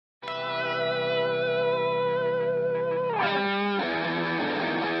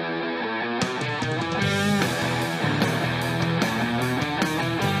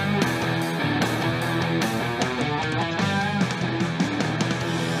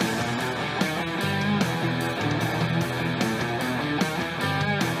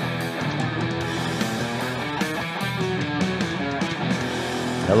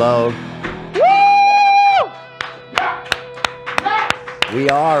Hello. Woo! We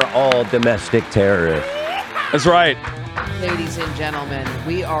are all domestic terrorists. That's right. Ladies and gentlemen,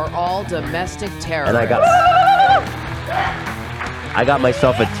 we are all domestic terrorists. And I got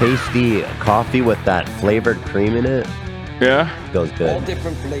myself a tasty coffee with that flavored cream in it. Yeah. Feels good. All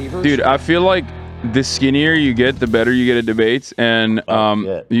different flavors. Dude, I feel like the skinnier you get, the better you get at debates. And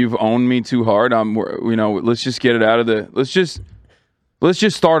you've owned me too hard. Let's just get it out of the. Let's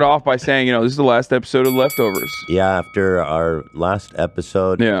just start off by saying, this is the last episode of Leftovers. Yeah, after our last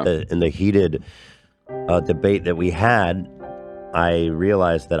episode, in the heated debate that we had, I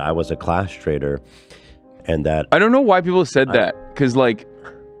realized that I was a class traitor, and that I don't know why people said that, because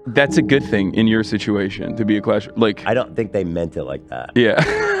that's a good thing in your situation to be a class. I don't think they meant it like that. Yeah,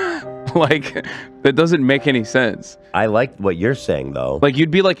 that doesn't make any sense. I like what you're saying though. You'd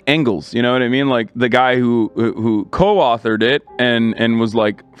be like Engels, you know what I mean? Like the guy who co-authored it and was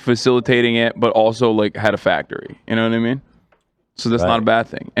facilitating it, but also had a factory. You know what I mean? So that's not a bad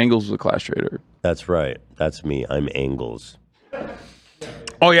thing. Engels was a class traitor. That's right. That's me. I'm Engels.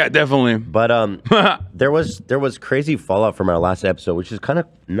 Oh yeah, definitely. But there was crazy fallout from our last episode, which is kind of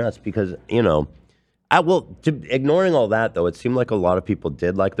nuts because ignoring all that though, it seemed like a lot of people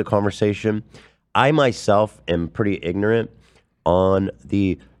did like the conversation. I myself am pretty ignorant on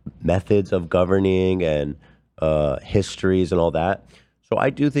the methods of governing and histories and all that. So I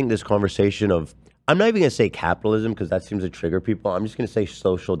do think this conversation of, I'm not even going to say capitalism because that seems to trigger people. I'm just going to say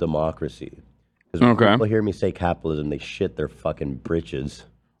social democracy. Because when people hear me say capitalism, they shit their fucking britches.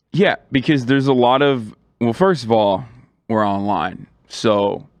 Yeah, because there's a lot of, well, first of all, we're online.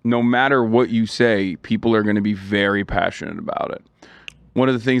 So no matter what you say, people are going to be very passionate about it. One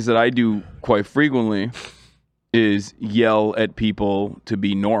of the things that I do quite frequently is yell at people to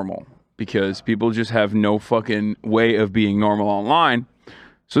be normal because people just have no fucking way of being normal online.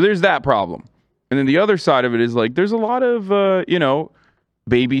 So there's that problem. And then the other side of it is there's a lot of,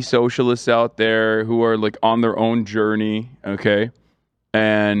 baby socialists out there who are on their own journey. Okay.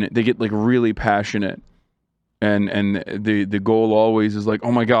 And they get really passionate. And the goal always is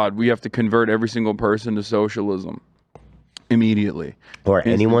oh my God, we have to convert every single person to socialism immediately. Or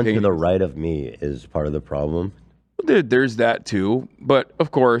anyone to the right of me is part of the problem. There's that too. But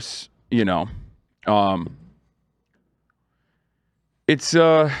of course, it takes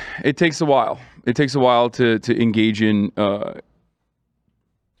a while. It takes a while to engage in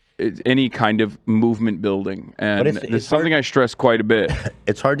any kind of movement building. And it's something I stress quite a bit.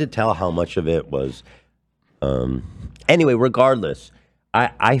 It's hard to tell how much of it was. Anyway, regardless,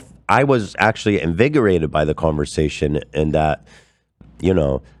 I was actually invigorated by the conversation in that,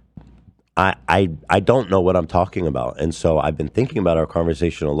 I don't know what I'm talking about. And so I've been thinking about our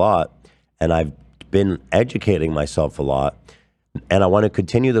conversation a lot, and I've been educating myself a lot, and I want to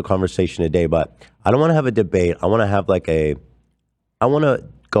continue the conversation today, but I don't want to have a debate. I want to have I want to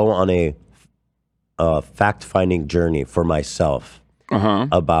go on a fact-finding journey for myself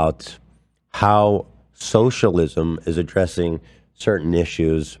about how socialism is addressing certain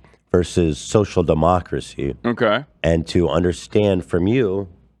issues versus social democracy. Okay. And to understand from you,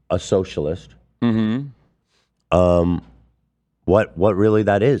 a socialist, what really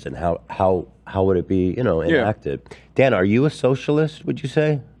that is and how would it be, enacted. Yeah. Dan, are you a socialist, would you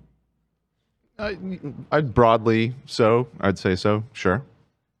say? I'd broadly I'd say so, sure.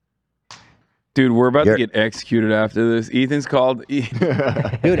 Dude, we're about to get executed after this. Ethan's called. Dude,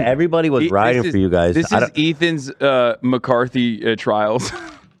 everybody was riding for you guys. This is Ethan's McCarthy trials.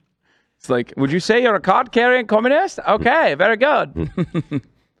 It's would you say you're a card-carrying communist? Okay, very good.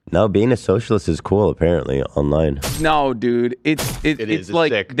 No, being a socialist is cool, apparently, online. No, dude. It is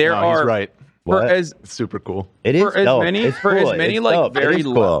sick. There are... He's right. It's super cool. It is. For as many very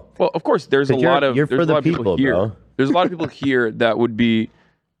cool. Well, of course, there's a lot of... You're for the people, here. bro. There's a lot of people here that would be...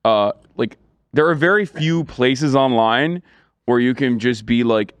 there are very few places online where you can just be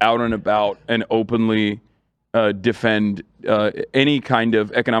out and about and openly defend any kind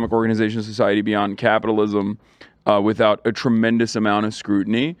of economic organization, society beyond capitalism without a tremendous amount of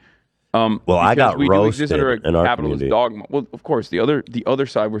scrutiny. Well, I got roasted under a in our capitalist community. dogma. Well, of course, the other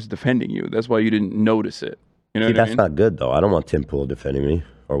side was defending you. That's why you didn't notice it. You know, that's not good though. I don't want Tim Pool defending me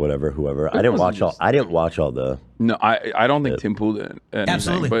or whoever. I didn't watch all the. No, I don't think Tim Pool did anything.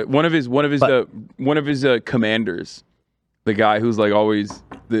 Absolutely. But one of his commanders, the guy who's always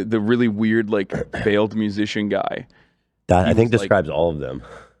the really weird failed musician guy. That I think describes all of them.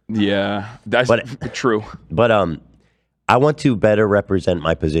 Yeah, that's true. But I want to better represent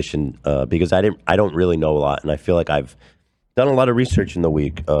my position because I don't really know a lot, and I feel like I've done a lot of research in the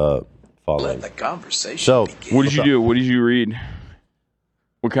week following. Let the conversation So, begin. What did you do? What did you read?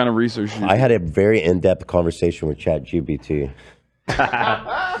 What kind of research? I had a very in-depth conversation with ChatGPT.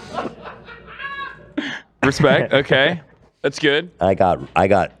 Respect. Okay, that's good. I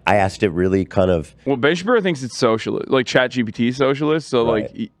asked it really kind of. Well, Ben Shapiro thinks it's socialist, like ChatGPT socialist. So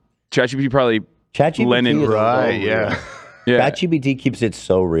Right. like ChatGPT probably ChatGPT Lenin. is so Right, real. yeah. Yeah. ChatGPT keeps it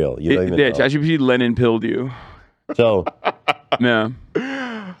so real. You don't even Yeah, know. ChatGPT Lenin pilled you. So Yeah.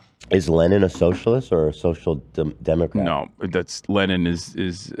 is Lenin a socialist or a social democrat? No, that's Lenin is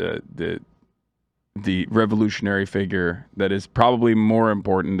the revolutionary figure that is probably more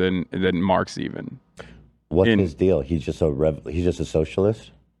important than Marx even. What's his deal? He's just a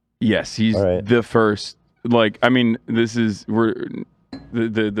socialist? Yes, he's All right. the first. Like, I mean, we're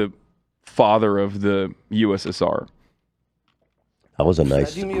the father of the USSR. That was a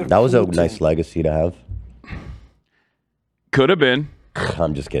nice legacy to have. Could have been.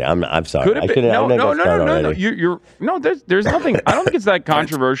 I'm just kidding. I'm sorry. Could have been. No. No. You're no. There's nothing. I don't think it's that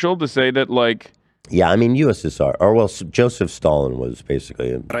controversial to say that. Like, Yeah, I mean USSR, or well, Joseph Stalin was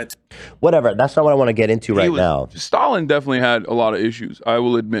basically whatever. That's not what I want to get into right now. Stalin definitely had a lot of issues. I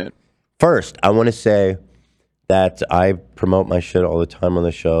will admit. First, I want to say that I promote my shit all the time on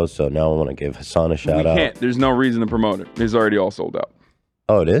the show, so now I want to give Hasan a shout out. Can't. There's no reason to promote it. It's already all sold out.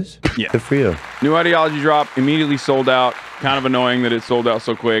 Oh, it is? Yeah. Good for you. New ideology drop, immediately sold out. Kind of annoying that it sold out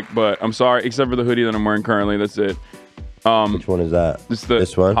so quick, but I'm sorry, except for the hoodie that I'm wearing currently. That's it. Which one is that?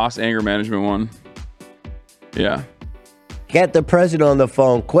 This one? Haas anger management one. Yeah. Get the president on the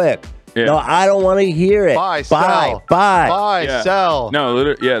phone quick. Yeah. No, I don't want to hear it. Buy, sell. Buy. Yeah. Sell. No,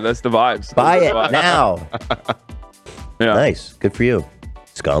 literally, yeah, that's the vibes. Buy That's it the vibes. now. Yeah. Nice. Good for you.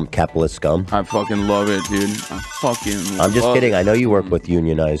 Scum. Capitalist scum. I fucking love it, dude. I'm just kidding. I know you work with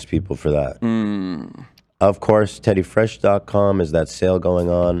unionized people for that. Of course, teddyfresh.com is that sale going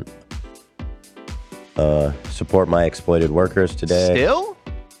on. Support my exploited workers today. Still?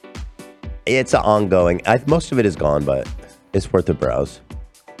 It's ongoing. Most of it is gone, but it's worth a browse.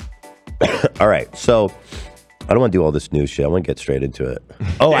 All right, so I don't want to do all this news shit. I want to get straight into it.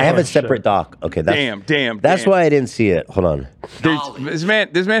 Oh, I have a separate doc. Okay, that's why I didn't see it. Hold on. This man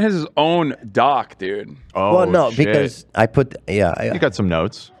has his own doc, dude. Oh, Well, no, shit. because I put You got some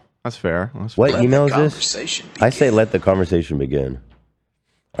notes. That's fair. what email is this? I say let the conversation begin.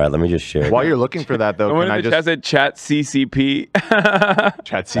 All right, let me just share. While you're looking for that, though, When can I the just chat said chat CCP.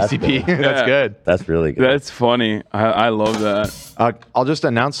 chat CCP? good. That's good. That's really good. That's funny. I love that. I'll just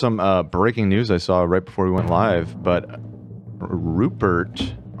announce some breaking news I saw right before we went live. But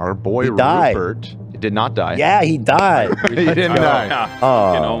Rupert, our boy He died. Rupert, did not die. Yeah, he died. he didn't die. Yeah,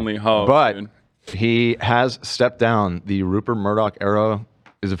 can only hope. But dude. he has stepped down. The Rupert Murdoch era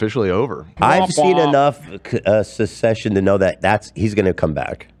is officially over. I've seen enough secession to know that he's going to come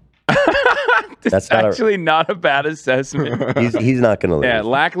back. That's Actually, not a bad assessment. he's not going to lose. Yeah,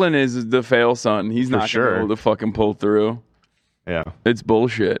 Lackland is the fail son. He's not sure. going to be able to fucking pull through. Yeah. It's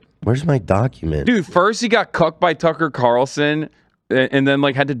bullshit. Where's my document? Dude, first he got cucked by Tucker Carlson and then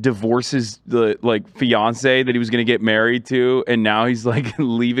like had to divorce his fiance that he was going to get married to, and now he's like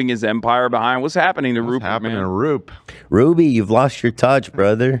leaving his empire behind. What's happening to Rupert, Happening to man? Rupe. Ruby, you've lost your touch,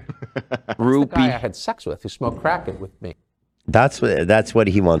 brother. guy I Rupee. had sex with who smoked crack with me. That's what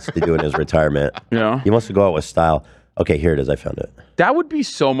he wants to do in his retirement. Yeah. He wants to go out with style. Okay, here it is. I found it. That would be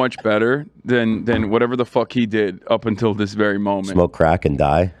so much better than whatever the fuck he did up until this very moment. Smoke crack and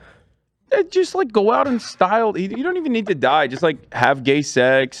die. Just like go out and style. You don't even need to die. Just like have gay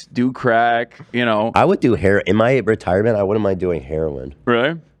sex, do crack, I would do hair in my retirement. I wouldn't mind doing heroin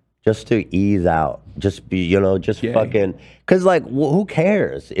Right? just to ease out. Just be, just Gay. fucking. Because like, who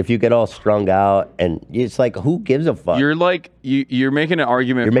cares if you get all strung out? And it's like, who gives a fuck? You're like you're making an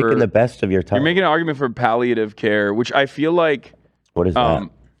argument. You're for, making the best of your time. You're making an argument for palliative care, which I feel like What is that?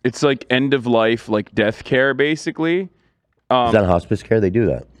 it's like end of life, like death care, basically. Is that hospice care? They do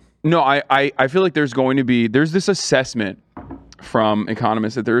that. No, I feel like there's this assessment from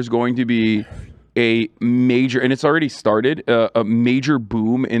economists that there's going to be a major, and it's already started, a major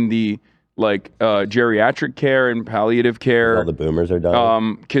boom in the geriatric care and palliative care. All the boomers are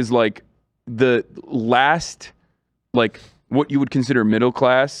done. Because like the last, like what you would consider middle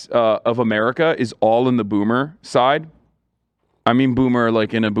class of America is all in the boomer side. I mean boomer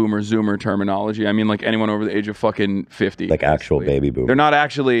like in a boomer zoomer terminology. I mean like anyone over the age of fucking 50. Like actual basically. baby boomers. They're not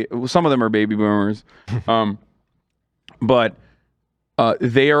actually, some of them are baby boomers. But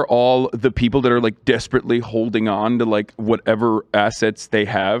they are all the people that are like desperately holding on to like whatever assets they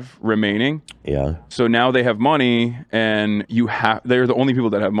have remaining. Yeah. So now they have money and they're the only people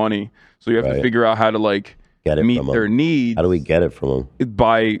that have money. So you have to Right. figure out how to like get it meet from 'em? their needs. How do we get it from them?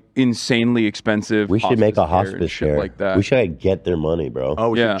 By insanely expensive. We should make a care and hospice shit care. like that. We should get their money, bro. Oh,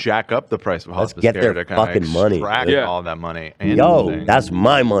 we Yeah. should jack up the price of hospice get care their to kind fucking of money, extract dude. Yeah. all that money. Yo, that's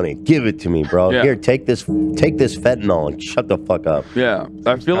my money. Give it to me, bro. Yeah. Here, take this fentanyl and shut the fuck up. Yeah,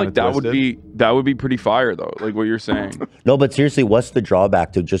 I feel like kinda that would be pretty fire though, like what you're saying. No, but seriously, what's the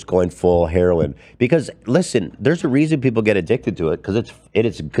drawback to just going full heroin? Because listen, there's a reason people get addicted to it because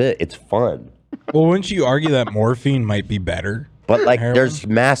it's good, it's fun. Well, wouldn't you argue that morphine might be better? But like, Heroin? there's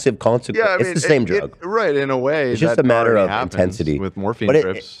massive consequences. Yeah, I mean, it's the same drug. right? In a way, It's just that a matter already of happens intensity with morphine but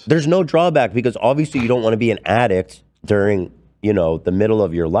trips. there's no drawback because obviously you don't want to be an addict during the middle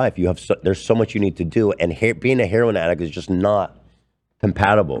of your life. There's so much you need to do, and being a heroin addict is just not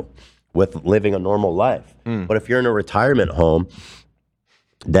compatible with living a normal life. But if you're in a retirement home,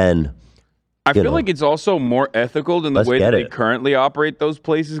 then I feel like it's also more ethical than the Let's way that get they it. currently operate those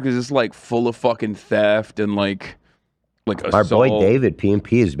places because it's like full of fucking theft and like our assault. boy David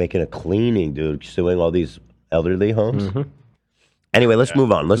P&P is making a cleaning, dude, suing all these elderly homes. Anyway, let's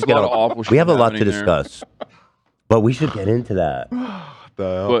move on. Let's There's get a lot of on. awful We shit have a lot to happening there. discuss, but we should get into that.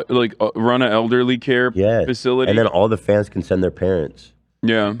 But like run an elderly care Yeah, facility. and then all the fans can send their parents,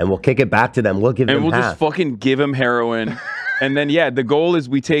 yeah, and we'll kick it back to them. We'll give and them we'll half. just fucking give them heroin. And then the goal is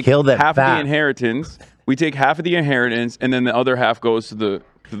we take Kill that half of fat. the inheritance. We take half of the inheritance, and then the other half goes to the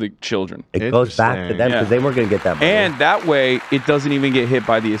children. It goes back to Interesting. them because Yeah. they weren't going to get that money. And that way, it doesn't even get hit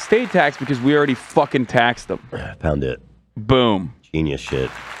by the estate tax because we already fucking taxed them. Pound it. Boom. Genius shit.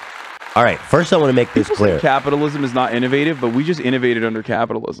 All right, first I want to make this People say clear. capitalism is not innovative, but we just innovated under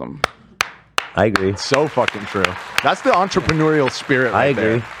capitalism. I agree. So fucking true. That's the entrepreneurial spirit. I Right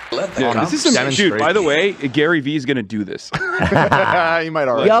agree. Yeah, this is some dude. By the way, Gary Vee is gonna do this. There. You might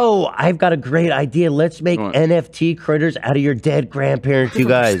already. Yo, I've got a great idea. Let's make What? NFT critters out of your dead grandparents, you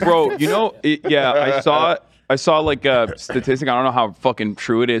guys. Bro, I saw like a statistic. I don't know how fucking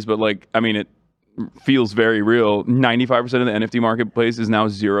true it is, but like, I mean, it feels very real. 95% of the NFT marketplace is now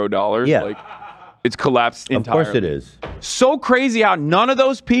 $0. Yeah. Like, it's collapsed Of entirely. course it is. So crazy how none of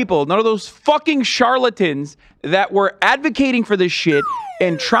those people, none of those fucking charlatans that were advocating for this shit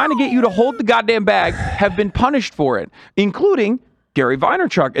and trying to get you to hold the goddamn bag have been punished for it, including Gary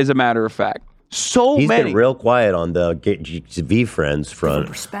Vaynerchuk, as a matter of fact. So He's many. been real quiet on the V Friends front.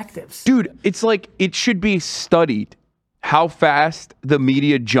 Dude, it's like it should be studied how fast the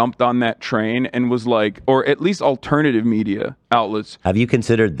media jumped on that train and was like, or at least alternative media outlets Have you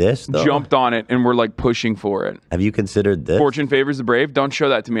considered this, though? jumped on it and were like pushing for it. Have you considered this? Fortune favors the brave. Don't show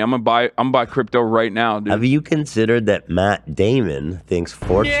that to me. I'm gonna buy crypto right now, dude. Have you considered that Matt Damon thinks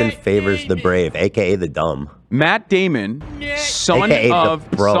fortune favors the brave, aka the dumb? Matt Damon, son AKA the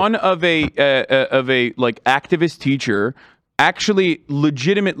of bro. a like activist teacher, actually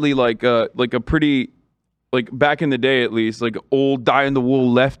legitimately like a pretty, like back in the day at least, like old die in the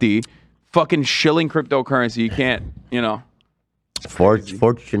wool lefty, fucking shilling cryptocurrency. You can't,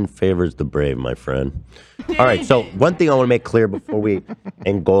 Fortune favors the brave, my friend. All right, so one thing I want to make clear before we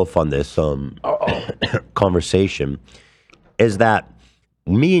engulf on this conversation is that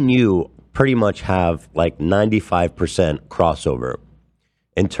me and you pretty much have like 95% crossover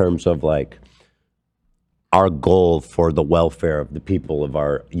in terms of like our goal for the welfare of the people of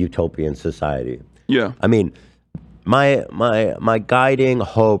our utopian society. Yeah. I mean, my guiding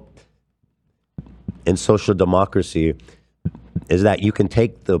hope in social democracy is that you can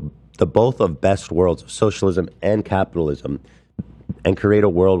take the both of best worlds, socialism and capitalism, and create a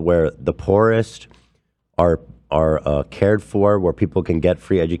world where the poorest are cared for, where people can get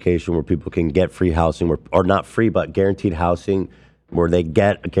free education, where people can get free housing, or not free but guaranteed housing, where they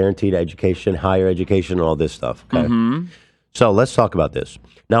get a guaranteed education, higher education, and all this stuff. Okay, so let's talk about this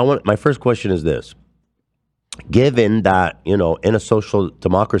now. My first question is this: given that, in a social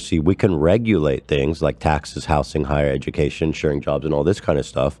democracy, we can regulate things like taxes, housing, higher education, sharing jobs, and all this kind of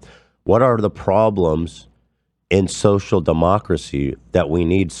stuff, what are the problems in social democracy that we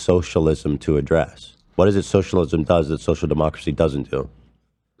need socialism to address? What is it socialism does that social democracy doesn't do?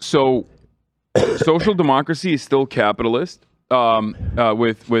 So, social democracy is still capitalist,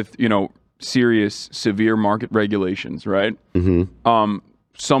 with serious, severe market regulations, right?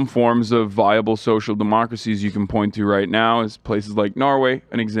 Some forms of viable social democracies you can point to right now is places like Norway,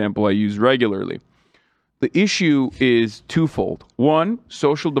 an example I use regularly. The issue is twofold. One,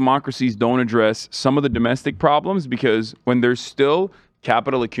 social democracies don't address some of the domestic problems because when there's still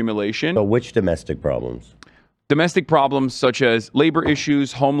capital accumulation, So which domestic problems? domestic problems such as labor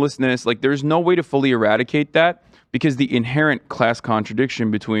issues, homelessness, like there's no way to fully eradicate that because the inherent class contradiction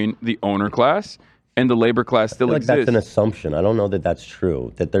between the owner class and the labor class still I feel like that's exists. an assumption. I don't know that that's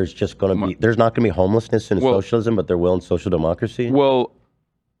true. That there's just going to be there's not going to be homelessness in socialism, but there will in social democracy. Well,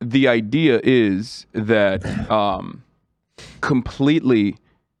 the idea is that completely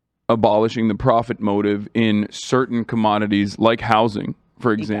abolishing the profit motive in certain commodities like housing,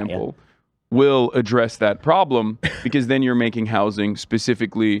 for example, will address that problem because then you're making housing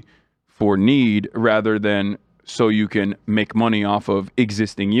specifically for need rather than so you can make money off of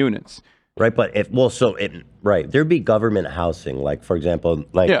existing units. Right, but there'd be government housing, like for example,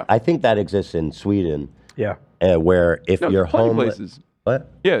 I think that exists in Sweden. Yeah. Where if you're homeless,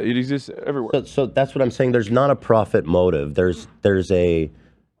 what? Yeah, it exists everywhere. So that's what I'm saying. There's not a profit motive. There's a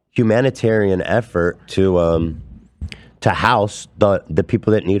humanitarian effort to house the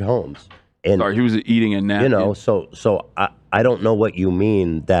people that need homes. And sorry, he was eating a napkin. You know, so I don't know what you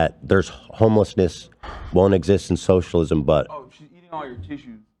mean that there's homelessness won't exist in socialism, but she's eating all your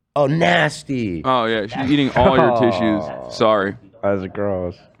tissues. Oh, nasty. Oh yeah, she's eating all your tissues. Sorry. That's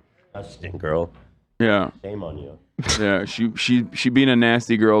gross. Disgusting, girl. Yeah. Shame on you. Yeah, she being a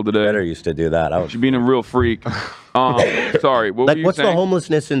nasty girl today. Better used to do that. She being a real freak. Sorry. What were you what's saying? the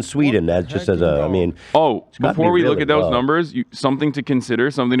homelessness in Sweden? That just as a, I mean. Oh, gotta before be we look really at those low. numbers, something to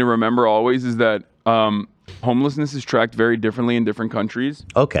consider, something to remember always is that homelessness is tracked very differently in different countries.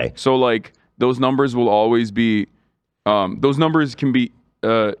 Okay. So like those numbers will always be, those numbers can be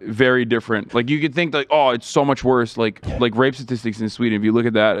very different. Like you could think like, oh, it's so much worse. Like rape statistics in Sweden. If you look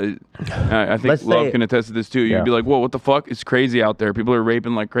at that, I think Let's Love say- can attest to this too. You'd be like, whoa, what the fuck? It's crazy out there. People are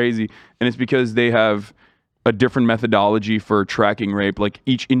raping like crazy, and it's because they have a different methodology for tracking rape. Like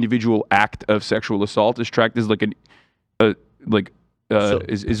each individual act of sexual assault is tracked as like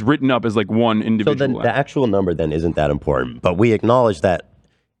is written up as like one So individual. then the act. actual number then isn't that important. But we acknowledge that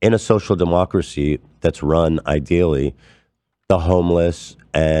in a social democracy that's run ideally, the homeless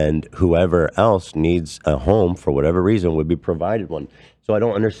and whoever else needs a home for whatever reason would be provided one. So I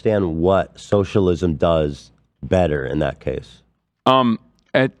don't understand what socialism does better in that case.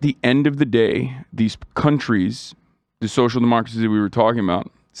 At the end of the day, these countries, the social democracies that we were talking about,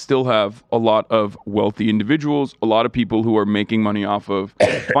 still have a lot of wealthy individuals, a lot of people who are making money off of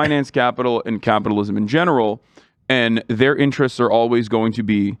finance capital and capitalism in general. And their interests are always going to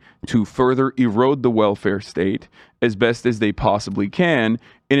be to further erode the welfare state as best as they possibly can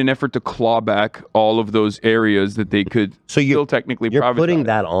in an effort to claw back all of those areas that they could still technically You're privatize. putting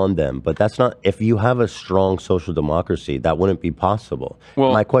that on them, but that's not. If you have a strong social democracy, that wouldn't be possible.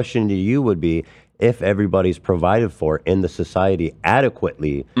 Well- my question to you would be: if everybody's provided for in the society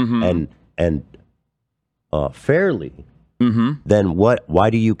adequately and fairly, then what? Why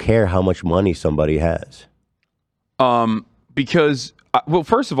do you care how much money somebody has? Because, well,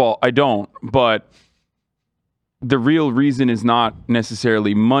 first of all, I don't, but the real reason is not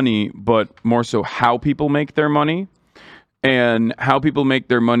necessarily money, but more so how people make their money. And how people make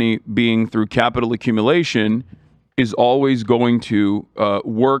their money being through capital accumulation is always going to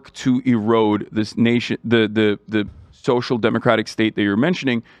work to erode this nation, the social democratic state that you're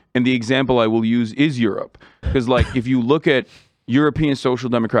mentioning. And the example I will use is Europe. Because, like, if you look at European social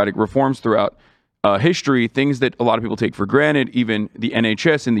democratic reforms throughout history, things that a lot of people take for granted, even the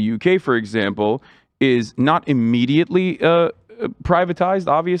NHS in the UK, for example, is not immediately privatized,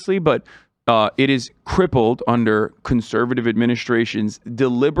 obviously, but it is crippled under conservative administrations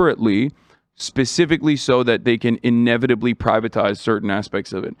deliberately, specifically so that they can inevitably privatize certain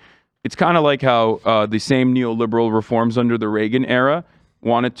aspects of it. It's kind of like how the same neoliberal reforms under the Reagan era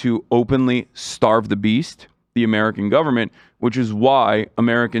wanted to openly starve the beast, the American government, which is why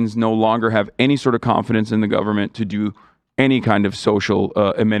Americans no longer have any sort of confidence in the government to do any kind of social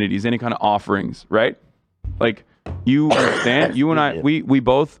amenities, any kind of offerings, right? Like, you understand, you and I, we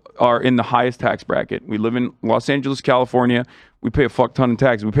both are in the highest tax bracket. We live in Los Angeles, California. We pay a fuck ton of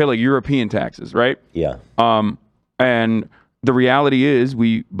taxes. We pay like European taxes, right? Yeah. And the reality is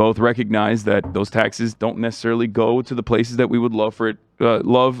we both recognize that those taxes don't necessarily go to the places that we would love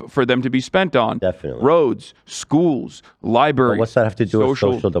for them to be spent on. Definitely. Roads, schools, libraries. But what's that have to do with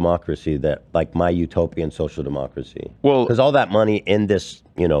social democracy? That, like, my utopian social democracy? Well, because all that money in this,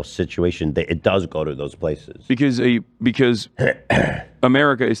 situation, it does go to those places. Because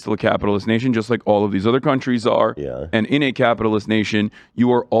America is still a capitalist nation, just like all of these other countries are. Yeah. And in a capitalist nation,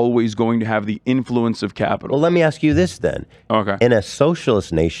 you are always going to have the influence of capital. Well, let me ask you this then. Okay. In a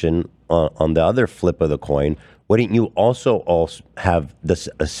socialist nation, on the other flip of the coin, wouldn't you also have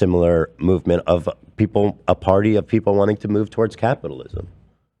a similar movement of people, a party of people wanting to move towards capitalism?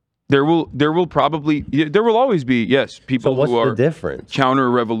 There will always be, yes, people So what's who are the difference?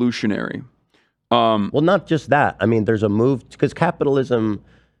 counter-revolutionary. Well, not just that. I mean, there's a move because capitalism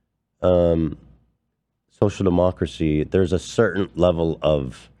social democracy, there's a certain level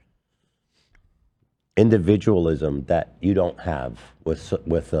of individualism that you don't have with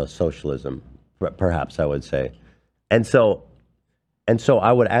socialism, perhaps I would say. And so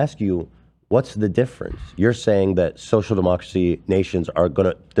I would ask you, what's the difference? You're saying that social democracy nations are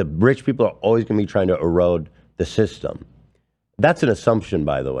the rich people are always going to be trying to erode the system. That's an assumption,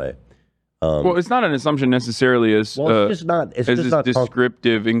 by the way. Well, it's not an assumption necessarily as It's just not. It's as just not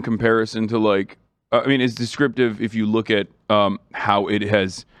descriptive in comparison to like. I mean, it's descriptive if you look at how it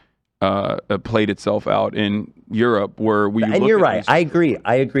has played itself out in Europe, where we. And you're right. I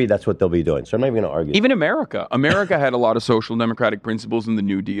agree. That's what they'll be doing. So I'm not even going to argue. Even America had a lot of social democratic principles in the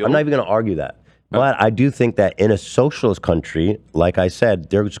New Deal. I'm not even going to argue that. But I do think that in a socialist country, like I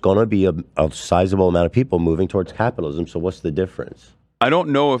said, there's going to be a sizable amount of people moving towards capitalism. So what's the difference? I don't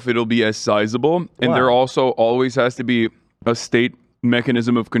know if it'll be as sizable. And there also always has to be a state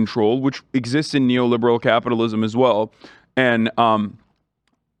mechanism of control, which exists in neoliberal capitalism as well. And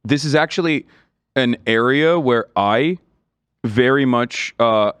this is actually an area where I very much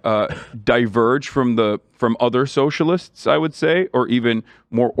diverge from other socialists, I would say, or even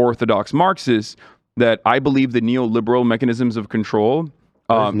more orthodox Marxists, that I believe the neoliberal mechanisms of control,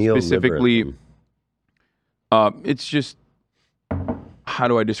 specifically, it's just, how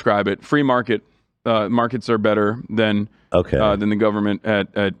do I describe it? Free market. Markets are better than the government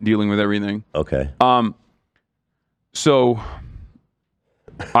at dealing with everything. Okay. So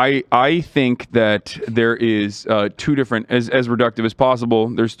I think that there is two different, as reductive as possible,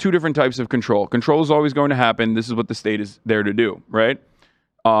 there's two different types of control. Control is always going to happen. This is what the state is there to do, right?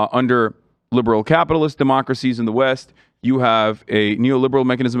 Under liberal capitalist democracies in the West, you have a neoliberal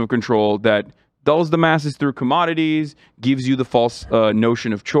mechanism of control that dulls the masses through commodities, gives you the false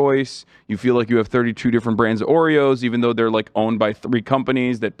notion of choice. You feel like you have 32 different brands of Oreos, even though they're like owned by 3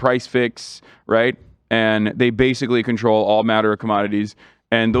 companies that price fix, right? And they basically control all matter of commodities.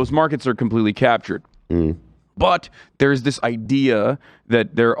 And those markets are completely captured. But there's this idea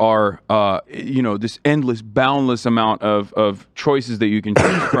that there are, this endless, boundless amount of choices that you can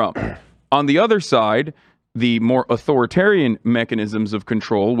choose from. On the other side, the more authoritarian mechanisms of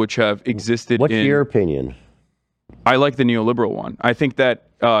control, which have existed What's your opinion? I like the neoliberal one. I think that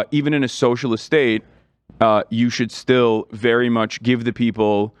even in a socialist state, you should still very much give the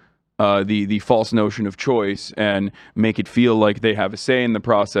people the false notion of choice and make it feel like they have a say in the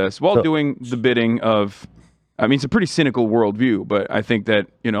process while doing the bidding of, I mean, it's a pretty cynical worldview, but I think that,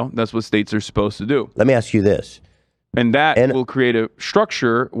 that's what states are supposed to do. Let me ask you this. And that will create a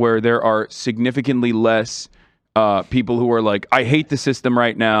structure where there are significantly less people who are like, I hate the system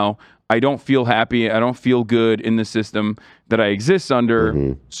right now. I don't feel happy. I don't feel good in the system that I exist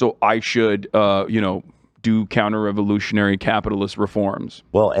under. So I should, do counter-revolutionary capitalist reforms.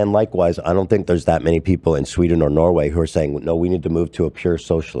 Well, and likewise, I don't think there's that many people in Sweden or Norway who are saying, no, we need to move to a pure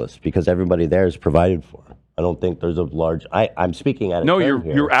socialist because everybody there is provided for. I don't think there's a large. I'm speaking at. No,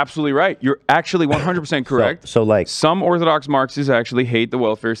 you're absolutely right. You're actually 100% correct. So like some Orthodox Marxists actually hate the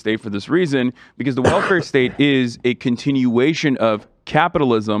welfare state for this reason, because the welfare state is a continuation of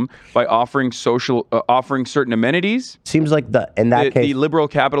capitalism by offering certain amenities. Seems like the liberal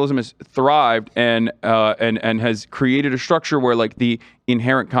capitalism has thrived and has created a structure where like the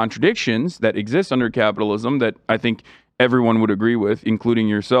inherent contradictions that exist under capitalism that I think everyone would agree with, including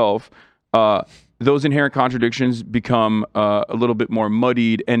yourself. Those inherent contradictions become a little bit more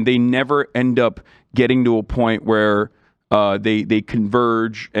muddied, and they never end up getting to a point where they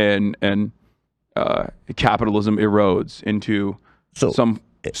converge and capitalism erodes into some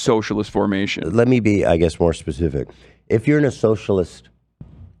socialist formation. Let me be, I guess, more specific. If you're in a socialist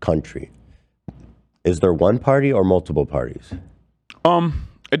country, is there one party or multiple parties?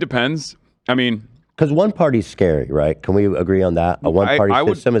 It depends. I mean, because one party's scary, right? Can we agree on that? A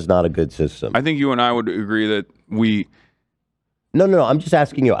one-party system is not a good system. I think you and I would agree that we... No. I'm just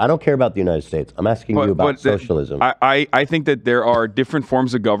asking you. I don't care about the United States. I'm asking you about socialism. I think that there are different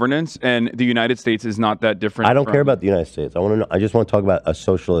forms of governance, and the United States is not that different. I don't care about the United States. I just want to talk about a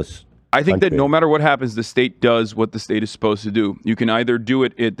socialist I think country. that no matter what happens, the state does what the state is supposed to do. You can either do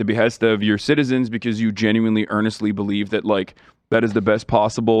it at the behest of your citizens because you genuinely, earnestly believe that, like, that is the best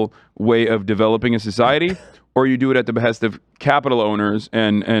possible way of developing a society, or you do it at the behest of capital owners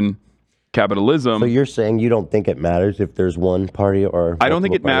and capitalism. So you're saying you don't think it matters if there's one party or... I don't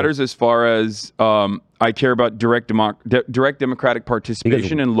think it matters as far as I care about direct democratic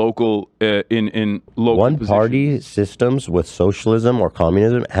participation in local local one-party systems with socialism or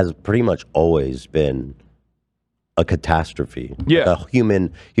communism has pretty much always been a catastrophe, Yeah. like a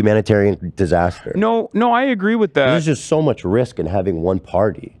humanitarian disaster. No, I agree with that. There's just so much risk in having one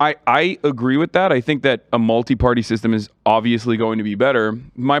party. I agree with that. I think that a multi-party system is obviously going to be better.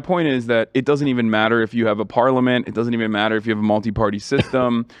 My point is that it doesn't even matter if you have a parliament. It doesn't even matter if you have a multi-party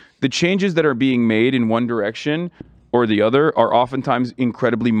system. The changes that are being made in one direction or the other are oftentimes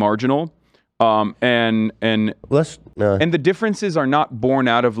incredibly marginal. And the differences are not born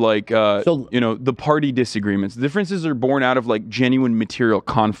out of like the party disagreements. The differences are born out of like genuine material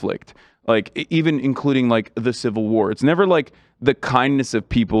conflict, like even including like the Civil War. It's never like the kindness of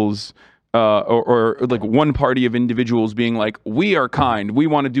people's or like one party of individuals being like, we are kind, we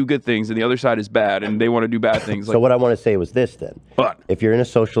want to do good things, and the other side is bad and they want to do bad things. So what I want to say was this then. If you're in a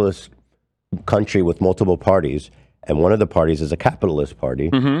socialist country with multiple parties, and one of the parties is a capitalist party,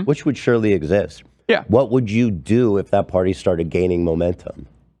 which would surely exist. Yeah. What would you do if that party started gaining momentum?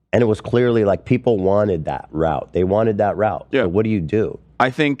 And it was clearly like people wanted that route. They wanted that route. Yeah. So what do you do?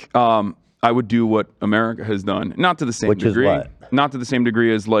 I think I would do what America has done, not to the same degree. Which is what? Not to the same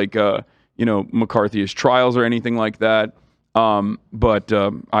degree as like McCarthyist trials or anything like that. But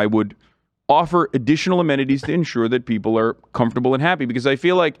I would offer additional amenities to ensure that people are comfortable and happy, because I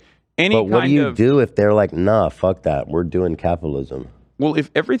feel like But what do you do if they're like, nah, fuck that, we're doing capitalism? Well,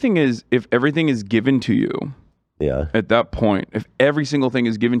 if everything is given to you, at that point, if every single thing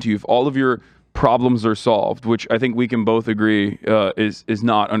is given to you, if all of your problems are solved, which I think we can both agree is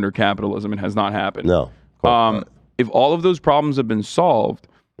not under capitalism and has not happened. No. If all of those problems have been solved,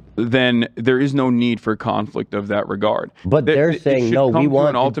 then there is no need for conflict of that regard. But they're saying, no, we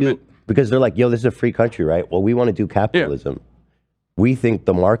want ultimate, because they're like, yo, this is a free country, right? Well, we want to do capitalism. Yeah. We think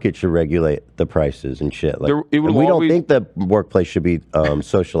the market should regulate the prices and shit. Like, we don't think the workplace should be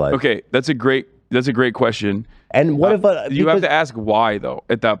socialized. Okay, that's a great question. And what if you have to ask why though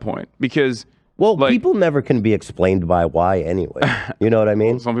at that point? Because people never can be explained by why anyway. You know what I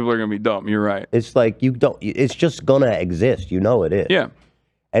mean? Some people are gonna be dumb. You're right. It's like you don't. It's just gonna exist. You know it is. Yeah.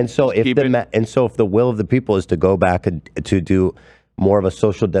 And so if the will of the people is to go back to do more of a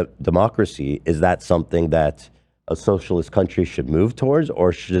social democracy, is that something that a socialist country should move towards,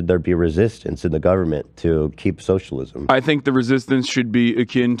 or should there be resistance in the government to keep socialism? I think the resistance should be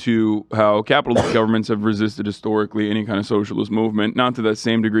akin to how capitalist governments have resisted historically any kind of socialist movement, not to that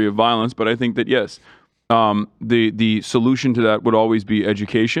same degree of violence, but I think that yes, the solution to that would always be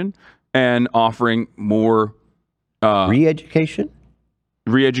education and offering more re-education.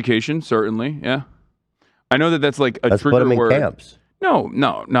 Re-education, certainly, yeah. I know that that's like a trigger put them in word. Camps. No,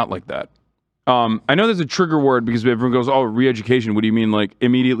 not like that. I know there's a trigger word because everyone goes, "Oh, re-education." What do you mean? Like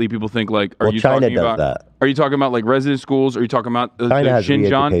immediately people think like, "Are you China talking does about that. Are you talking about like resident schools? Are you talking about the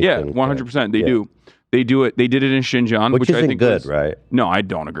Xinjiang?" Yeah, 100%. They do. They do it. They did it in Xinjiang, which I think good, right? No, I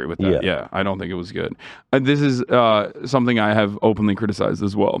don't agree with that. Yeah, I don't think it was good. This is something I have openly criticized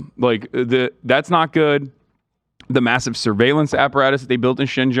as well. Like that's not good. The massive surveillance apparatus that they built in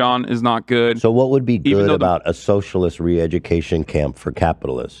Xinjiang is not good. So what would be good about a socialist re-education camp for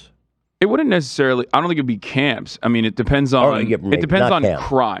capitalists? It wouldn't necessarily. I don't think it'd be camps. I mean, it depends on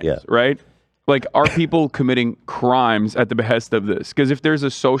crimes, right? Like, are people committing crimes at the behest of this? Because if there's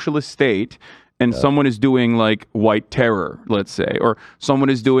a socialist state and someone is doing like white terror, let's say, or someone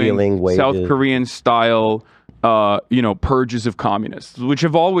is doing South Korean style, purges of communists, which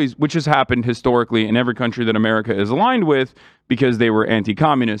has happened historically in every country that America is aligned with, because they were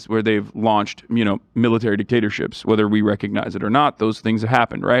anti-communist, where they've launched, military dictatorships, whether we recognize it or not. Those things have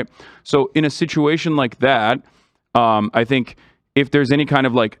happened, right? So in a situation like that, I think if there's any kind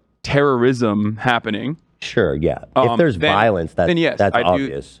of like terrorism happening, sure, yeah. If there's violence, that's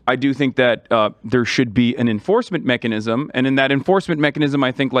obvious. I do think that there should be an enforcement mechanism, and in that enforcement mechanism,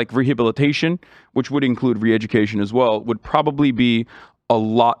 I think like rehabilitation, which would include re-education as well, would probably be a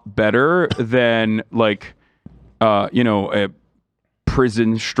lot better than like a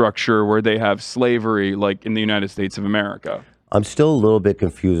prison structure where they have slavery like in the United States of America. I'm still a little bit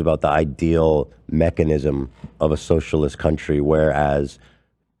confused about the ideal mechanism of a socialist country, where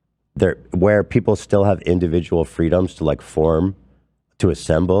people still have individual freedoms to like form, to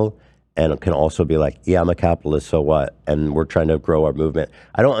assemble, and can also be like, yeah, I'm a capitalist, so what? And we're trying to grow our movement.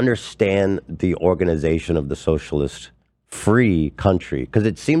 I don't understand the organization of the socialist free country, because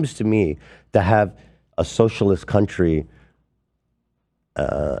it seems to me to have a socialist country,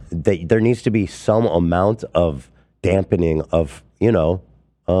 there needs to be some amount of dampening of,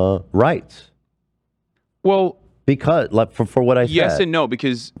 rights. Well, because like for what I said. Yes and no,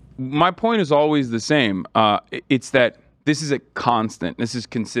 because my point is always the same. It's that this is a constant. This is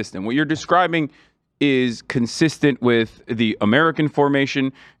consistent. What you're describing is consistent with the American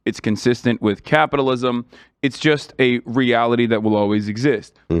formation. It's consistent with capitalism. It's just a reality that will always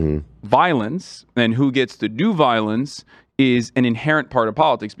exist. Violence and who gets to do violence is an inherent part of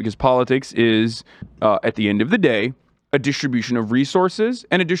politics, because politics is, at the end of the day, a distribution of resources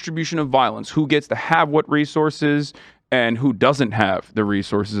and a distribution of violence. Who gets to have what resources and who doesn't have the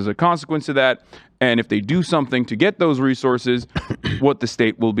resources as a consequence of that. And if they do something to get those resources, what the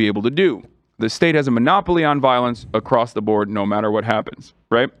state will be able to do. The state has a monopoly on violence across the board, no matter what happens,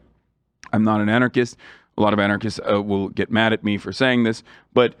 right? I'm not an anarchist. A lot of anarchists will get mad at me for saying this,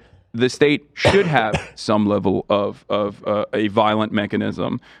 but the state should have some level of a violent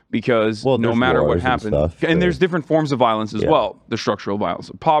mechanism, because no matter what happens, and there's different forms of violence as well. The structural violence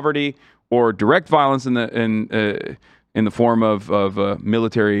of poverty, or direct violence in the form of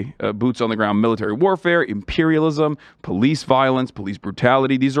military boots on the ground, military warfare, imperialism, police violence, police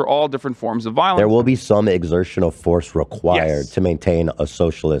brutality. These are all different forms of violence. There will be some exertion of force required to maintain a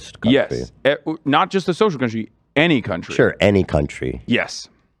socialist country. Yes, not just a social country, any country. Sure, any country. Yes.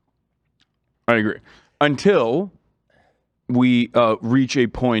 I agree. Until we reach a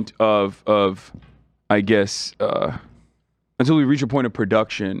point of I guess, until we reach a point of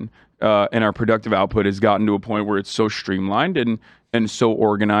production, and our productive output has gotten to a point where it's so streamlined and so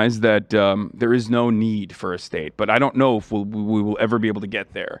organized that there is no need for a state. But I don't know if we will ever be able to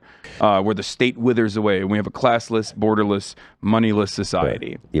get there, where the state withers away and we have a classless, borderless, moneyless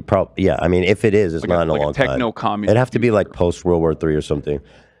society. Yeah, I mean, if it is, it's not in a long time. Techno-communist. It'd have to be like post World War III or something.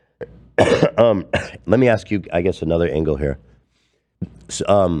 Let me ask you, I guess, another angle here.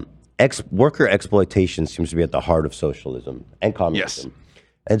 Worker exploitation seems to be at the heart of socialism and communism. Yes.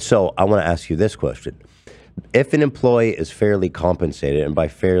 And so I want to ask you this question. If an employee is fairly compensated, and by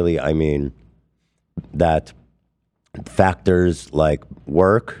fairly, I mean that factors like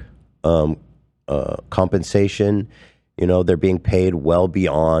work, compensation, they're being paid well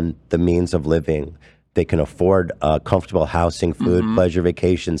beyond the means of living. They can afford comfortable housing, food, pleasure,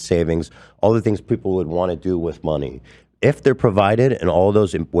 vacation, savings, all the things people would want to do with money. If they're provided in all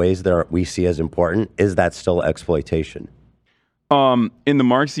those ways that we see as important, is that still exploitation? In the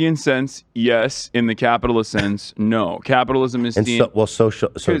Marxian sense, yes. In the capitalist sense, no. Capitalism is seen...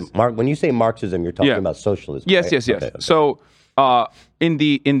 Mark, when you say Marxism, you're talking about socialism. Yes, right? yes. Okay. So, in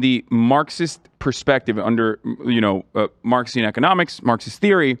the Marxist perspective, under Marxian economics, Marxist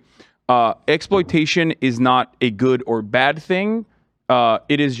theory, exploitation is not a good or bad thing.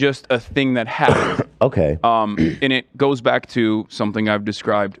 It is just a thing that happens. Okay. And it goes back to something I've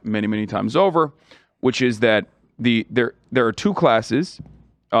described many, many times over, which is that there are two classes.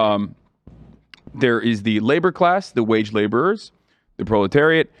 There is the labor class, the wage laborers, the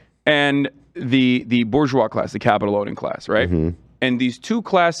proletariat, and the bourgeois class, the capital owning class, right? And these two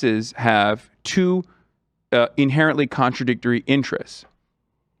classes have two inherently contradictory interests.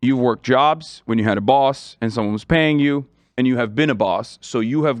 You've worked jobs when you had a boss and someone was paying you, and you have been a boss, so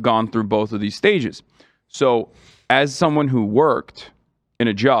you have gone through both of these stages. So as someone who worked in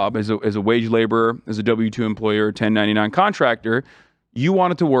a job as a wage laborer, as a W-2 employer, 1099 contractor, you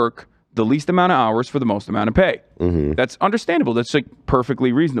wanted to work the least amount of hours for the most amount of pay. That's understandable. That's like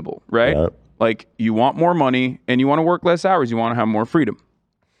perfectly reasonable, right? Yeah. Like, you want more money and you want to work less hours. You want to have more freedom.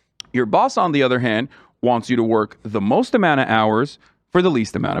 Your boss, on the other hand, wants you to work the most amount of hours for the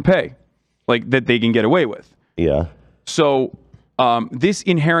least amount of pay, like that they can get away with. Yeah. So this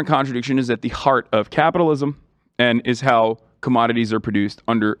inherent contradiction is at the heart of capitalism, and is how commodities are produced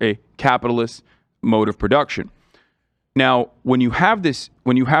under a capitalist mode of production. Now, when you have this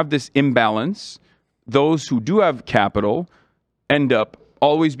imbalance, those who do have capital end up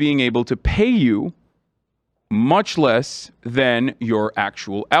always being able to pay you much less than your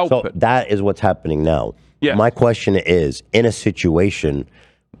actual output. So that is what's happening now. Yeah. My question is, in a situation,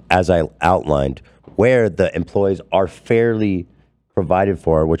 as I outlined, where the employees are fairly provided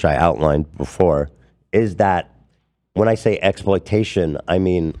for, which I outlined before, is that when I say exploitation, I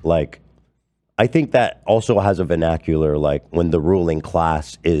mean, like, I think that also has a vernacular, like when the ruling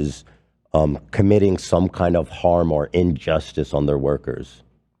class is committing some kind of harm or injustice on their workers.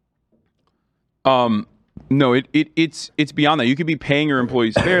 No, it's beyond that. You could be paying your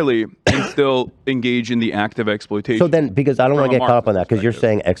employees fairly and still engage in the act of exploitation. So then, because I don't want to get caught up on that, because you're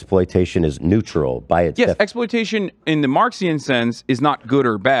saying exploitation is neutral by its yes, exploitation in the Marxian sense is not good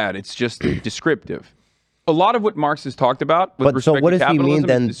or bad. It's just descriptive. A lot of what Marx has talked about with respect to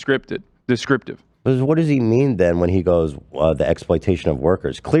capitalism is descriptive. What does he mean then when he goes the exploitation of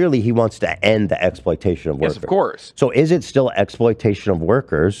workers? Clearly, he wants to end the exploitation of workers. Yes, of course. So is it still exploitation of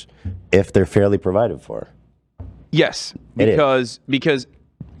workers if they're fairly provided for? Yes, because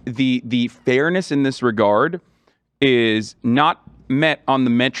the fairness in this regard is not met on the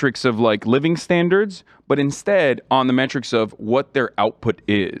metrics of like living standards, but instead on the metrics of what their output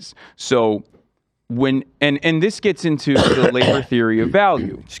is. So when and this gets into the labor theory of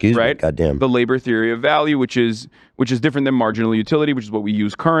value. Excuse me, right? goddamn. The labor theory of value, which is different than marginal utility, which is what we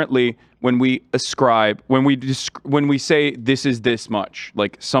use currently when we ascribe when we say this is this much,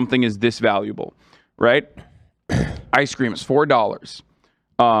 like something is this valuable, right? Ice cream is $4.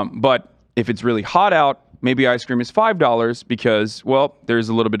 But if it's really hot out, maybe ice cream is $5 because, well, there's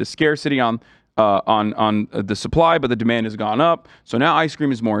a little bit of scarcity on the supply, but the demand has gone up. So now ice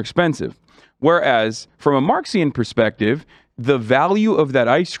cream is more expensive. Whereas from a Marxian perspective, the value of that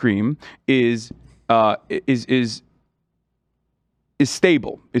ice cream is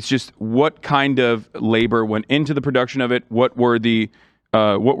stable. It's just what kind of labor went into the production of it. What were the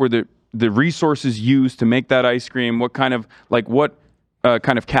resources used to make that ice cream? What kind of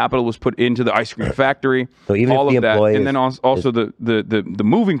capital was put into the ice cream factory? So even all if the of that, employee and then also the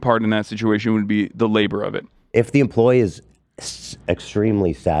moving part in that situation would be the labor of it. If the employee is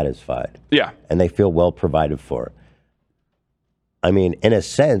extremely satisfied, Yeah, and they feel well provided for, I mean, in a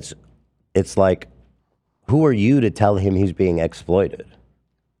sense, it's like, who are you to tell him he's being exploited?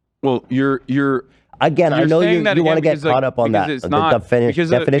 well, you're Again, I You're know saying you that want to again get because, like, caught up on because that, it's the not-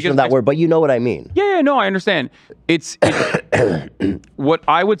 definition of that word, but you know what I mean. Yeah, no, I understand. It's what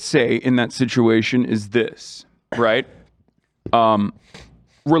I would say in that situation is this, right?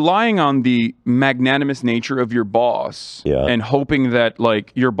 Relying on the magnanimous nature of your boss Yeah. and hoping that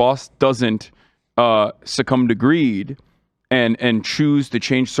like your boss doesn't succumb to greed and choose to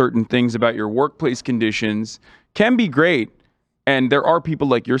change certain things about your workplace conditions can be great. And there are people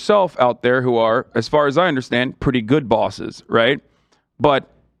like yourself out there who are, as far as I understand, pretty good bosses, right?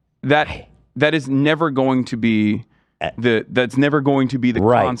 But that is never going to be that's never going to be the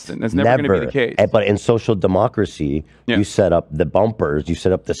Right. constant. That's never going to be the case. But in social democracy, Yeah. you set up the bumpers, you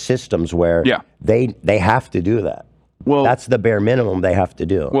set up the systems where Yeah. they have to do that. Well, That's the bare minimum they have to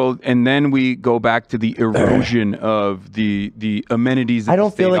do. well, and then we go back to the erosion of the amenities that I the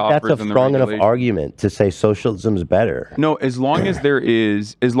don't feel state like that's offers a and the strong enough regulation. argument to say socialism's better. No, as long as there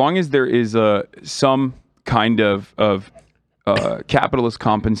is some kind of capitalist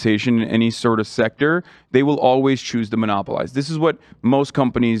compensation in any sort of sector, they will always choose to monopolize. This is what most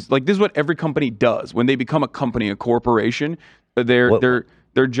companies like. This is what every company does when they become a company, a corporation.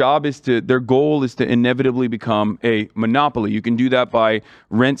 Their job is their goal is to inevitably become a monopoly. You can do that by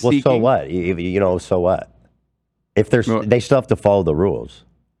rent Well, seeking. so what? So what? If they still have to follow the rules.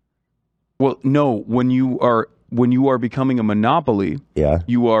 Well, no, when you are becoming a monopoly, Yeah.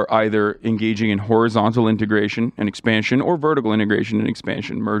 you are either engaging in horizontal integration and expansion or vertical integration and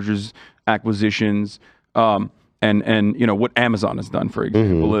expansion, mergers, acquisitions, and what Amazon has done, for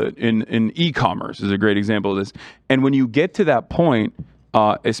example, in e-commerce is a great example of this. And when you get to that point,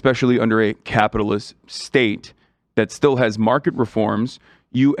 especially under a capitalist state that still has market reforms,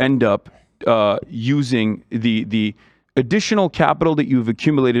 you end up using the additional capital that you've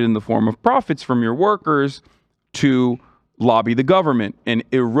accumulated in the form of profits from your workers to lobby the government and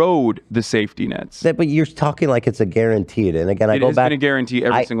erode the safety nets. But you're talking like it's a guaranteed. And again, I It go has back. been a guarantee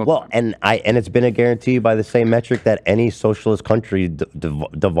every single time. And it's been a guarantee by the same metric that any socialist country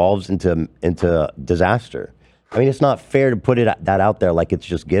devolves into disaster. I mean, it's not fair to put that out there like it's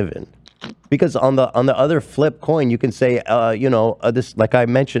just given. Because on the other flip coin, you can say, this, like I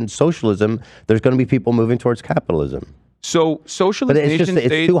mentioned, socialism. There's going to be people moving towards capitalism. So socialist But it's nation just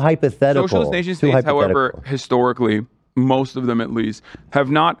states, it's too hypothetical. Socialist nation Too states, however, hypothetical. historically, most of them at least, have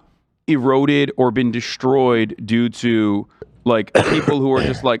not eroded or been destroyed due to like people who are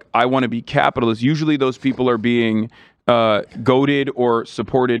just like, I want to be capitalist. Usually those people are being goaded or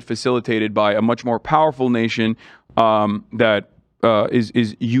supported, facilitated by a much more powerful nation that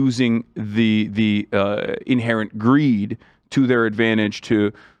is using the inherent greed to their advantage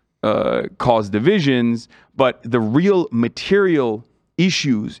to cause divisions. But the real material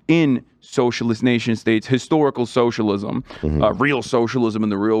issues in socialist nation states, historical socialism, real socialism in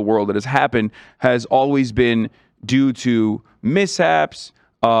the real world that has happened, has always been due to mishaps,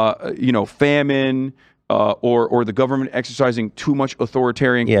 famine, or the government exercising too much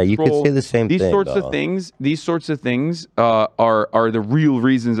authoritarian control. Yeah, you could say the same These thing, sorts though. of things. These sorts of things are the real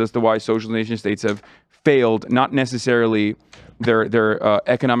reasons as to why socialist nation states have failed. Not necessarily their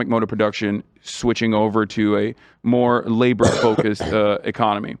economic mode of production switching over to a more labor-focused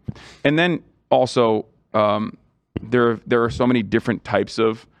economy, and then also there are so many different types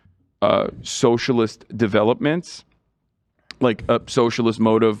of socialist developments, like a socialist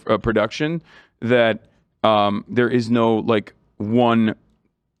mode of production, that there is no like one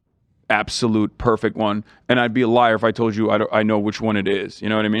absolute perfect one, and I'd be a liar if I told you I know which one it is. You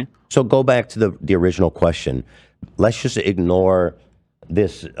know what I mean? So go back to the original question. Let's just ignore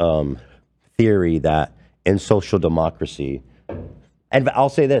this theory that in social democracy, and I'll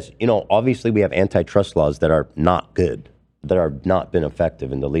say this, obviously we have antitrust laws that are not good, that are not been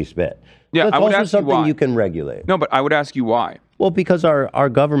effective in the least bit. Yeah, That's I would also ask you something why. you can regulate. No, but I would ask you why. Well, because our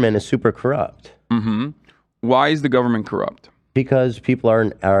government is super corrupt. Why is the government corrupt? Because people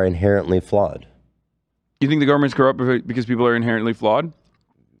are inherently flawed. You think the government's corrupt because people are inherently flawed?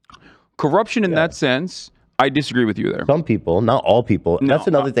 Corruption in that sense, I disagree with you there. Some people, not all people. No, That's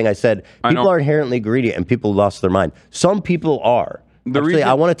another thing I said. I People know. are inherently greedy and people lost their mind. Some people are. Actually, reason-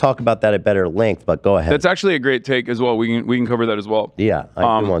 I want to talk about that at better length, but go ahead. That's actually a great take as well. We can cover that as well. Yeah,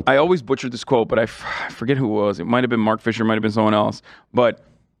 I do want to. I always butcher this quote, but I forget who it was. It might have been Mark Fisher, might have been someone else. But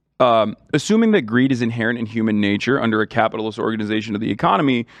assuming that greed is inherent in human nature under a capitalist organization of the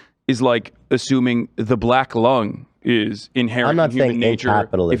economy is like assuming the black lung is inherent I'm not in human saying nature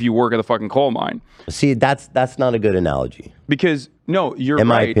capitalist. if you work at the fucking coal mine. See, that's not a good analogy. Because no, you're In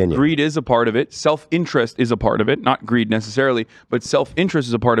my right. opinion. Greed is a part of it. Self-interest is a part of it. Not greed necessarily, but self-interest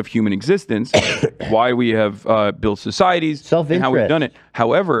is a part of human existence. Why we have built societies and how we've Self-interest done it.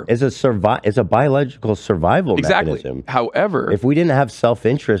 However, It's a biological survival exactly. mechanism. However, If we didn't have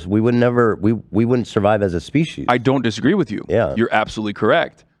self-interest, we wouldn't survive as a species. I don't disagree with you. Yeah. You're absolutely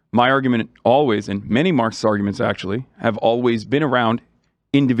correct. My argument always, and many Marxist arguments actually, have always been around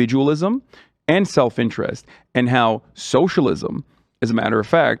individualism and self-interest, and how socialism, as a matter of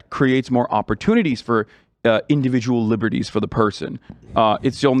fact, creates more opportunities for individual liberties for the person.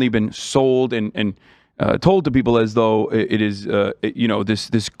 It's only been sold and told to people as though it is,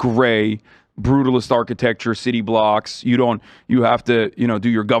 this gray, brutalist architecture, city blocks. You have to, do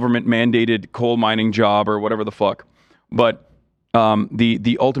your government mandated coal mining job or whatever the fuck. But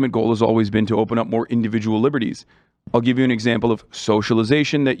the ultimate goal has always been to open up more individual liberties. I'll give you an example of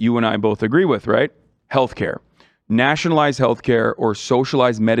socialization that you and I both agree with, right? Healthcare. Nationalized healthcare or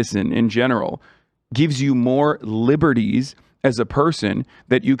socialized medicine in general gives you more liberties as a person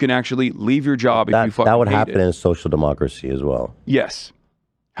that you can actually leave your job if you fucking that would hate happen it. in a social democracy as well. Yes.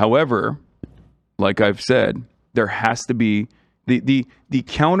 However, like I've said, there has to be the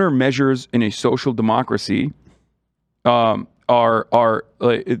countermeasures in a social democracy are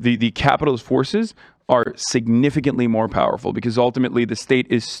the capitalist forces are significantly more powerful because ultimately the state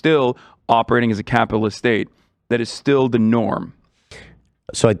is still operating as a capitalist state. That is still the norm.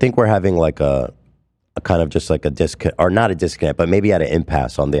 So I think we're having like a kind of just like a disconnect, or not a disconnect, but maybe at an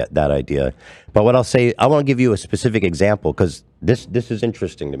impasse on that idea. But what I'll say, I want to give you a specific example because this is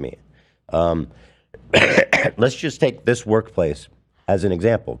interesting to me. Let's just take this workplace as an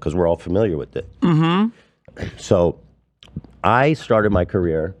example because we're all familiar with it. So I started my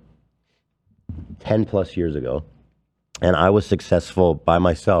career 10 plus years ago, and I was successful by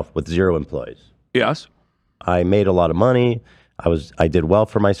myself with 0 employees. Yes. I made a lot of money. I did well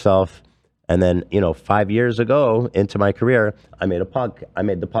for myself. And then, 5 years ago into my career, I made the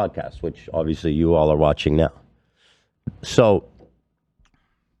podcast, which obviously you all are watching now. So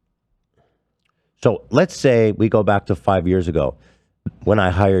let's say we go back to 5 years ago when I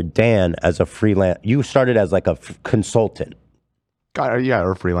hired Dan as a freelance. You started as like a consultant. Or a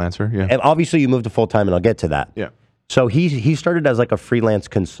freelancer. Yeah. And obviously you moved to full-time, and I'll get to that. Yeah. So he started as like a freelance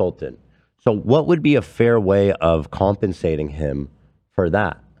consultant. So what would be a fair way of compensating him for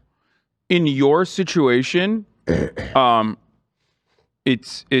that? In your situation,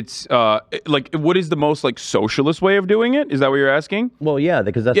 it's like, what is the most like socialist way of doing it? Is that what you're asking? Well, yeah,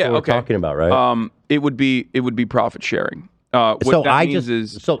 because that's what we're talking about, right? It would be profit sharing. What so that I means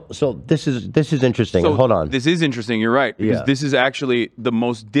just is, so this is interesting. so Hold on. This is interesting. You're right, because Yeah. this is actually the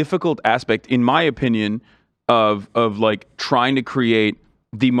most difficult aspect, in my opinion, of like trying to create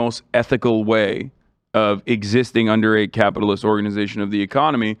the most ethical way of existing under a capitalist organization of the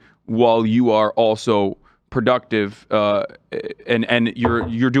economy while you are also productive and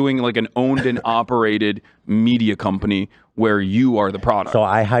you're doing like an owned and operated media company where you are the product. So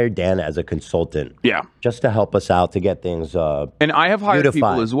I hired Dan as a consultant. Yeah. Just to help us out to get things And I have hired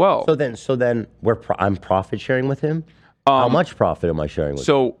beautified. people as well. So then I'm profit sharing with him. How much profit am I sharing with him?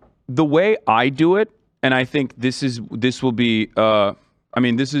 So the way I do it, and I think this will be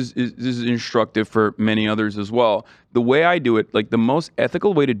this is instructive for many others as well. The way I do it, like the most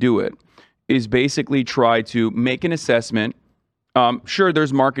ethical way to do it, is basically try to make an assessment. Sure,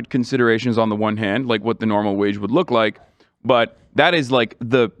 there's market considerations on the one hand, like what the normal wage would look like, but that is like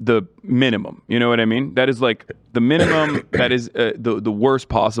the minimum. You know what I mean? That is like the minimum. That is the worst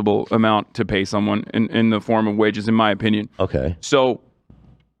possible amount to pay someone in the form of wages, in my opinion. Okay. So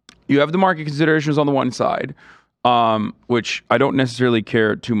you have the market considerations on the one side, which I don't necessarily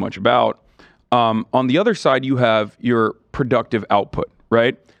care too much about. On the other side, you have your productive output,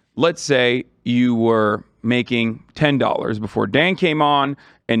 right? Let's say you were making $10 before Dan came on,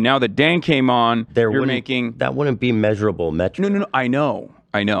 and now that Dan came on, you're making... That wouldn't be measurable metric. No.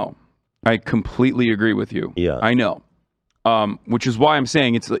 I know. I completely agree with you. Yeah. I know. Which is why I'm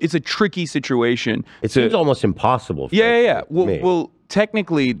saying it's a tricky situation. It seems almost impossible. Yeah. Well,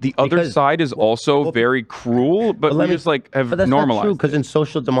 technically, the other side is also very cruel, but we just have but that's normalized. Not true, because in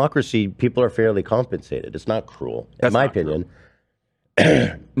social democracy, people are fairly compensated. It's not cruel, in my opinion.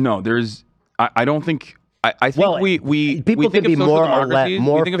 No, there's. I don't think. I think people think can be more or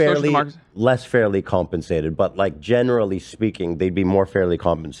less fairly compensated, but like generally speaking, they'd be more fairly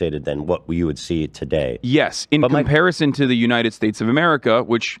compensated than what you would see today. Yes, in comparison to the United States of America,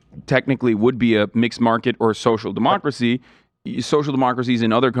 which technically would be a mixed market or social democracy. Social democracies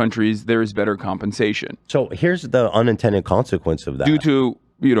in other countries, there is better compensation. So here's the unintended consequence of that. Due to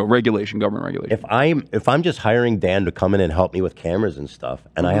regulation, government regulation. If I'm just hiring Dan to come in and help me with cameras and stuff,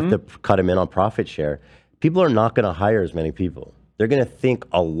 and I have to cut him in on profit share, people are not going to hire as many people. They're going to think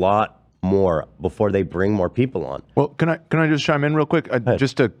a lot more before they bring more people on. Well, can I just chime in real quick?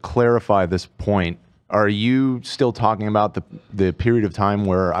 Just to clarify this point, are you still talking about the period of time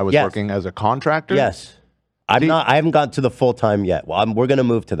where I was working as a contractor? Yes. I haven't gotten to the full time yet. Well, we're going to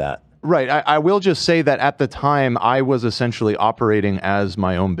move to that. Right. I will just say that at the time, I was essentially operating as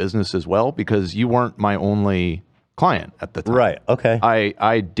my own business as well, because you weren't my only client at the time. Right. Okay.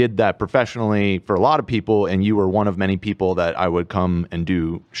 I did that professionally for a lot of people, and you were one of many people that I would come and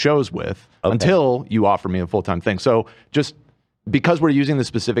do shows with until you offered me a full-time thing. So just because we're using the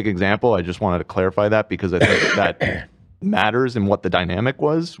specific example, I just wanted to clarify that, because I think that matters in what the dynamic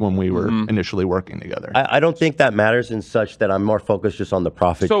was when we were initially working together. I don't think that matters in such that I'm more focused just on the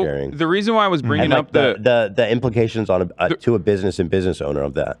profit sharing. The reason why I was bringing up the implications on to a business and business owner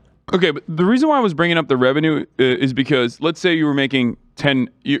of that. Okay, but the reason why I was bringing up the revenue is because let's say you were making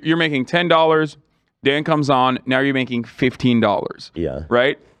you're making $10. Dan comes on, now you're making $15. Yeah.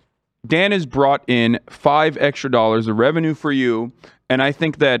 Right? Dan has brought in $5 extra of revenue for you, and I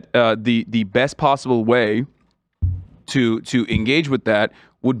think that the best possible way to engage with that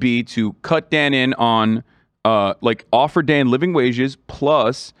would be to cut Dan in on offer Dan living wages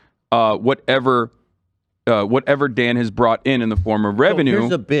plus whatever Dan has brought in the form of revenue. So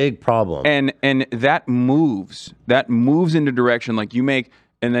here's a big problem. And that moves into direction like you make,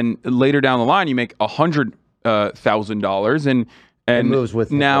 and then later down the line you make $100,000 and it moves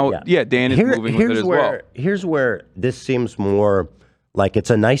with now. Dan is moving with it as well. Here's where this seems more like it's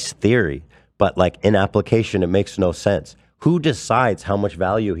a nice theory, but like in application, it makes no sense. Who decides how much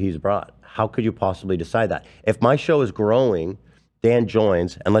value he's brought? How could you possibly decide that? If my show is growing, Dan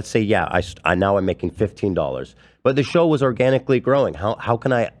joins, and let's say, now I'm making $15, but the show was organically growing. How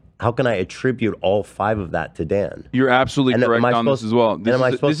can I attribute all 5 of that to Dan? You're absolutely correct on this as well.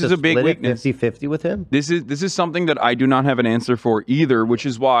 This is a big weakness. 50-50 with him? This is something that I do not have an answer for either, which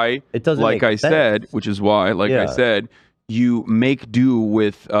is why, it doesn't like I said, I said, you make do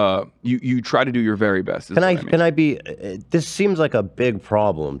with you try to do your very best. This seems like a big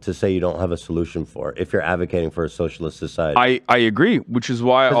problem to say you don't have a solution for if you're advocating for a socialist society. I agree, which is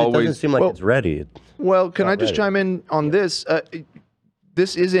why I always... It doesn't seem like it's ready. Well, can I just chime in on this?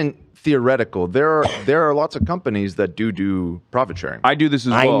 This isn't theoretical. There are lots of companies that do profit sharing. I do this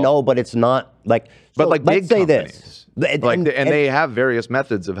as well. I know, but it's not like... But like let's big say companies. this. And they have various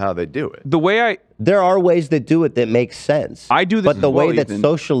methods of how they do it. There are ways that do it that make sense. I do this but the way that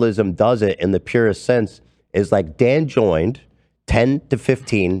socialism does it in the purest sense is like Dan joined 10 to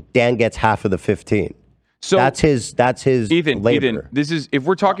 15. Dan gets half of the 15. So that's his Ethan, labor. Ethan, this is if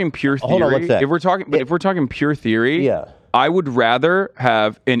we're talking pure theory. Hold on, what's that? If we're talking pure theory, I would rather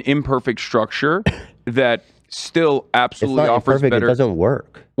have an imperfect structure that still absolutely offers imperfect, better. It doesn't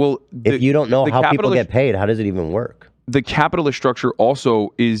work. Well, if you don't know how people get paid, how does it even work? The capitalist structure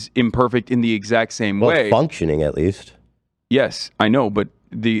also is imperfect in the exact same way. It's functioning at least. Yes, I know, but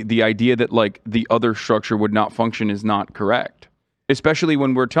the idea that like the other structure would not function is not correct. Especially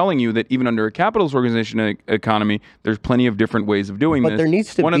when we're telling you that even under a capitalist organization economy, there's plenty of different ways of doing this. But there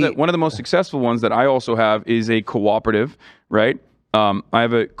needs to be one of the most successful ones that I also have is a cooperative, right? I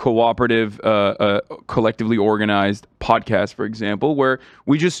have a cooperative, collectively organized podcast, for example, where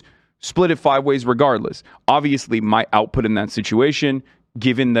we just split it 5 ways regardless. Obviously, my output in that situation,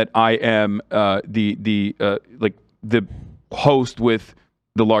 given that I am the host with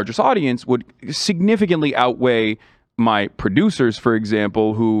the largest audience, would significantly outweigh my producers, for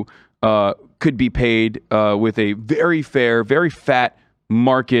example, who could be paid with a very fair, very fat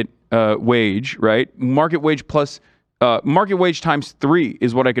market wage, right? Market wage plus market wage times 3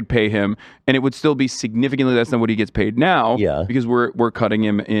 is what I could pay him, and it would still be significantly less than what he gets paid now. Yeah. Because we're cutting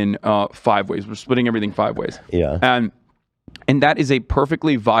him in 5 ways. We're splitting everything 5 ways. Yeah. And that is a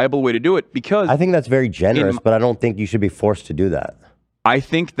perfectly viable way to do it, because I think that's very generous, but I don't think you should be forced to do that. I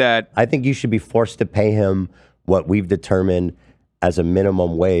think you should be forced to pay him what we've determined as a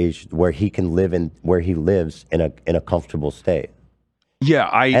minimum wage, where he can live where he lives in a comfortable state. Yeah,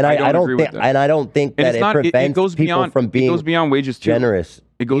 I don't agree with that. And I don't think that it prevents people from being it goes beyond wages too. Generous.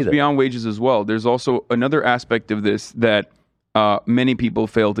 It goes beyond wages as well. There's also another aspect of this that many people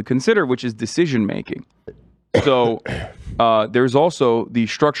fail to consider, which is decision making. So there's also the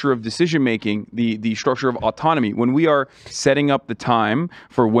structure of decision making, the structure of autonomy. When we are setting up the time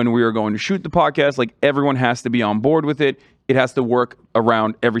for when we are going to shoot the podcast, like, everyone has to be on board with it. It has to work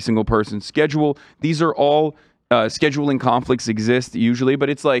around every single person's schedule. These are all scheduling conflicts exist usually, but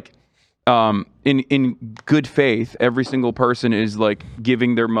it's like in good faith, every single person is like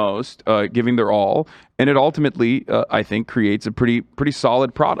giving their most, giving their all, and it ultimately, I think, creates a pretty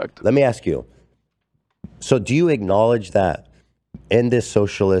solid product. Let me ask you. So do you acknowledge that in this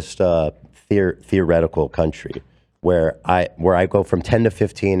socialist theoretical country where I go from 10 to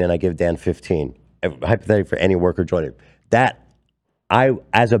 15 and I give Dan 15, hypothetically for any worker joining, that I,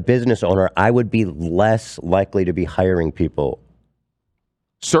 as a business owner, I would be less likely to be hiring people?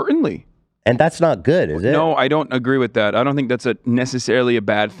 Certainly. And that's not good, is it? No, I don't agree with that. I don't think that's necessarily a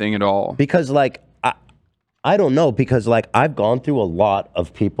bad thing at all. Because, like, I don't know, because, like, I've gone through a lot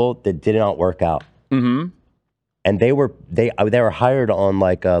of people that did not work out. Mm-hmm. And they were hired on,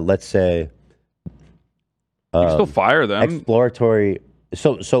 like, let's say, you still fire them. Exploratory.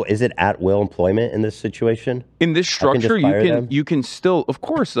 So is it at will employment in this situation? In this structure, you can still, of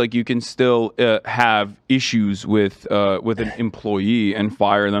course, like, you can still have issues with an employee and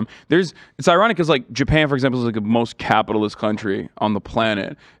fire them. It's ironic because, like, Japan, for example, is like the most capitalist country on the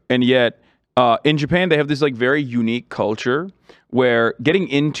planet, and yet in Japan they have this like very unique culture where getting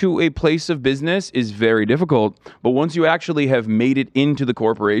into a place of business is very difficult. But once you actually have made it into the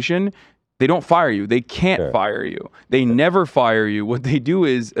corporation, they don't fire you. They can't fire you. They never fire you. What they do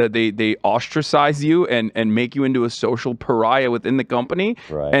is they ostracize you and make you into a social pariah within the company,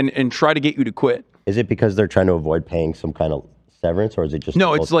 and try to get you to quit. Is it because they're trying to avoid paying some kind of severance, or is it just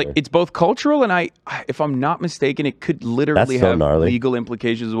no? It's like it's both cultural, and if I'm not mistaken, it could literally have legal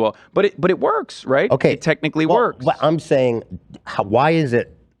implications as well. But it works, right? Okay, it technically works. But I'm saying, why is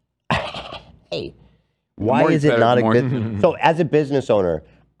it? Hey, why is it not a good? So as a business owner,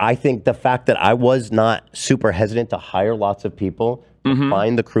 I think the fact that I was not super hesitant to hire lots of people, to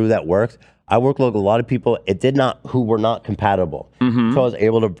find the crew that works. I worked with a lot of people who were not compatible. So I was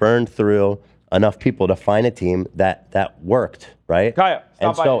able to burn through enough people to find a team that worked, right? Kaya,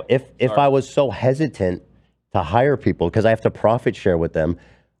 and so if I was so hesitant to hire people because I have to profit share with them,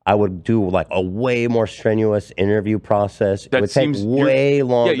 I would do like a way more strenuous interview process. It would take way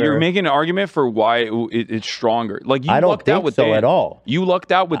longer. Yeah, you're making an argument for why it's stronger. Like, you I don't lucked out think with so Dan. at all. You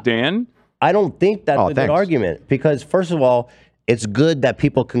lucked out with Dan. I don't think that's a good argument, because first of all, it's good that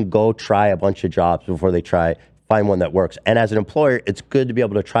people can go try a bunch of jobs before they find one that works. And as an employer, it's good to be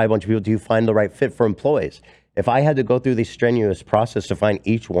able to try a bunch of people. Do you find the right fit for employees? If I had to go through this strenuous process to find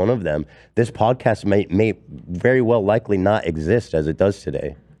each one of them, this podcast may very well likely not exist as it does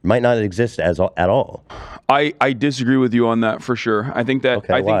today. Might not exist at all. I disagree with you on that for sure. I think that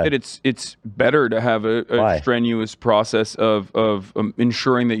it's better to have a strenuous process of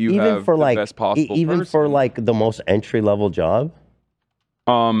ensuring that you have the best possible person. For like the most entry level job.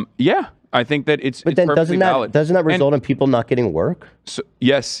 Yeah, I think that it's then perfectly valid. Doesn't that result in people not getting work? So,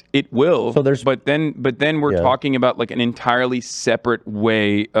 yes, it will. So but then we're talking about like an entirely separate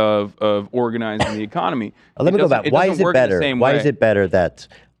way of organizing the economy. Let me go back. Why is it better? Why is it better that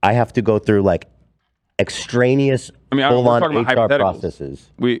I have to go through like extraneous full-on HR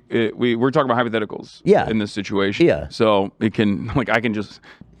processes? We're talking about hypotheticals. In this situation. Yeah. So I can just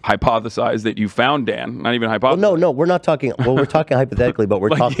hypothesize that you found Dan. Not even hypothesize. Well, no, we're not talking. Well, we're talking hypothetically, but we're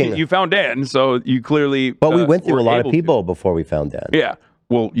talking. You found Dan, so you clearly. But we went through a lot of people before we found Dan. Yeah.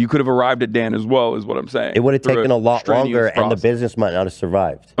 Well, you could have arrived at Dan as well, is what I'm saying. It would have taken a lot longer, and the business might not have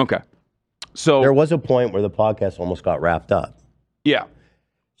survived. Okay. So there was a point where the podcast almost got wrapped up. Yeah.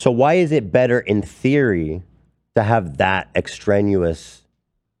 So why is it better in theory to have that extraneous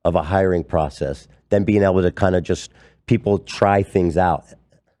of a hiring process than being able to kind of just people try things out?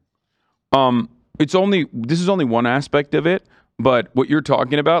 This is only one aspect of it, but what you're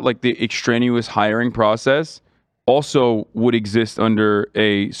talking about, like the extraneous hiring process, also would exist under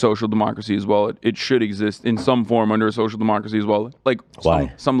a social democracy as well. It should exist in some form under a social democracy as well, like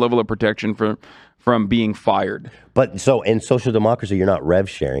some level of protection from being fired. But so in social democracy, you're not rev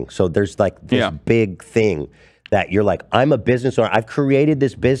sharing. So there's like this big thing that you're like, I'm a business owner. I've created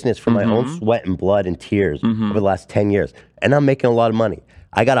this business from my own sweat and blood and tears over the last 10 years, and I'm making a lot of money.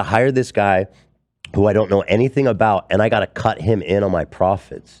 I got to hire this guy who I don't know anything about, and I got to cut him in on my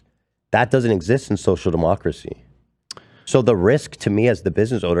profits. That doesn't exist in social democracy. So the risk to me as the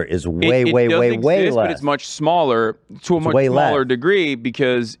business owner is way less. But it's much smaller, to a much smaller degree,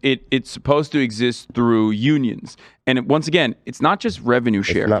 because it's supposed to exist through unions. And once again, it's not just revenue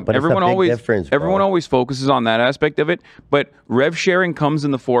sharing. Everyone always focuses on that aspect of it. But rev sharing comes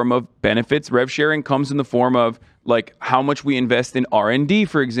in the form of benefits. Rev sharing comes in the form of like how much we invest in R&D,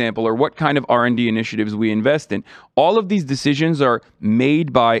 for example, or what kind of R&D initiatives we invest in. All of these decisions are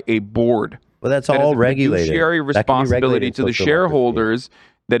made by a board. Well, that's all regulated. Fiduciary responsibility to the shareholders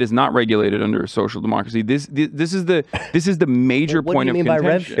that is not regulated under social democracy. This is the major point of contention. What do you mean by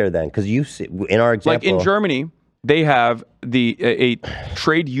rev share then? Because you see, in our example, like in Germany, they have a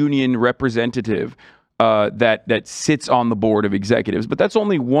trade union representative that sits on the board of executives, but that's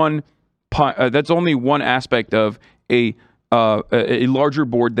only one aspect of a larger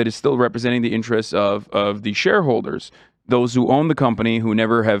board that is still representing the interests of the shareholders. Those who own the company, who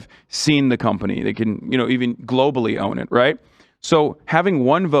never have seen the company. They can, even globally own it, right? So having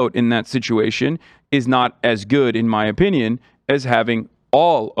one vote in that situation is not as good, in my opinion, as having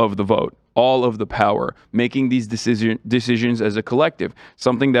all of the vote, all of the power, making these decisions as a collective.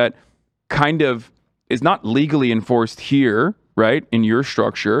 Something that kind of is not legally enforced here, right, in your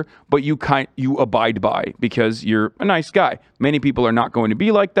structure, but you abide by because you're a nice guy. Many people are not going to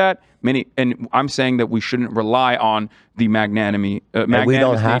be like that. And I'm saying that we shouldn't rely on the magnanimous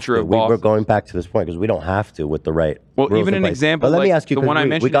nature of bosses. We're going back to this point because we don't have to with the right. Well, even an example like the one I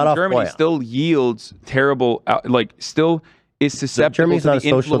mentioned in Germany still yields terrible, still is susceptible to the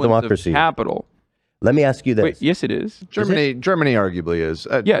influence of capital. Let me ask you this. Wait, yes, it is. Germany arguably is.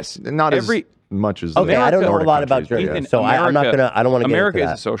 Yes. Not as much as okay, I don't know a lot about Germany, so I'm not gonna. I don't want to get into that.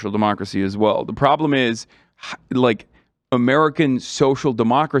 America is a social democracy as well. The problem is, like, American social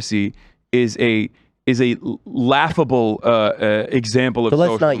democracy is a laughable example of. So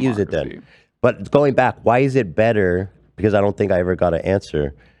let's social not use it then. But going back, why is it better? Because I don't think I ever got an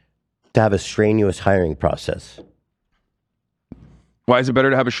answer to have a strenuous hiring process. Why is it better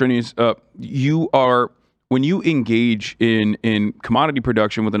to have a strenuous? When you engage in commodity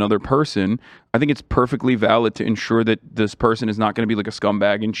production with another person, I think it's perfectly valid to ensure that this person is not going to be like a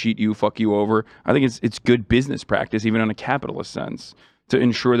scumbag and cheat you, fuck you over. I think it's good business practice, even in a capitalist sense, to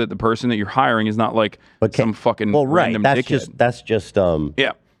ensure that the person that you're hiring is not like some fucking random dickhead.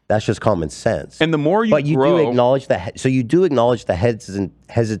 That's just common sense. And the more you do acknowledge that. So you do acknowledge the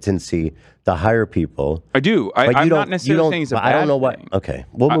hesitancy to hire people. I do. I'm not necessarily saying it's a bad thing. I don't know what. Okay,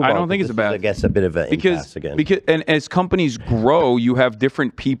 we'll move on. I don't think it's a bad thing. I guess a bit of an impasse again. And as companies grow, you have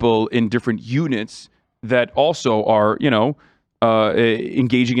different people in different units that also are,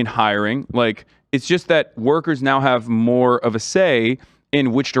 engaging in hiring. Like, it's just that workers now have more of a say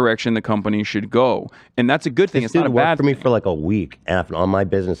in which direction the company should go. And that's a good thing. It's not a bad thing. Worked for me for like a week. And on my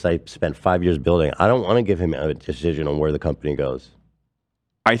business, I spent 5 years building. I don't want to give him a decision on where the company goes.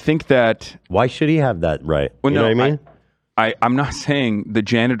 I think that... Why should he have that right? Well, you know what I mean? I'm not saying the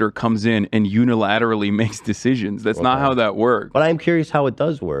janitor comes in and unilaterally makes decisions. That's not how that works. But I'm curious how it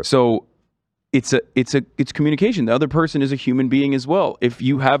does work. So it's communication. The other person is a human being as well. If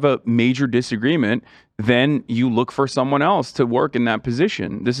you have a major disagreement, then you look for someone else to work in that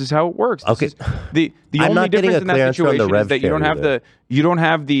position. This is how it works. Okay. The only difference in that situation is that you don't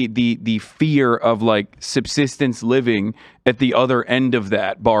have the fear of like subsistence living at the other end of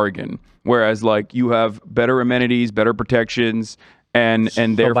that bargain. Whereas like you have better amenities, better protections, and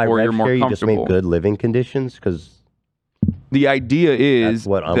therefore you're more comfortable. You just mean good living conditions? Because the idea is that's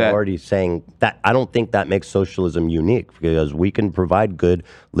what I'm already saying. That I don't think that makes socialism unique because we can provide good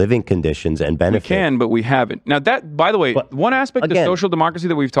living conditions and benefits. We can, but we haven't. Now that, by the way, one aspect of social democracy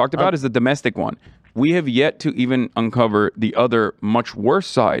that we've talked about is the domestic one. We have yet to even uncover the other much worse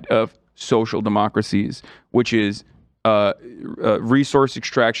side of social democracies, which is resource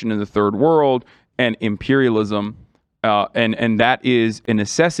extraction in the third world and imperialism. And that is a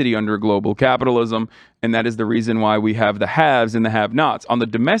necessity under global capitalism. And that is the reason why we have the haves and the have-nots. On the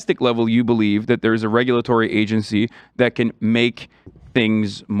domestic level, you believe that there is a regulatory agency that can make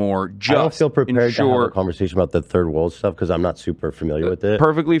things more just. I don't feel prepared to have a conversation about the third world stuff because I'm not super familiar with it.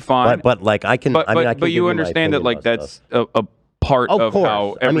 Perfectly fine. But like I can. But you understand that like that's part of course.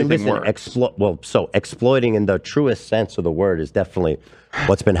 how everything works. Exploiting in the truest sense of the word is definitely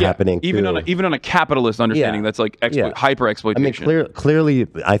what's been happening. Even on a capitalist understanding, that's like hyper exploitation. I mean, clearly,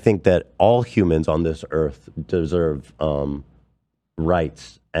 I think that all humans on this earth deserve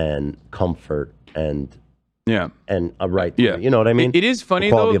rights and comfort and a right. You know what I mean? It is funny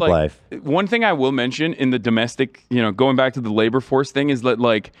quality though. Of like, life. One thing I will mention in the domestic, going back to the labor force thing, is that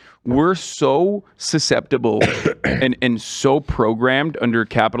like we're so susceptible and so programmed under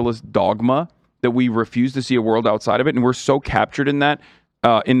capitalist dogma that we refuse to see a world outside of it, and we're so captured in that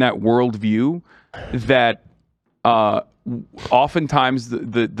worldview that oftentimes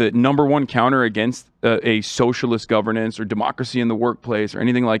the number one counter against a socialist governance or democracy in the workplace or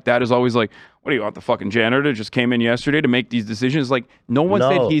anything like that is always like, what do you want, the fucking janitor just came in yesterday to make these decisions? Like, no one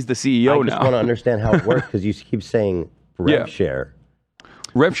said he's the CEO now. I just want to understand how it works because you keep saying rev share.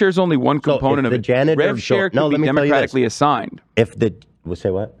 Rev share is only one component of it. Rev share can be democratically assigned. Say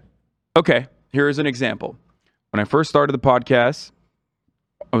what? Okay, here is an example. When I first started the podcast,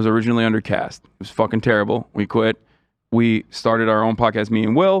 I was originally under cast. It was fucking terrible. We quit. We started our own podcast, me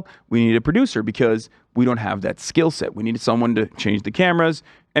and Will. We needed a producer because we don't have that skill set. We needed someone to change the cameras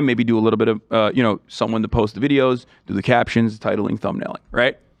and maybe do a little bit of, someone to post the videos, do the captions, titling, thumbnailing,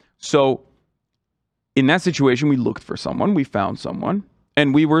 right? So in that situation, we looked for someone. We found someone.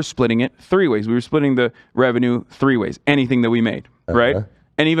 And we were splitting it 3 ways. We were splitting the revenue 3 ways, anything that we made, right?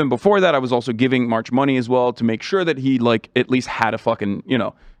 And even before that, I was also giving March money as well to make sure that he at least had a fucking,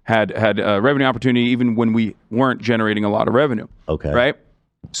 had a revenue opportunity even when we weren't generating a lot of revenue. Okay. Right?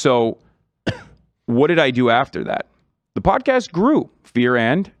 So what did I do after that? The podcast grew. Fear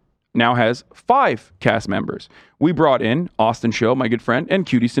and now has 5 cast members. We brought in Austin Show, my good friend, and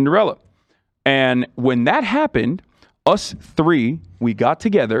Cutie Cinderella. And when that happened, us 3, we got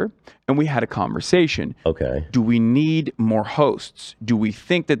together and we had a conversation. Okay. Do we need more hosts? Do we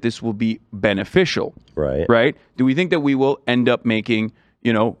think that this will be beneficial? Right. Right? Do we think that we will end up making,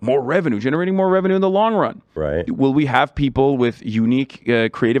 more revenue, generating more revenue in the long run? Right. Will we have people with unique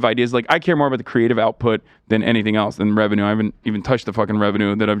creative ideas? Like, I care more about the creative output than anything else, than revenue. I haven't even touched the fucking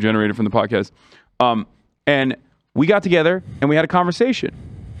revenue that I've generated from the podcast. And we got together and we had a conversation.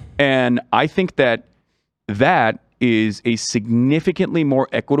 And I think that is a significantly more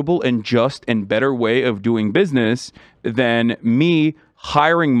equitable and just and better way of doing business than me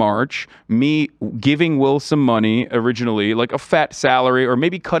hiring March, me giving Will some money originally, like a fat salary, or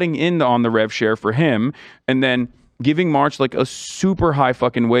maybe cutting in on the rev share for him, and then giving March like a super high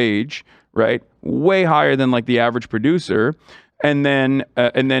fucking wage, right? Way higher than like the average producer, and then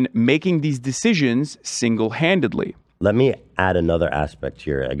making these decisions single-handedly. Let me add another aspect to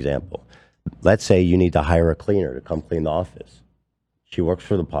your example. Let's say you need to hire a cleaner to come clean the office. She works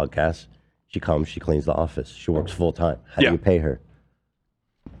for the podcast. She comes, she cleans the office. She works full time. How do you pay her?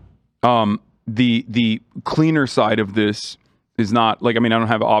 The cleaner side of this is not like, I don't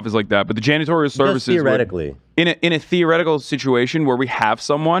have an office like that, but the janitorial services, just theoretically, in a theoretical situation where we have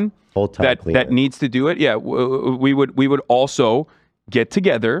someone that needs to do it, we would also get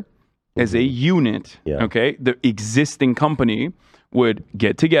together as a unit. Okay, the existing company would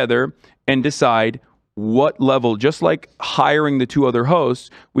get together and decide what level, just like hiring the 2 other hosts,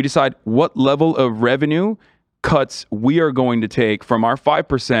 we decide what level of revenue cuts we are going to take from our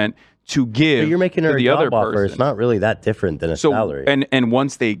 5% to give you're making her to the a job other offer. person. It's not really that different than a salary. And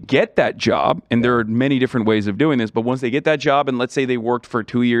once they get that job, and there are many different ways of doing this, but once they get that job, and let's say they worked for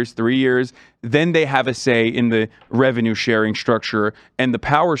 2 years, 3 years, then they have a say in the revenue sharing structure and the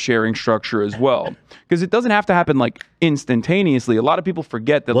power sharing structure as well. Because it doesn't have to happen like instantaneously. A lot of people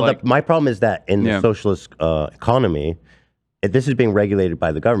forget that. My problem is that in the socialist economy, this is being regulated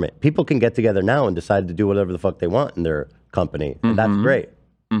by the government. People can get together now and decide to do whatever the fuck they want in their company, and that's great.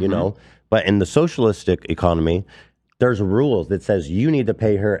 But in the socialistic economy, there's rules that says you need to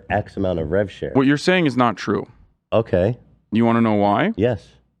pay her X amount of rev share. What you're saying is not true. Okay. You want to know why? Yes.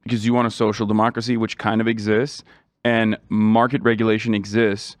 Because you want a social democracy, which kind of exists, and market regulation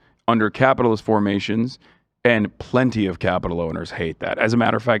exists under capitalist formations, and plenty of capital owners hate that. As a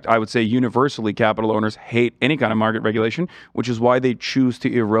matter of fact, I would say universally capital owners hate any kind of market regulation, which is why they choose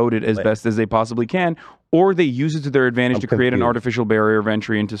to erode it as best as they possibly can, or they use it to their advantage to create an artificial barrier of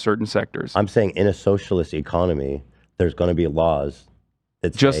entry into certain sectors. I'm saying in a socialist economy, there's going to be laws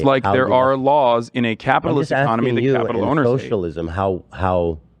that just like there are laws in a capitalist economy that capital owners socialism hate.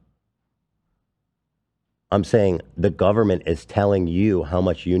 How I'm saying the government is telling you how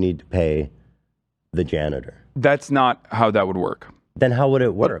much you need to pay the janitor. That's not how that would work. Then how would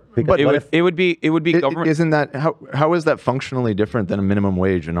it work? Because It what would, if- it would be government. Isn't that how is that functionally different than a minimum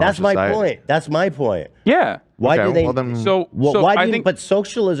wage in our that's my society? point. That's my point. yeah. Why Okay, do they? well then- So why I do you? think But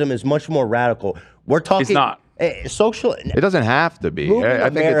socialism is much more radical. We're talking. It's not. Social. It doesn't have to be. Moving I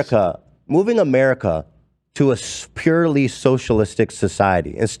think it's, moving America to a purely socialistic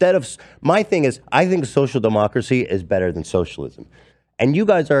society. Instead of my thing is, I think social democracy is better than socialism. And you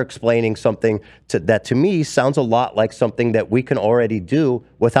guys are explaining something that to me sounds a lot like something that we can already do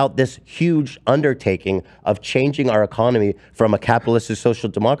without this huge undertaking of changing our economy from a capitalistic social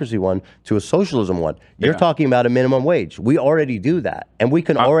democracy one to a socialism one. You're talking about a minimum wage. We already do that. And we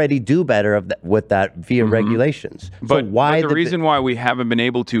can already do better with that via regulations. But, so why but the reason why we haven't been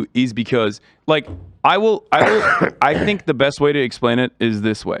able to is because, like, I think the best way to explain it is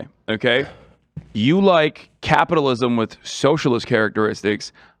this way, okay? You like capitalism with socialist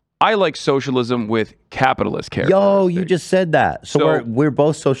characteristics. I like socialism with capitalist characteristics. Yo, you just said that. So, we're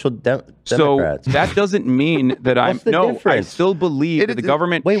both social Democrats. So that doesn't mean that I'm What's the I difference? still believe that the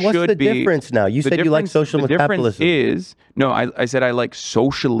government Wait, what's should the be. difference now? You The said you like difference- socialism with capitalism. The difference is, no, I said I like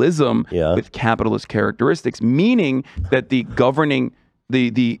socialism with capitalist characteristics, meaning that the governing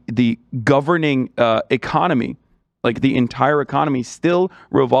economy, like the entire economy, still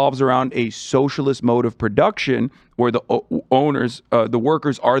revolves around a socialist mode of production where the owners, the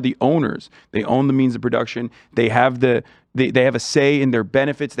workers are the owners. They own the means of production. They have they have a say in their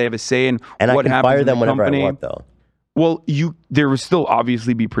benefits. They have a say in and what I can happens fire in them the whenever company. I want, though. Well, there will still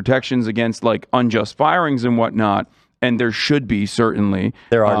obviously be protections against like unjust firings and whatnot. And there should be, certainly.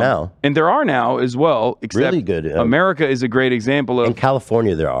 There are now. And there are now as well, except Really good. America is a great example of... In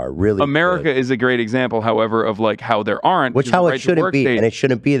California, there are really America good. is a great example, however, of like how there aren't. Which is the how right it to shouldn't work be, state. and it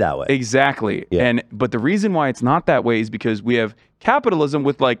shouldn't be that way. Exactly. Yeah. But the reason why it's not that way is because we have capitalism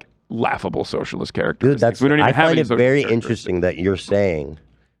with like laughable socialist characteristics. Dude, we don't even I have find any it social very characteristics. interesting that you're saying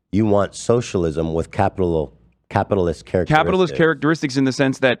you want socialism with capitalist characteristics. Capitalist characteristics in the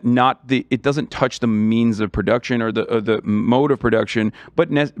sense that it doesn't touch the means of production or the mode of production, but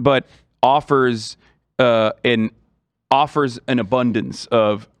offers an abundance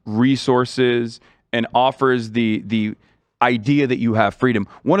of resources and offers the idea that you have freedom.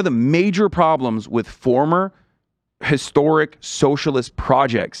 One of the major problems with former historic socialist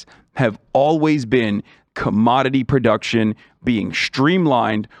projects have always been commodity production being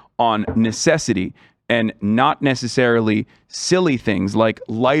streamlined on necessity and not necessarily silly things like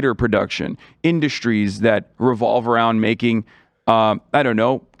lighter production, industries that revolve around making,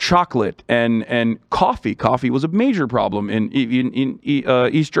 chocolate and coffee. Coffee was a major problem in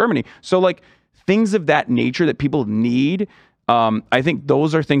East Germany. So like things of that nature that people need, I think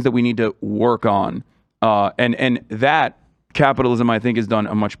those are things that we need to work on. And that capitalism, I think, has done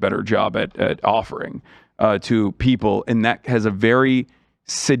a much better job at offering to people. And that has a very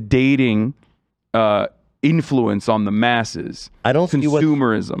sedating influence on the masses. I don't see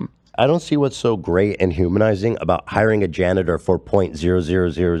consumerism. I don't see what's so great and humanizing about hiring a janitor for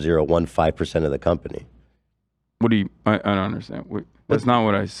 0.000015% of the company. What do you? I don't understand. That's not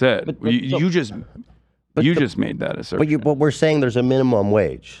what I said. You just made that assertion. But we're saying there's a minimum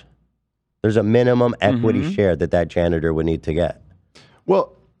wage. There's a minimum equity share that janitor would need to get.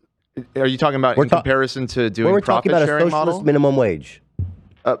 Well, are you talking about in comparison to doing we're profit talking about a sharing socialist model? minimum wage.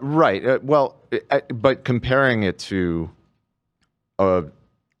 Right. But comparing it to a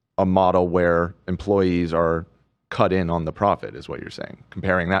model where employees are cut in on the profit is what you're saying.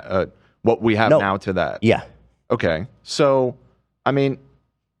 Comparing that, what we have now to that. Yeah. Okay. So, I mean,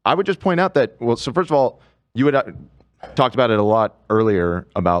 I would just point out that, so first of all, you had talked about it a lot earlier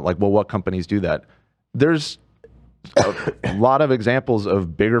about like, what companies do that. There's a lot of examples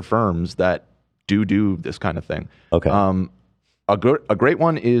of bigger firms that do this kind of thing. Okay. A great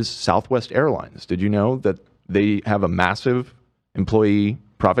one is Southwest Airlines. Did you know that they have a massive employee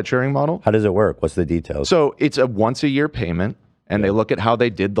profit sharing model? How does it work? What's the details? So it's a once a year payment, and they look at how they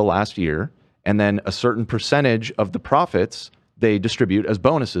did the last year, and then a certain percentage of the profits they distribute as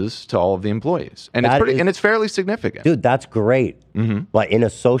bonuses to all of the employees, and it's fairly significant. Dude, that's great. But in a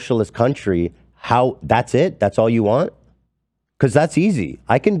socialist country, that's it? That's all you want? Because that's easy.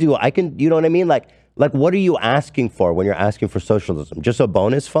 You know what I mean? Like what are you asking for when you're asking for socialism? Just a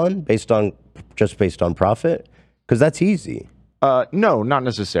bonus fund based on profit? Because that's easy. No, not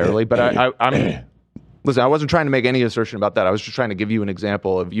necessarily. But I'm listen. I wasn't trying to make any assertion about that. I was just trying to give you an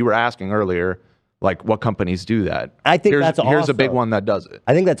example of. You were asking earlier, like what companies do that. I think that's awesome. Here's a big one that does it.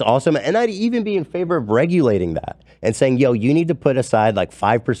 I think that's awesome, and I'd even be in favor of regulating that and saying, "Yo, you need to put aside like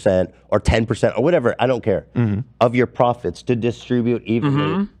 5% or 10% or whatever. I don't care of your profits to distribute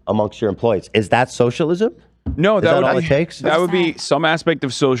evenly amongst your employees." Is that socialism? No, Is that would all be, it takes? That would be some aspect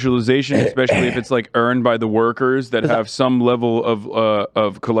of socialization, especially if it's like earned by the workers that have some level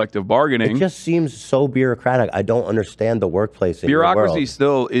of collective bargaining. It just seems so bureaucratic. I don't understand the workplace in your Bureaucracy world.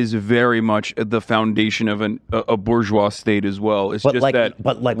 still is very much the foundation of a bourgeois state as well. It's just that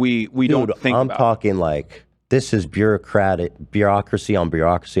we dude, don't think I'm about talking like this is bureaucracy on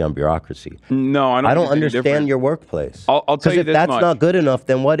bureaucracy on bureaucracy. it. No, I don't I don't think it's any understand different. your workplace. I'll tell 'Cause you if this that's much. not good enough,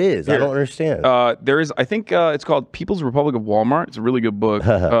 then what is? I Here. don't understand. There is, I think it's called People's Republic of Walmart. It's a really good book.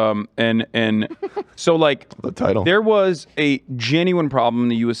 And so like The title. there was a genuine problem in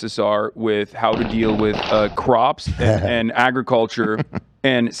the USSR with how to deal with crops and agriculture.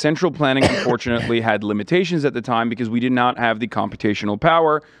 And central planning, unfortunately, had limitations at the time because we did not have the computational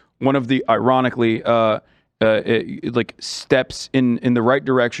power. One of the, ironically, like steps in the right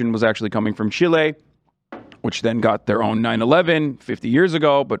direction was actually coming from Chile, which then got their own 9/11 50 years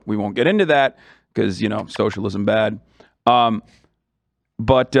ago, but we won't get into that because, you know, socialism bad.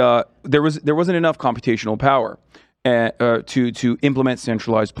 But there wasn't enough computational power to implement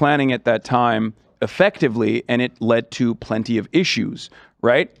centralized planning at that time effectively, and it led to plenty of issues,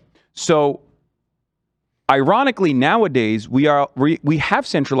 right? So ironically, nowadays we have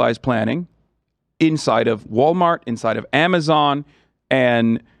centralized planning inside of Walmart, inside of Amazon,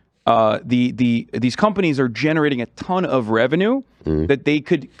 and these companies are generating a ton of revenue that they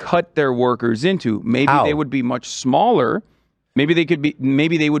could cut their workers into. Maybe How? they would be much smaller. Maybe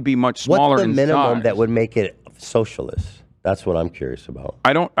they would be much smaller. What's the in minimum size. that would make it socialist? That's what I'm curious about.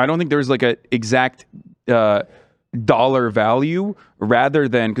 I don't think there's like a exact dollar value rather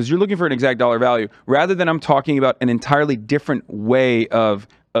than, because you're looking for an exact dollar value rather than I'm talking about an entirely different way of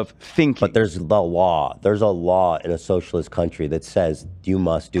thinking. But there's the law. There's a law in a socialist country that says you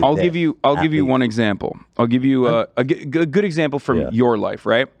must do. I'll this give you one least. example. I'll give you a good example from your life,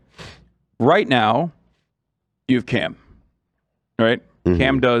 right? Right now, you have Cam, right? Mm-hmm.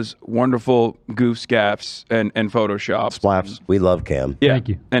 Cam does wonderful goofs, gaffs, and Photoshop. Splaps. We love Cam. Yeah. Thank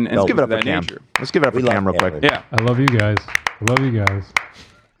you. And Let's give it up that for Cam. nature. Let's give it up We for Cam love real Cam. quick. Yeah. I love you guys. I love you guys.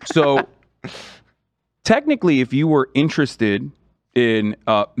 So technically, if you were interested in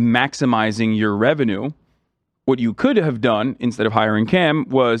maximizing your revenue, what you could have done instead of hiring Cam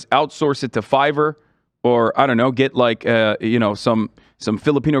was outsource it to Fiverr, or I don't know, get like some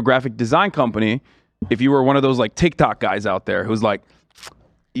Filipino graphic design company. If you were one of those like TikTok guys out there who's like,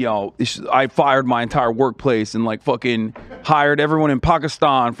 I fired my entire workplace and like fucking hired everyone in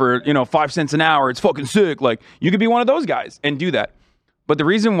Pakistan for 5 cents an hour. It's fucking sick. Like you could be one of those guys and do that. But the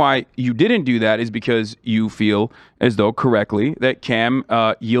reason why you didn't do that is because you feel as though correctly that Cam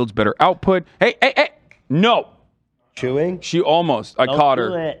yields better output. Hey, no. Chewing? She almost. I caught her.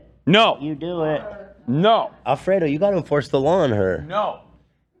 Do it. No. You do it. No. Alfredo, you got to enforce the law on her. No.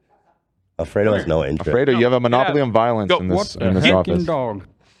 Alfredo has no interest. Fredo, you have a monopoly Yeah. on violence Go. in this What in this office. dog.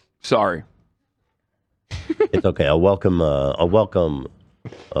 Sorry. It's okay. I'll welcome. Welcome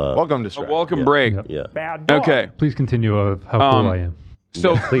to A Stretch. welcome break. Yeah. Okay. Please continue of how cool I am.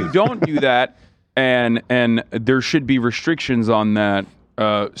 So you don't do that, and there should be restrictions on that.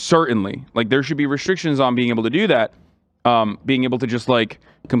 Certainly, like there should be restrictions on being able to do that. Being able to just like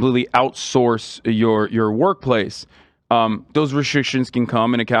completely outsource your workplace. Those restrictions can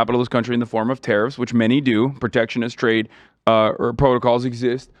come in a capitalist country in the form of tariffs, which many do. Protectionist trade or protocols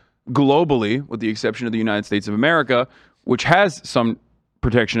exist globally, with the exception of the United States of America, which has some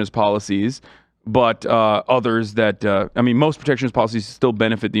protectionist policies, but others that, most protectionist policies still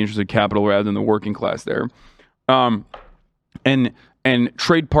benefit the interests of capital rather than the working class there. And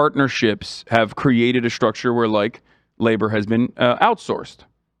trade partnerships have created a structure where like labor has been outsourced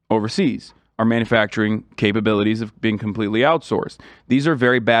overseas. Our manufacturing capabilities have been completely outsourced. These are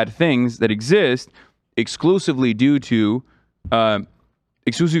very bad things that exist exclusively due to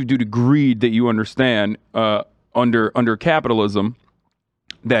greed that you understand under capitalism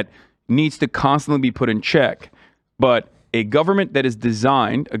that needs to constantly be put in check. But a government that is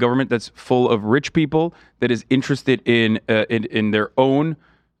designed, a government that's full of rich people, that is interested in their own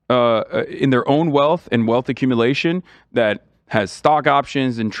wealth and wealth accumulation, that has stock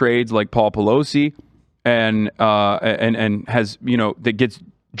options and trades like Paul Pelosi, and has that gets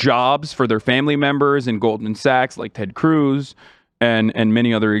jobs for their family members in Goldman Sachs like Ted Cruz and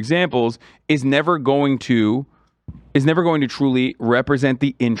many other examples, is never going to truly represent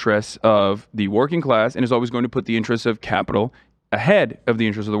the interests of the working class, and is always going to put the interests of capital ahead of the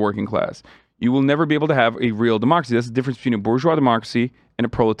interests of the working class. You will never be able to have a real democracy. That's the difference between a bourgeois democracy and a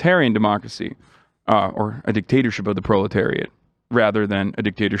proletarian democracy, or a dictatorship of the proletariat, rather than a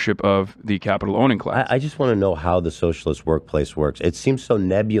dictatorship of the capital owning class. I just want to know how the socialist workplace works. It seems so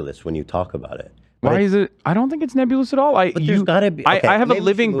nebulous when you talk about it. Why is it? I don't think it's nebulous at all. But there's gotta be. Okay, I have a maybe we should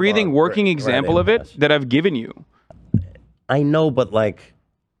living, move breathing, on. working We're example at of it impasse. that I've given you. I know, but like,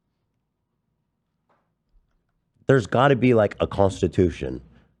 there's got to be like a constitution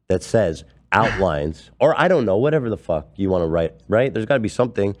that says outlines, or I don't know, whatever the fuck you want to write, right? There's got to be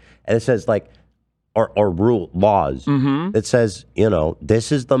something, and it says like, or rule laws that says, you know,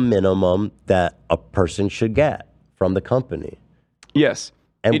 this is the minimum that a person should get from the company. Yes.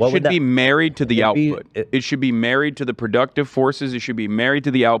 And it what would should that- be married to the it'd be- output. It should be married to the productive forces. It should be married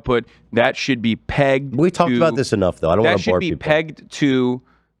to the output. That should be pegged. We talked to- about this enough, though. I don't That want to should bore be people. pegged to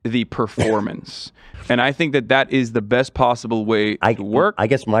the performance. And I think that that is the best possible way to work. I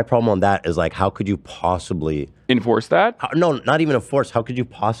guess my problem on that is like, how could you possibly Enforce that. no, not even enforce. How could you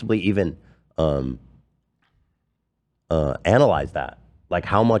possibly even analyze that? Like,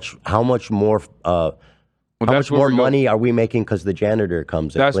 how much more how that's much where more we go. money are we making because the janitor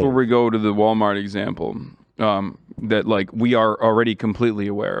comes? And That's where cleans? we go to the Walmart example. That like we are already completely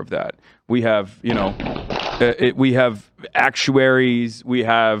aware of that. We have, you know, we have actuaries, we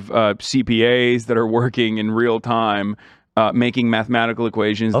have CPAs that are working in real time, making mathematical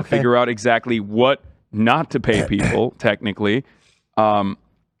equations to Okay. figure out exactly what not to pay people technically.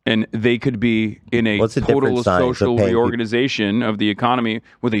 And they could be in a What's the total different science of social paying people? reorganization of the economy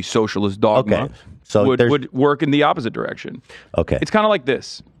with a socialist dogma. Okay. So there's- would work in the opposite direction. Okay. It's kind of like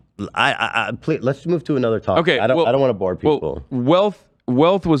this. Please, let's move to another topic. Okay, I don't want to bore people. Well,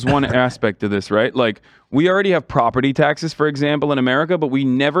 wealth was one aspect of this, right? Like we already have property taxes, for example, in America, but we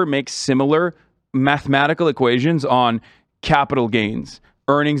never make similar mathematical equations on capital gains,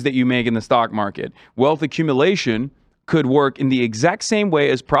 earnings that you make in the stock market. Wealth accumulation could work in the exact same way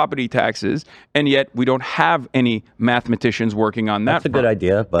as property taxes, and yet we don't have any mathematicians working on that. That's a good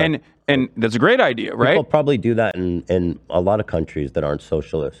idea, but and that's a great idea, right? people probably do that in a lot of countries that aren't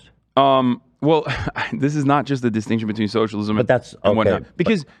socialist. Well, this is not just the distinction between socialism But that's and okay, whatnot.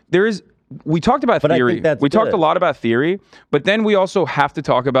 Because there is, we talked about But I theory. think that's We talked good. a lot about theory, but then we also have to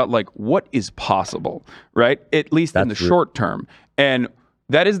talk about like what is possible, right? At least in the That's short term. And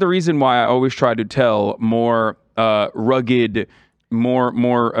that is the reason why I always try to tell more rugged, more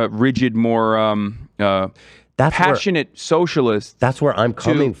rigid, more That's passionate socialists That's where I'm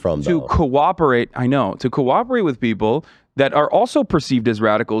coming from, to though. cooperate. I know, to cooperate with people that are also perceived as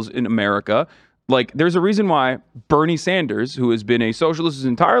radicals in America. Like there's a reason why Bernie Sanders, who has been a socialist his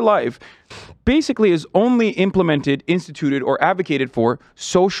entire life, basically has only implemented, instituted, or advocated for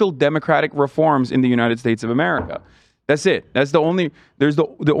social democratic reforms in the United States of America. That's it. That's the only. There's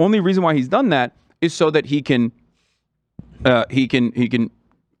the only reason why he's done that is so that he can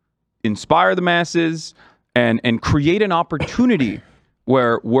inspire the masses and create an opportunity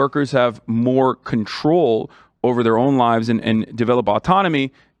where workers have more control over their own lives and develop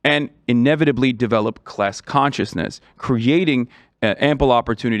autonomy and inevitably develop class consciousness, creating ample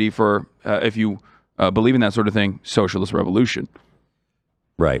opportunity for, if you believe in that sort of thing, socialist revolution.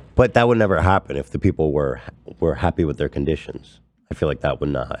 Right, but that would never happen if the people were happy with their conditions. I feel like that would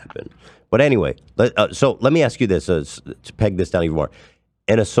not happen. But anyway, so let me ask you this to peg this down even more.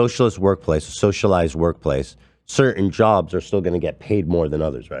 In a socialist workplace, a socialized workplace, certain jobs are still going to get paid more than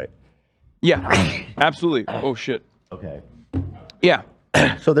others, right? Yeah, absolutely. Oh, shit. Okay. Yeah.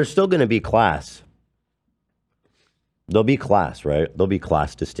 So there's still going to be class. There'll be class, right? There'll be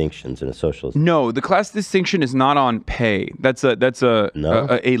class distinctions in a socialist. No, the class distinction is not on pay. That's a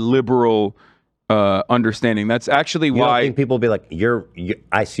liberal understanding. That's actually You why don't think people will be like,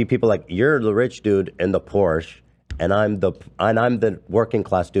 I see people like, you're the rich dude in the Porsche, and I'm the working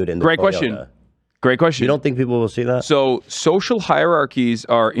class dude in the Great Toyota. question. Great question. You don't think people will see that? So social hierarchies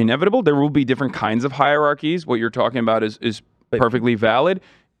are inevitable. There will be different kinds of hierarchies. What you're talking about is perfectly valid.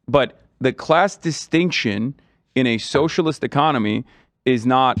 But the class distinction in a socialist economy is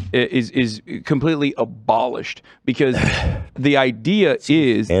not is completely abolished, because the idea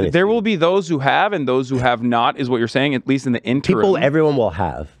is that there will be those who have and those who have not, is what you're saying, at least in the interim. Everyone will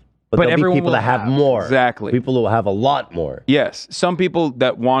have. But there'll be everyone people will that have more. Exactly. People who will have a lot more. Yes, some people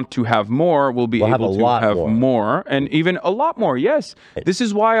that want to have more will be Will have able a to lot have more. more, and even a lot more. Yes, this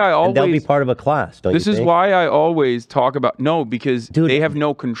is why I always. And they'll be part of a class, don't This you is think? why I always talk about because they have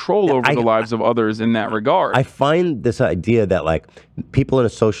no control over the lives of others in that regard. I find this idea that like people in a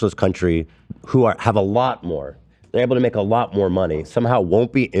socialist country who have a lot more, they're able to make a lot more money, somehow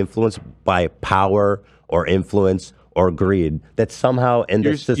won't be influenced by power or influence or greed, that somehow in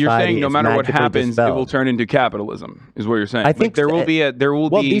this society you're saying no is matter what magically happens, dispelled. it will turn into capitalism, is what you're saying. I think there will be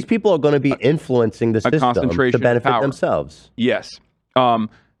well, these people are going to be influencing the system concentration to of benefit power. themselves. Yes.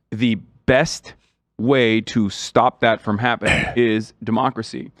 The best way to stop that from happening is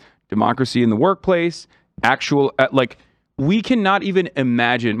democracy. democracy in the workplace, actual like we cannot even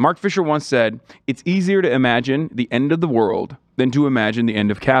imagine. Mark Fisher once said, "It's easier to imagine the end of the world than to imagine the end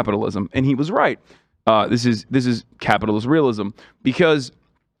of capitalism," and he was right. This is capitalist realism, because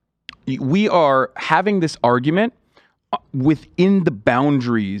we are having this argument within the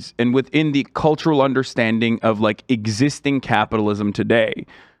boundaries and within the cultural understanding of like existing capitalism today.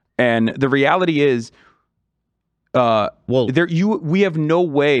 And the reality is, we have no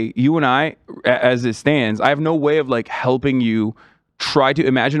way, you and I, as it stands, I have no way of like helping you try to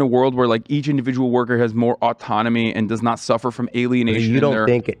imagine a world where like each individual worker has more autonomy and does not suffer from alienation in their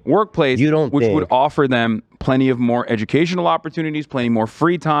workplace, which would offer them plenty of more educational opportunities, plenty more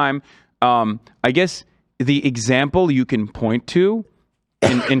free time. I guess the example you can point to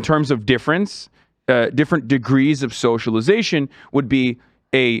in terms of different degrees of socialization would be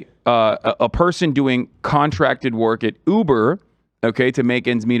a person doing contracted work at Uber, okay, to make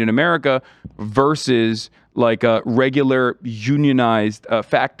ends meet in America, versus like a regular unionized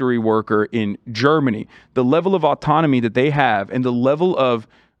factory worker in Germany. The level of autonomy that they have, and the level of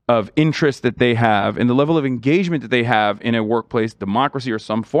interest that they have, and the level of engagement that they have in a workplace democracy or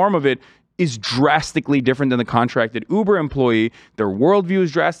some form of it, is drastically different than the contracted Uber employee. Their worldview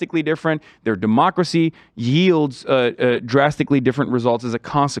is drastically different. Their democracy yields drastically different results as a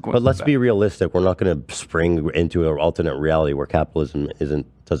consequence. But let's be realistic. We're not going to spring into an alternate reality where capitalism doesn't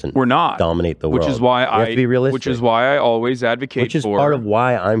dominate the world. Which is why we have to be realistic. Which is why I always advocate. Which is part of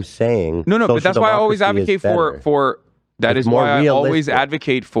why I'm saying no. But that's why I always advocate for. That is why I always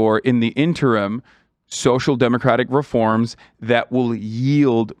advocate for, in the interim, social democratic reforms that will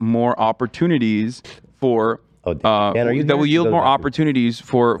yield more opportunities for opportunities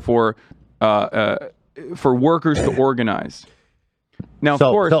for workers to organize. Now, of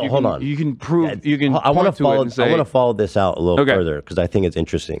course, you can prove you can. I want to follow this out a little further, because I think it's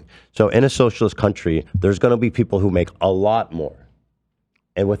interesting. So, in a socialist country, there's going to be people who make a lot more,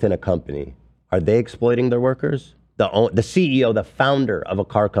 and within a company, are they exploiting their workers? The CEO, the founder of a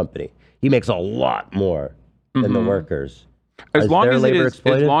car company, he makes a lot more than the workers. As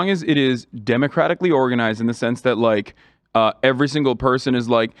long as it is democratically organized, in the sense that like every single person is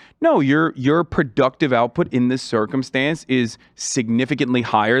like, no, your productive output in this circumstance is significantly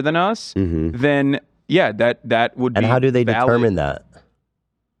higher than us, then yeah, that would be. And how do they determine that?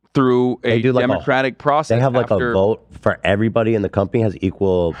 Through a democratic process. They have like a vote for everybody in the company has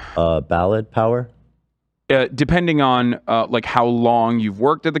equal ballot power? Depending on like how long you've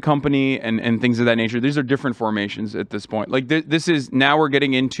worked at the company and things of that nature. These are different formations at this point. Like this is, now we're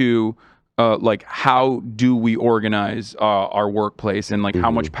getting into like how do we organize our workplace, and like how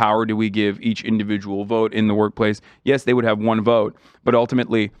much power do we give each individual vote in the workplace. Yes, they would have one vote, but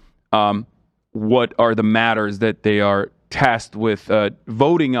ultimately what are the matters that they are tasked with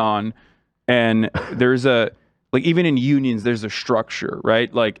voting on? And there's like even in unions, there's a structure,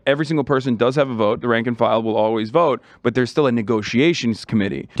 right? Like every single person does have a vote. The rank and file will always vote, but there's still a negotiations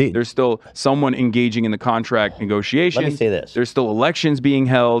committee. There's still someone engaging in the contract negotiations. Let me say this. There's still elections being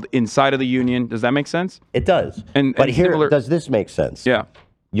held inside of the union. Does that make sense? It does. But here, does this make sense? Yeah.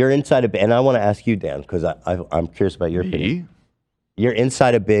 You're inside and I want to ask you, Dan, because I'm curious about your opinion. You're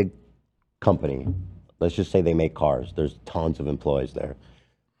inside a big company. Let's just say they make cars. There's tons of employees there.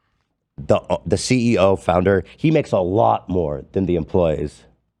 The CEO, founder, he makes a lot more than the employees.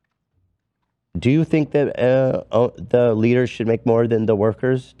 Do you think that the leaders should make more than the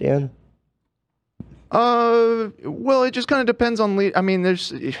workers, Dan? Well, it just kind of depends on I mean,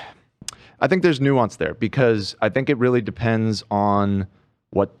 I think there's nuance there, because I think it really depends on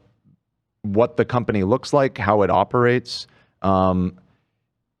what the company looks like, how it operates.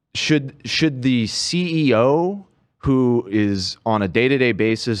 Should the CEO, who is on a day-to-day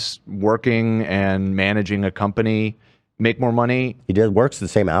basis working and managing a company, make more money? He works the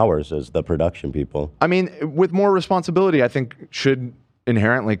same hours as the production people. I mean, with more responsibility, I think should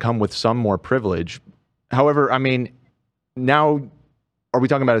inherently come with some more privilege. However, I mean, now, are we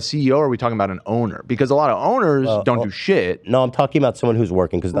talking about a CEO or are we talking about an owner? Because a lot of owners don't do shit. No, I'm talking about someone who's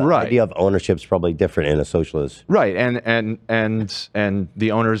working, because the idea of ownership is probably different in a socialist. Right, and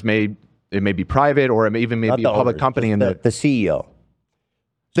the owners may be private, or it may even be a public company. The CEO.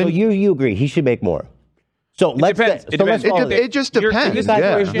 So you agree he should make more? So it depends. It just depends.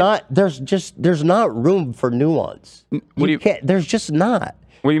 There's not room for nuance. There's just not.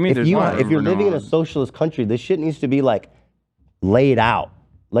 What do you mean? If you're living in a socialist country, this shit needs to be like laid out.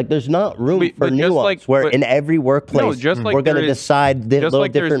 Like, there's not room for but just nuance. like- where but- in every workplace, No, just like we're going to there is- decide the Just little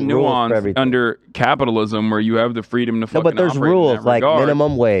like there's different rules for nuance everything. under capitalism where you have the freedom to fucking but there's operate in rules, that like regard.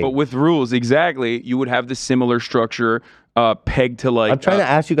 minimum wage. But with rules, exactly, you would have the similar structure pegged to like. I'm trying to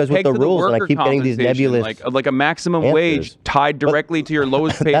ask you guys what pegged the to rules, and I worker keep getting these compensation, nebulous like a maximum answers. wage tied directly to your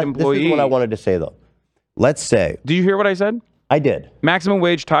lowest paid employee. This is what I wanted to say, though. Let's say Do you hear what I said? I did. Maximum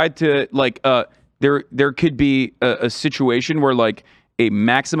wage tied to like there could be a situation where like a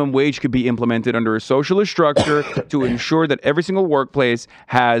maximum wage could be implemented under a socialist structure to ensure that every single workplace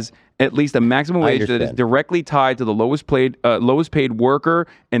has at least a maximum wage that is understand. directly tied to the lowest paid worker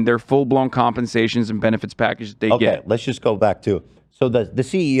and their full-blown compensations and benefits package that they Okay, get. let's just go back to the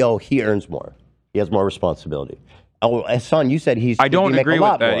CEO. He earns more. He has more responsibility. Oh, Hasan, you said I don't he make agree a with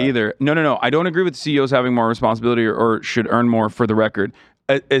lot that more. either. No. I don't agree with CEOs having more responsibility or should earn more, for the record.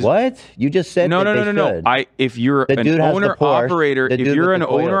 What? You just said No. that they should. If you're The an dude has the owner Porsche, operator, the if dude you're with an the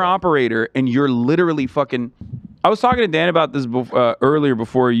owner Toyota. operator and you're literally fucking, I was talking to Dan about this earlier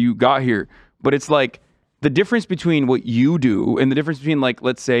before you got here, but it's like the difference between what you do and the difference between, like,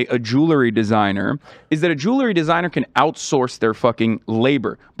 let's say a jewelry designer is that a jewelry designer can outsource their fucking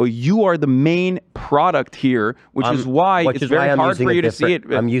labor, but you are the main product here, which is why it's very hard for you to see it.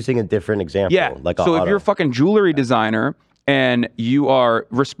 I'm using a different example. Yeah. Like a So if auto. you're a fucking jewelry designer and you are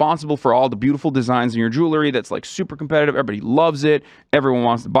responsible for all the beautiful designs in your jewelry that's like super competitive, everybody loves it, everyone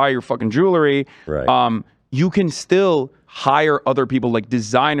wants to buy your fucking jewelry. Right. You can still hire other people like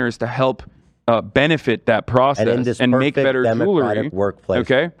designers to help benefit that process and in this make perfect better democratic jewelry. workplace,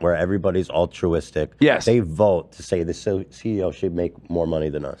 Okay. where everybody's altruistic, Yes. they vote to say the CEO should make more money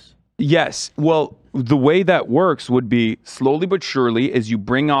than us. Yes. Well, the way that works would be slowly but surely as you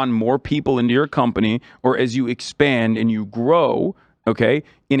bring on more people into your company or as you expand and you grow, okay,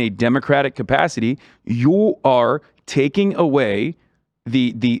 in a democratic capacity, you are taking away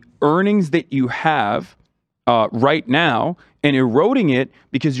the earnings that you have right now and eroding it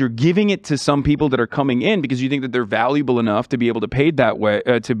because you're giving it to some people that are coming in because you think that they're valuable enough to be able to paid that way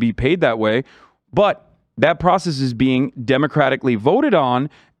to be paid that way. But that process is being democratically voted on,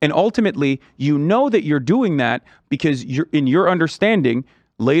 and ultimately, you know that you're doing that because you're in your understanding.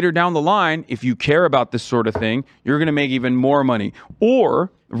 Later down the line, if you care about this sort of thing, you're going to make even more money.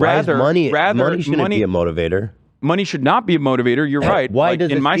 Or rather, money shouldn't be a motivator. Money should not be a motivator. You're right. Why Like,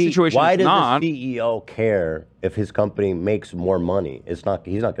 does in my situation, why it's does not. the CEO care if his company makes more money? It's not.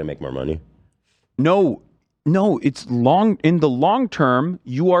 He's not going to make more money. No, it's in the long term,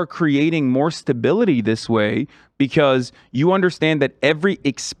 you are creating more stability this way because you understand that every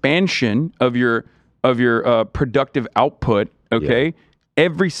expansion of your productive output, okay,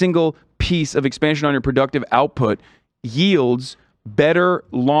 every single piece of expansion on your productive output yields better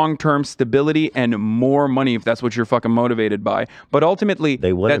long-term stability and more money if that's what you're fucking motivated by. But ultimately,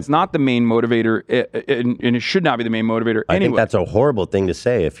 that's not the main motivator, and it should not be the main motivator I anyway. think that's a horrible thing to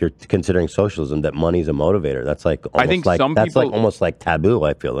say if you're considering socialism, that money's a motivator. That's like almost I think like some that's people, like almost like taboo.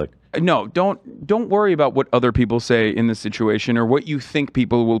 I feel like. No, don't worry about what other people say in this situation or what you think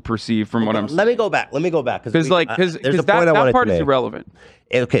people will perceive from what I'm saying. Let me go back Because there's a point I that wanted part to is make. irrelevant.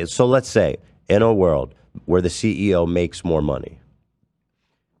 Okay, so let's say in a world where the CEO makes more money,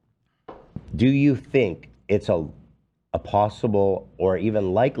 do you think it's a possible or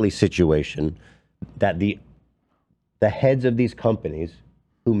even likely situation that the heads of these companies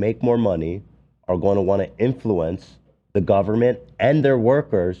who make more money are going to want to influence the government and their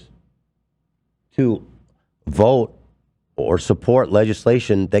workers to vote or support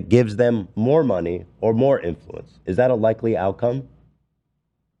legislation that gives them more money or more influence? Is that a likely outcome?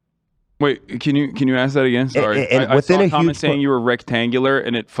 Wait, can you ask that again? Sorry, And I within saw a a comment huge saying you were rectangular,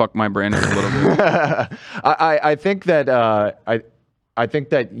 and it fucked my brain up a little bit. I think that I think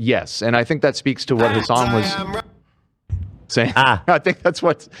that yes, and I think that speaks to what Hasan was saying. I think that's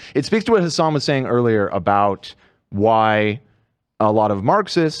what it speaks to what Hasan was saying earlier about why a lot of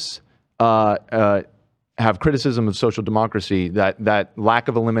Marxists have criticism of social democracy, that lack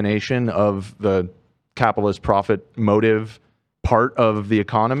of elimination of the capitalist profit motive part of the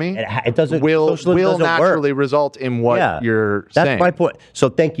economy. It doesn't will doesn't naturally work. result in what you're saying. That's my point. So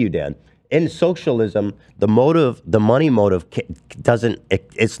thank you, Dan. In socialism, the money motive doesn't.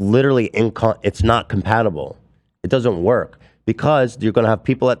 It's literally it's not compatible. It doesn't work because you're going to have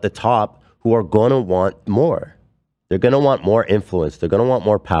people at the top who are going to want more. They're going to want more influence. They're going to want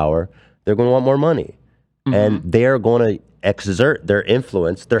more power. They're going to want more money, and they're going to exert their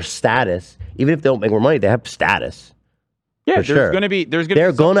influence, their status. Even if they don't make more money, they have status. Yeah, For there's sure. going to be They're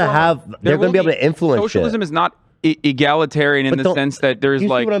going to be able to influence socialism shit. is not egalitarian in But the sense that there's you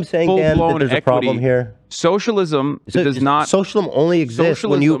see like what I'm saying, Dan, that full-blown there's a equity. problem here? Socialism does not. Socialism only exists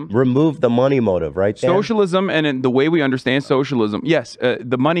when you Socialism- remove the money motive, right, Dan? Socialism, and in the way we understand socialism, yes,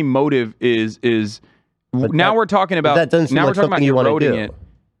 the money motive is. Now we're talking about. That doesn't seem now like we're talking about something you want to eroding do. it.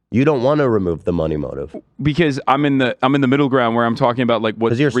 You don't want to remove the money motive. Because I'm in the middle ground where I'm talking about like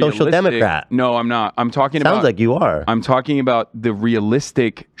what's 'Cause you're a social realistic. democrat. No, I'm not. I'm talking about. Sounds like you are. I'm talking about the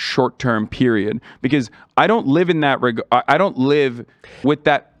realistic short-term period because I don't live in that. I don't live with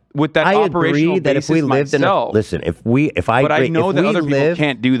that. With that I operational agree that if we basis lived myself. in if I But I agree, know if that we other people live-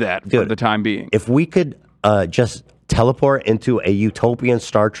 can't do that for Dude, the time being. If we could just teleport into a utopian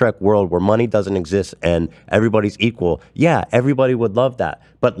Star Trek world where money doesn't exist and everybody's equal, yeah, everybody would love that.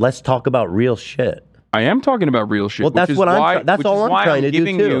 But let's talk about real shit. I am talking about real shit. Well, that's which is what I'm why, try- that's which all is I'm why trying to do,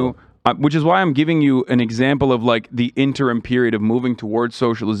 giving too. You, which is why I'm giving you an example of like the interim period of moving towards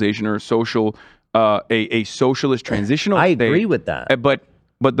socialization or social, a socialist transitional. I state. agree with that.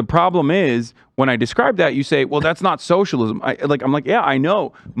 But the problem is when I describe that, you say, "Well, that's not socialism." I'm like, yeah, I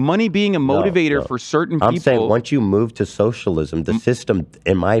know. Money being a motivator no. for certain people. I'm saying once you move to socialism, the system,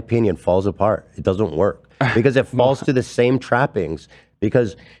 in my opinion, falls apart. It doesn't work because it falls to the same trappings.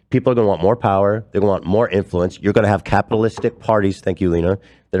 Because people are going to want more power, they're going to want more influence. You're going to have capitalistic parties, thank you, Lena,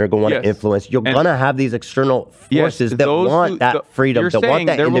 that are going to want to Yes. influence. You're And- going to have these external Yes, forces that those want who- that freedom, You're that want saying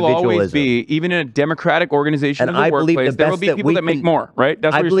that there will individualism. always be, even in a democratic organization And in the I believe workplace, the there will best be that people we that make can- more, right?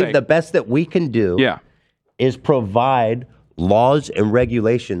 That's what I you're believe saying. the best that we can do Yeah. is provide laws and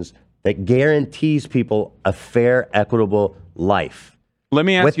regulations that guarantees people a fair, equitable life. Let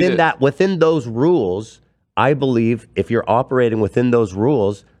me ask you this. Within those rules, I believe if you're operating within those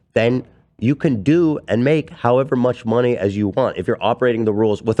rules, then you can do and make however much money as you want if you're operating the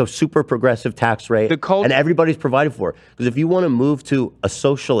rules with a super progressive tax rate and everybody's provided for. Because if you want to move to a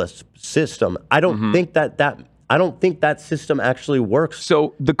socialist system, I don't think that system actually works.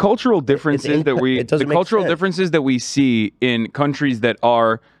 So the cultural differences differences that we see in countries that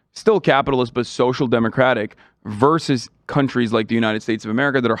are still capitalist but social democratic versus countries like the United States of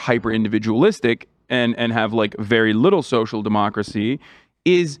America that are hyper individualistic and have like very little social democracy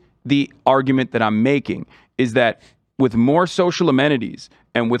is the argument that I'm making is that with more social amenities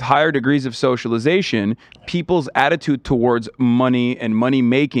and with higher degrees of socialization, people's attitude towards money and money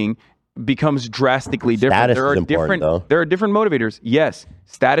making becomes drastically different. Status is important, though. There are different motivators. Yes,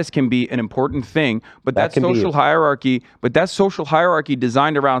 status can be an important thing, but that social hierarchy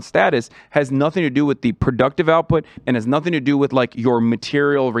designed around status has nothing to do with the productive output and has nothing to do with like your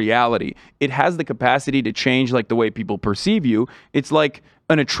material reality. It has the capacity to change like the way people perceive you. It's like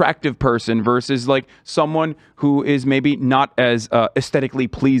an attractive person versus like someone who is maybe not as aesthetically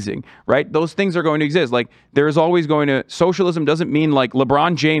pleasing, right? Those things are going to exist. Like there's always going to, socialism doesn't mean like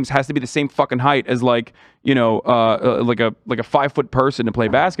LeBron James has to be the same fucking height as like, you know, like a 5-foot person to play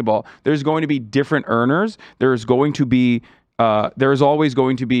basketball. There's going to be different earners. There's going to be there is always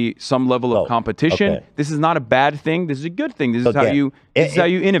going to be some level of competition. Okay. This is not a bad thing. This is a good thing. This is how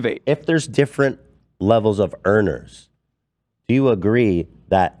you innovate. If there's different levels of earners, do you agree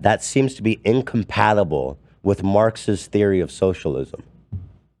that that seems to be incompatible with Marx's theory of socialism?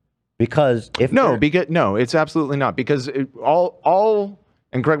 Because if no, it's absolutely not. Because all,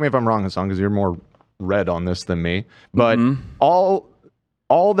 and correct me if I'm wrong, Hasan, because you're more read on this than me, but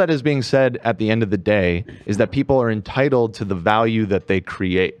all that is being said at the end of the day is that people are entitled to the value that they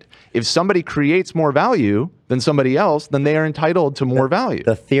create. If somebody creates more value than somebody else, then they are entitled to more value.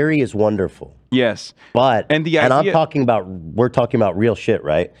 The theory is wonderful. Yes. But, and we're talking about real shit,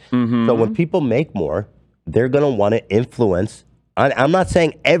 right? Mm-hmm. So when people make more, they're going to want to influence. I'm not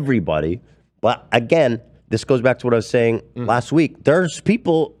saying everybody, but again, this goes back to what I was saying last week. There's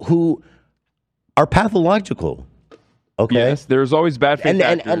people who are pathological. Okay. Yes, there's always bad faith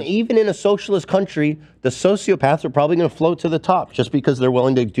actors. And even in a socialist country, the sociopaths are probably going to float to the top just because they're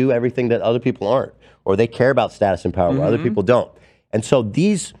willing to do everything that other people aren't, or they care about status and power where other people don't. And so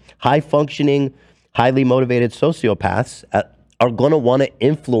these high-functioning, highly motivated sociopaths are going to want to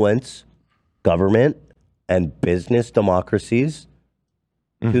influence government and business democracies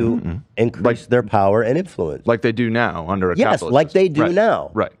to increase their power and influence. Like they do now under a capitalist system. Like they do now.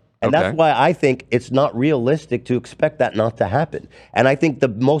 Right. And that's why I think it's not realistic to expect that not to happen. And I think the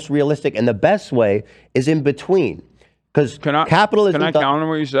most realistic and the best way is in between. Because capitalism... Can I counter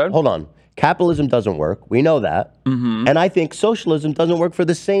what you said? Hold on. Capitalism doesn't work. We know that. And I think socialism doesn't work for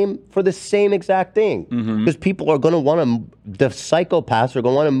the same exact thing. Because people are going to want to... The psychopaths are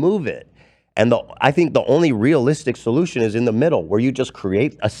going to want to move it. And I think the only realistic solution is in the middle, where you just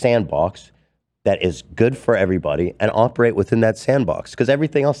create a sandbox, that is good for everybody and operate within that sandbox, because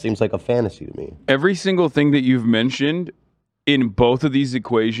everything else seems like a fantasy to me. Every single thing that you've mentioned in both of these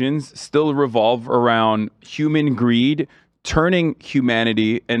equations still revolve around human greed, turning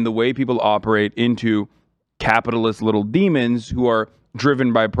humanity and the way people operate into capitalist little demons who are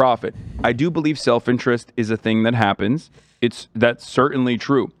driven by profit. I do believe self-interest is a thing that happens. That's certainly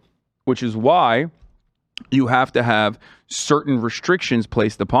true, which is why you have to have certain restrictions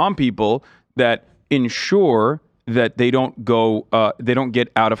placed upon people that ensure that they don't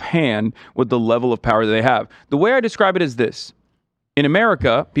get out of hand with the level of power that they have. The way I describe it is this. In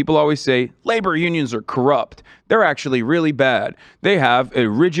America, people always say labor unions are corrupt. They're actually really bad. They have a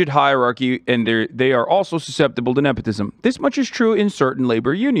rigid hierarchy, and they are also susceptible to nepotism. This much is true in certain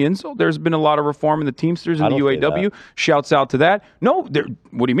labor unions. There's been a lot of reform in the Teamsters and the UAW. Shouts out to that. No,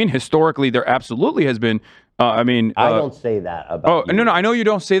 what do you mean? Historically, there absolutely has been. I don't say that about. No. I know you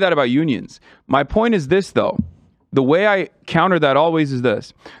don't say that about unions. My point is this, though. The way I counter that always is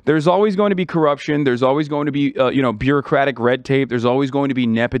this. There's always going to be corruption. There's always going to be, bureaucratic red tape. There's always going to be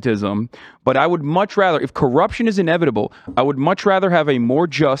nepotism. But I would much rather, if corruption is inevitable, I would much rather have a more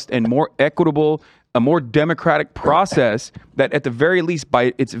just and more equitable, a more democratic process that at the very least,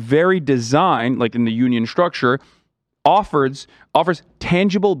 by its very design, like in the union structure, offers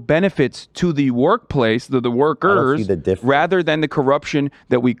tangible benefits to the workplace, the workers, rather than the corruption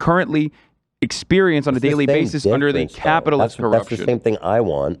that we currently experience on a daily basis under the capitalist corruption. That's the same thing I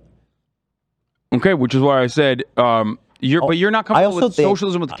want. Okay, which is why I said but you're not comfortable with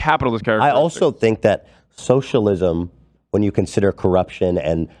socialism with capitalist characteristics. I also think that socialism, when you consider corruption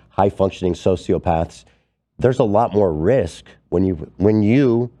and high-functioning sociopaths, there's a lot more risk when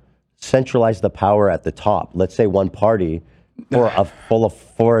you centralize the power at the top. Let's say one party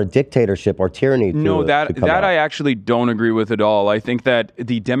for a dictatorship or tyranny. I actually don't agree with at all. I think that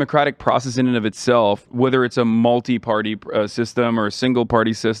the democratic process in and of itself, whether it's a multi-party system or a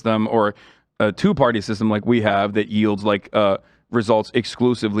single-party system or a two-party system like we have that yields results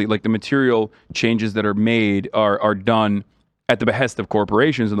exclusively, like the material changes that are made are done at the behest of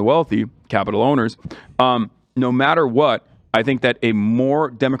corporations and the wealthy capital owners. No matter what, I think that a more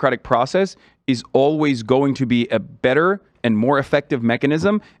democratic process is always going to be a better and more effective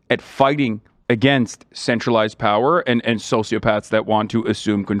mechanism at fighting against centralized power and sociopaths that want to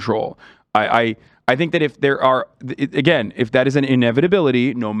assume control. I think that if that is an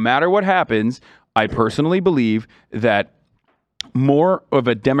inevitability, no matter what happens, I personally believe that more of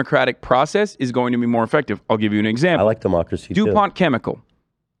a democratic process is going to be more effective. I'll give you an example. I like democracy DuPont Chemical.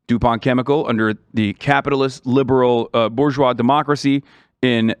 DuPont Chemical, under the capitalist, liberal, bourgeois democracy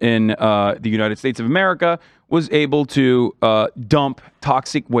in the United States of America, was able to dump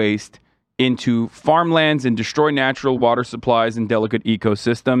toxic waste into farmlands and destroy natural water supplies and delicate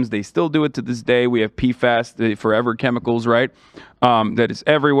ecosystems. They still do it to this day. We have PFAS, the forever chemicals, right? That is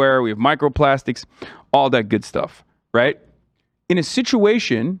everywhere. We have microplastics, all that good stuff, right? In a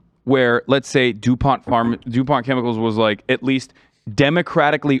situation where, let's say, DuPont Chemicals was at least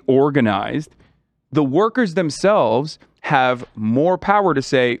democratically organized, the workers themselves have more power to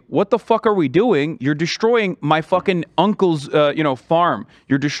say, what the fuck are we doing? You're destroying my fucking uncle's, farm.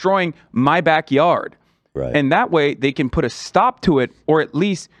 You're destroying my backyard. Right. And that way they can put a stop to it, or at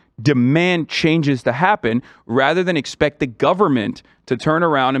least demand changes to happen, rather than expect the government to turn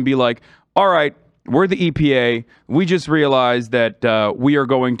around and be like, all right, we're the EPA. We just realized that we are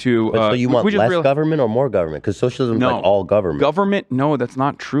going to... so you want less government or more government? Because socialism is like all government. No, that's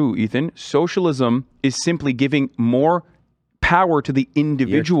not true, Ethan. Socialism is simply giving more power to the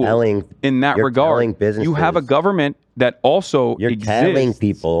individual in that regard. You have a government that also exists. You're telling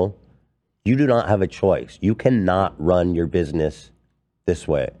people you do not have a choice. You cannot run your business this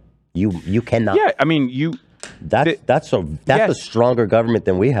way. You cannot. Yeah, I mean, that's a stronger government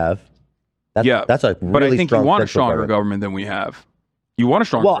than we have. That's a really but I think strong you want a stronger government than we have. You want a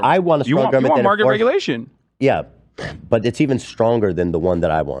stronger. Well, I want a stronger government. You want market regulation. Yeah, but it's even stronger than the one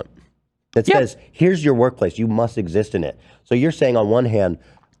that I want. That says, here's your workplace. You must exist in it. So you're saying on one hand,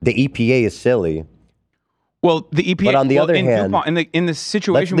 the EPA is silly. Well, the EPA. But on the other hand, DuPont, in the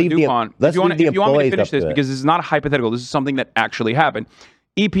situation with DuPont, if you want me to finish this, because this is not a hypothetical, this is something that actually happened.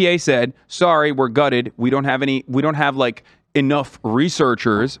 EPA said, "Sorry, we're gutted. We don't have enough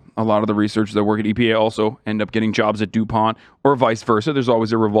researchers." A lot of the researchers that work at EPA also end up getting jobs at DuPont, or vice versa. There's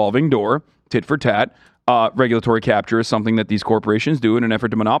always a revolving door, tit for tat. Regulatory capture is something that these corporations do in an effort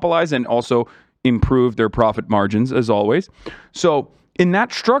to monopolize and also improve their profit margins, as always. So in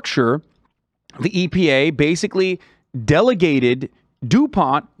that structure, the EPA basically delegated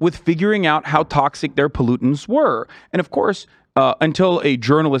DuPont with figuring out how toxic their pollutants were. And of course, until a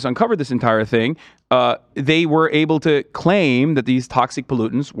journalist uncovered this entire thing, they were able to claim that these toxic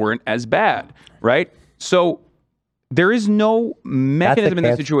pollutants weren't as bad, right? So there is no mechanism in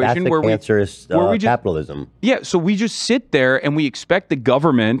this situation where we capitalism. Yeah, so we just sit there and we expect the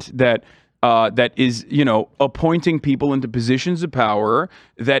government that is, appointing people into positions of power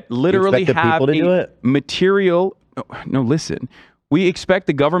that literally have a material. No, listen. We expect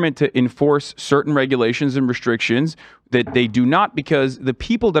the government to enforce certain regulations and restrictions that they do not, because the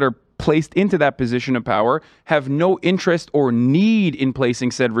people that are placed into that position of power have no interest or need in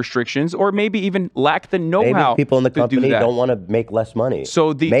placing said restrictions, or maybe even lack the know-how. Maybe people in the company do don't want to make less money.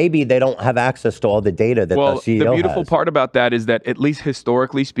 So maybe they don't have access to all the data that the CEO the beautiful has. part about that is that, at least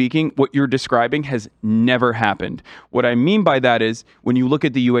historically speaking, what you're describing has never happened. What I mean by that is, when you look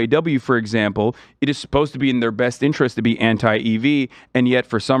at the UAW, for example, it is supposed to be in their best interest to be anti-EV, and yet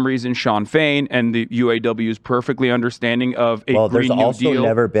for some reason, Sean Fain and the UAW is perfectly understanding of a Green New Deal. There's also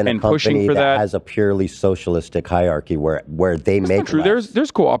never been a company that has a purely socialistic hierarchy where they That's make not true. less.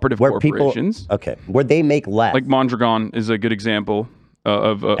 There's cooperative corporations. Where they make less. Like Mondragon is a good example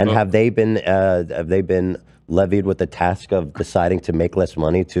of. Have they been levied with the task of deciding to make less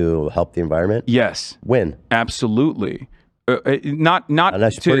money to help the environment? Yes. When? Absolutely. Not to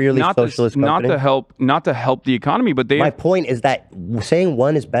help the economy, but my point is that saying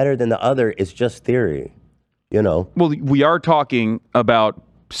one is better than the other is just theory. Well, we are talking about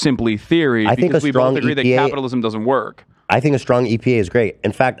simply theory. I think because we both agree that capitalism doesn't work. I think a strong EPA is great.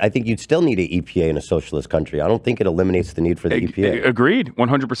 In fact, I think you'd still need an EPA in a socialist country. I don't think it eliminates the need for the EPA. Agreed,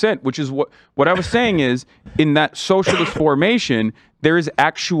 100%. Which is what I was saying is, in that socialist formation, there is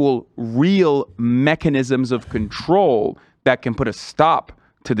actual real mechanisms of control that can put a stop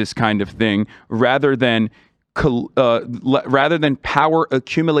to this kind of thing, rather than power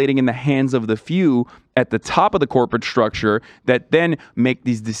accumulating in the hands of the few at the top of the corporate structure that then make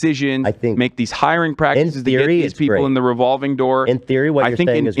these decisions, make these hiring practices to get these people in the revolving door. In theory, what you're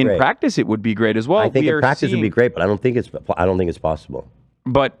saying is great. In practice, it would be great as well. I think in practice it would be great, but I don't think it's possible.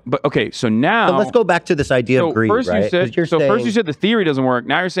 But okay, so now let's go back to this idea of greed, first right? First you said the theory doesn't work.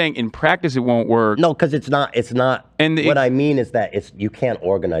 Now you're saying in practice it won't work. No, because it's not. And what I mean is that you can't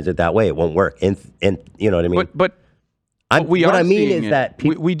organize it that way. It won't work. And you know what I mean. But what I mean is that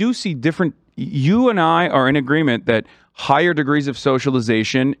we do see different. You and I are in agreement that higher degrees of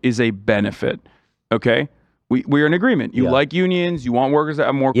socialization is a benefit. Okay, we're in agreement. You like unions. You want workers to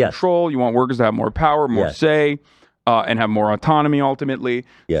have more control. You want workers to have more power, more say. And have more autonomy ultimately.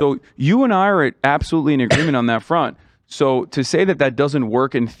 So you and I are absolutely in agreement on that front. So to say that doesn't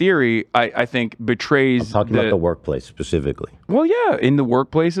work in theory, I think betrays. I'm talking about the workplace specifically. Well, yeah, in the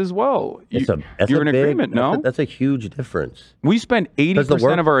workplace as well. You're in agreement, no? That's a huge difference. We spend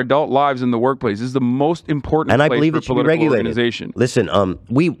 80% of our adult lives in the workplace. This is the most important and place I believe for it should be political regulated. organization. Listen,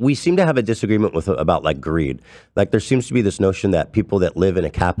 we seem to have a disagreement about like greed. Like there seems to be this notion that people that live in a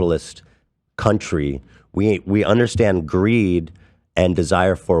capitalist country, we understand greed and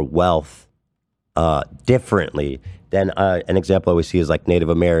desire for wealth differently than an example I always see is like Native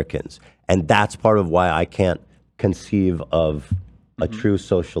Americans. And that's part of why I can't conceive of a true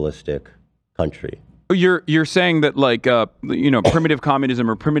socialistic country. You're saying that like primitive communism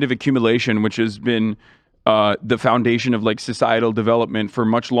or primitive accumulation, which has been the foundation of like societal development for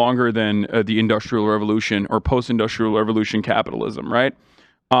much longer than the Industrial Revolution or post-industrial revolution capitalism, right?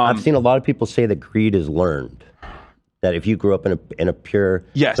 I've seen a lot of people say that greed is learned. That if you grew up in a pure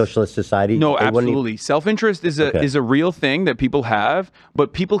socialist society, no, absolutely, self-interest is a real thing that people have,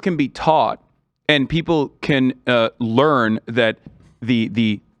 but people can be taught, and people can learn that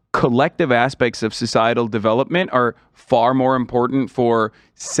the collective aspects of societal development are far more important for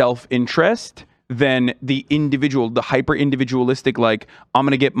self-interest than the individual, the hyper-individualistic, like I'm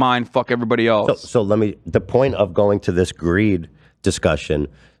gonna get mine, fuck everybody else. So the point of going to this greed discussion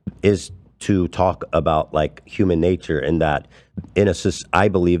is to talk about like human nature, and that I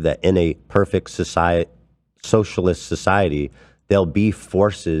believe that in a perfect socialist society, there'll be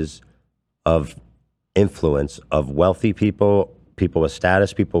forces of influence of wealthy people, people with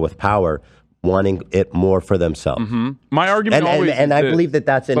status, people with power, wanting it more for themselves. Mm-hmm. My argument I believe that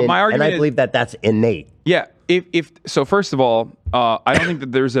that's that's innate. Yeah. If so, first of all, I don't think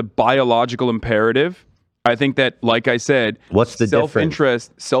that there's a biological imperative. I think that, like I said, what's the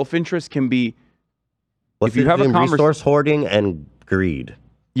difference? Self-interest can be. What's if you have a resource hoarding and greed?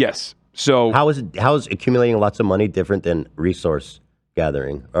 Yes. So how is accumulating lots of money different than resource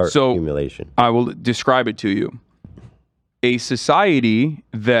gathering or accumulation? I will describe it to you. A society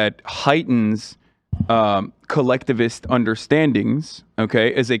that heightens collectivist understandings,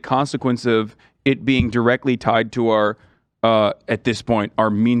 okay, as a consequence of it being directly tied to our at this point, our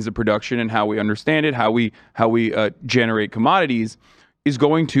means of production and how we understand it, how we generate commodities, is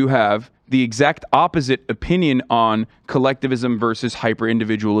going to have the exact opposite opinion on collectivism versus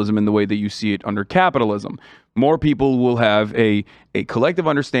hyper-individualism in the way that you see it under capitalism. More people will have a collective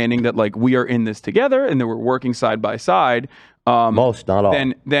understanding that like we are in this together and that we're working side by side. Most, not all.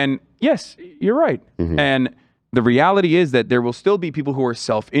 Then yes, you're right. And the reality is that there will still be people who are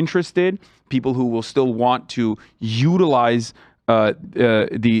self-interested, people who will still want to utilize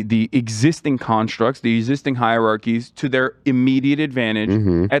the existing constructs, the existing hierarchies to their immediate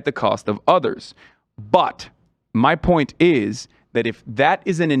advantage at the cost of others. But my point is that if that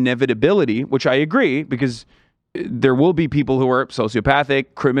is an inevitability, which I agree, because there will be people who are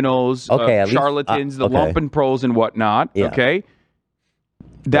sociopathic, criminals, charlatans, the lumpen pros and whatnot, okay?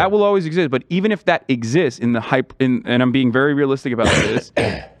 That will always exist. But even if that exists in the and I'm being very realistic about this,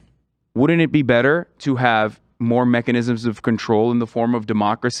 wouldn't it be better to have more mechanisms of control in the form of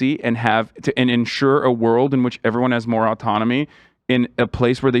democracy and ensure a world in which everyone has more autonomy in a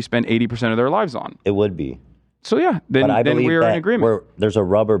place where they spend 80% of their lives on? It would be. So yeah, then we're in agreement. There's a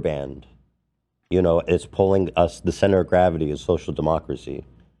rubber band. You know, it's pulling us. The center of gravity is social democracy,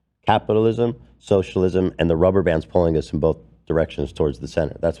 capitalism, socialism, and the rubber band's pulling us in both directions towards the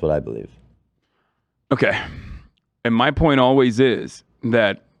center. That's what I believe. Okay, and my point always is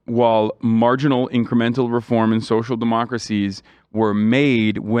that while marginal incremental reform in social democracies were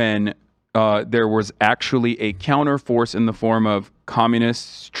made when there was actually a counterforce in the form of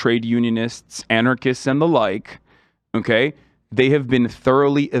communists, trade unionists, anarchists, and the like, okay, they have been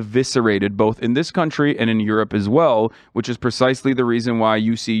thoroughly eviscerated both in this country and in Europe as well, which is precisely the reason why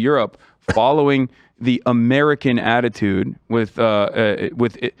you see Europe following the American attitude with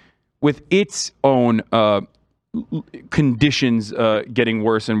its own conditions getting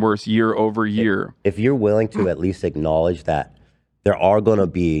worse and worse year over year. If you're willing to at least acknowledge that there are going to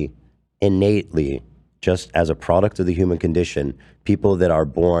be innately, just as a product of the human condition, people that are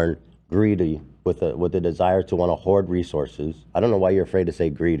born greedy with a desire to want to hoard resources. I don't know why you're afraid to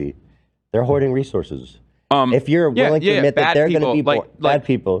say greedy. They're hoarding resources. If you're willing to admit that they're going to be bad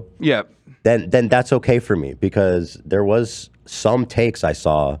people, then that's okay for me, because there was some takes I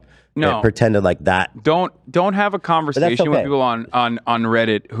saw that pretended like that. Don't have a conversation with people on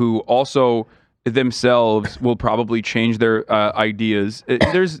Reddit who also themselves will probably change their ideas.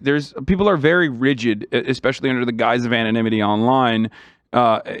 There's people are very rigid, especially under the guise of anonymity online.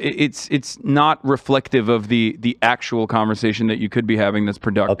 It's not reflective of the actual conversation that you could be having that's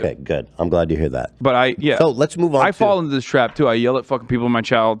productive. Okay, good. I'm glad to hear that. But so let's move on. I fall into this trap too. I yell at fucking people in my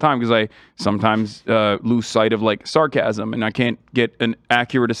chat all the time because I sometimes lose sight of like sarcasm, and I can't get an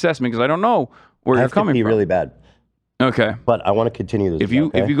accurate assessment because I don't know where you're coming from. Really bad. Okay. But I want to continue this. If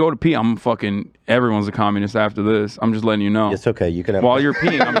you go to pee, I'm fucking everyone's a communist after this. I'm just letting you know. It's okay. You can have while you're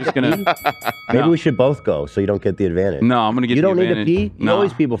peeing, I'm just gonna maybe we should both go so you don't get the advantage. No, I'm gonna get the advantage. You don't need to pee? You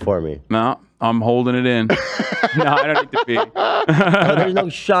always pee before me. No, I'm holding it in. No, I don't need to pee. There's no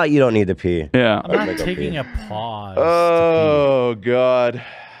shot you don't need to pee. Yeah. I'm not taking a pause. Oh God.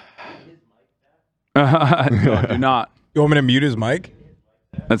 No, do not. You want me to mute his mic?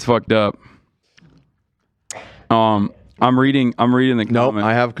 That's fucked up. I'm reading the comments. Nope,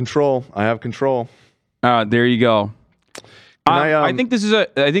 I have control. There you go. I think this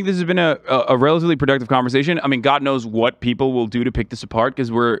has been a relatively productive conversation. I mean, God knows what people will do to pick this apart, because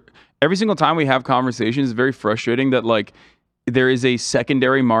every single time we have conversations, it's very frustrating that like there is a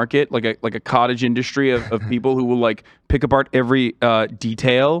secondary market, like a cottage industry of people who will like pick apart every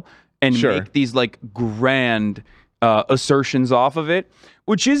detail and make these like grand assertions off of it,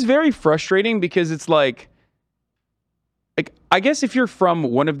 which is very frustrating because it's like I guess if you're from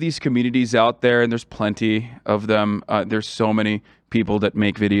one of these communities out there, and there's plenty of them, there's so many people that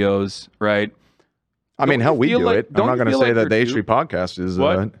make videos, right? I mean, how we do it. I'm not going to say that the H3 podcast is.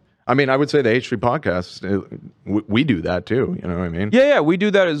 I mean, I would say the H3 podcast. We do that too. You know what I mean? Yeah, we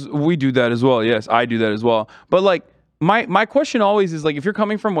do that as well. Yes, I do that as well. But like, my question always is like, if you're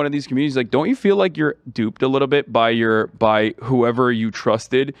coming from one of these communities, like, don't you feel like you're duped a little bit by whoever you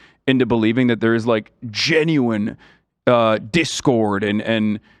trusted into believing that there is like genuine discord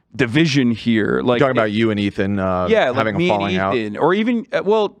and division here? Like, talking about you and Ethan having a falling out, or even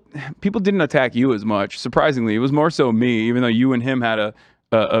people didn't attack you as much. Surprisingly, it was more so me, even though you and him had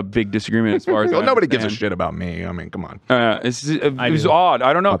a big disagreement as far as well, nobody gives a shit about me. I mean, come on. It was odd.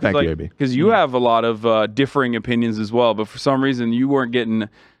 I don't know. Thank you, because you have a lot of differing opinions as well, but for some reason you weren't getting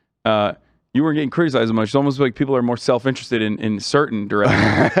criticized as much. It's almost like people are more self-interested in certain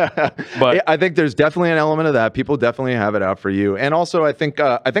directions. But yeah, I think there's definitely an element of that. People definitely have it out for you. And also, I think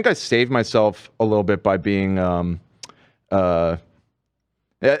I saved myself a little bit by being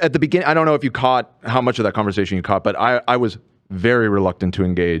at the beginning, I don't know if you caught how much of that conversation you caught, but I was very reluctant to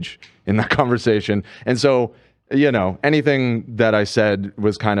engage in that conversation. And so, anything that I said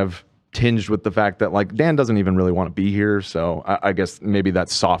was kind of tinged with the fact that like Dan doesn't even really want to be here. So I guess maybe that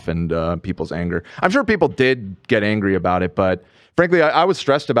softened people's anger. I'm sure people did get angry about it, but frankly, I was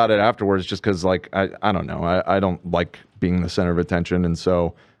stressed about it afterwards just because like, I don't know. I don't like being the center of attention. And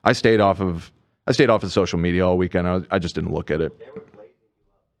so I stayed off of social media all weekend. I just didn't look at it.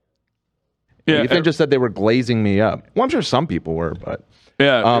 Yeah, Ethan just said they were glazing me up. Well, I'm sure some people were, but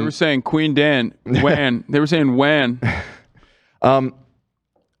yeah, they were saying Queen Dan, Wan. They were saying Wan.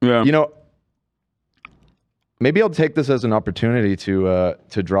 Yeah. Maybe I'll take this as an opportunity to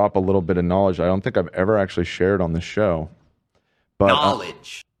drop a little bit of knowledge I don't think I've ever actually shared on the show. But,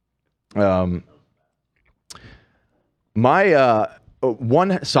 Knowledge. My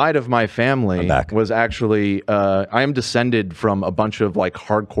one side of my family was actually I am descended from a bunch of like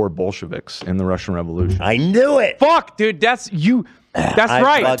hardcore Bolsheviks in the Russian Revolution. I knew it. Fuck, dude, that's you. That's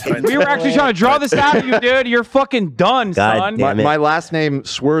right. We were actually trying to draw this out of you, dude. You're fucking done, son. My last name,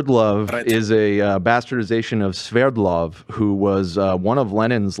 Sverdlov, is a bastardization of Sverdlov, who was one of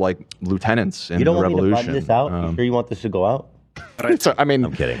Lenin's like lieutenants in the revolution. You don't want me to button this out? You sure you want this to go out? I mean,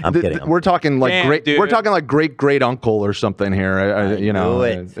 I'm kidding. I'm kidding. We're talking like Damn, we're talking like great uncle or something here.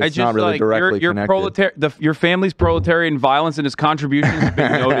 It's not really directly connected. Your family's proletarian violence and his contributions have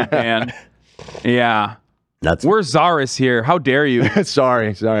been noted, man. Yeah. We're Tsarist here. How dare you? Sorry.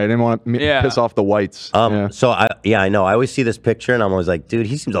 I didn't want to piss off the whites. So I know. I always see this picture and I'm always like, dude,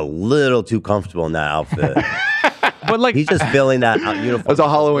 he seems a little too comfortable in that outfit. But like, he's just filling that uniform. It's a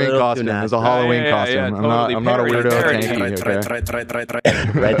Halloween costume. It's a Halloween costume. Totally. I'm not a weirdo.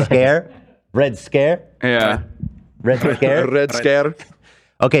 Okay? Red scare. Red scare. Yeah. Red scare. Red scare.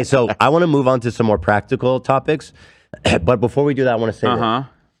 Okay, so I want to move on to some more practical topics, but before we do that, I want to say this.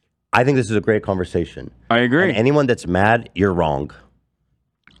 I think this is a great conversation. I agree. And anyone that's mad, you're wrong.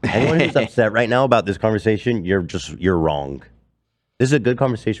 Anyone who's upset right now about this conversation, you're wrong. This is a good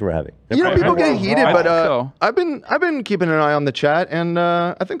conversation we're having. People get heated, but I've been keeping an eye on the chat, and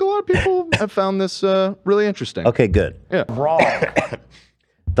I think a lot of people have found this really interesting. Okay, good. Yeah. Wrong.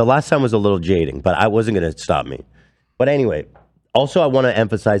 The last time was a little jading, but I wasn't going to stop me. But anyway, also I want to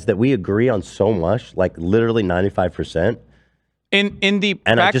emphasize that we agree on so much, like literally 95%. In the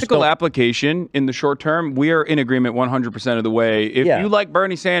practical application, in the short term, we are in agreement 100% of the way. If you like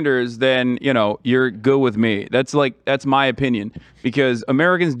Bernie Sanders, then you're good with me. That's my opinion, because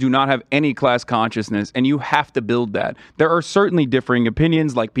Americans do not have any class consciousness, and you have to build that. There are certainly differing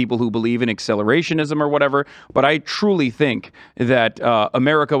opinions, like people who believe in accelerationism or whatever, but I truly think that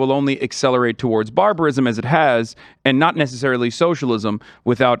America will only accelerate towards barbarism as it has, and not necessarily socialism,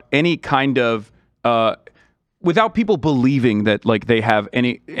 without any kind of without people believing that like they have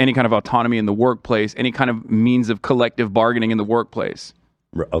any kind of autonomy in the workplace, any kind of means of collective bargaining in the workplace.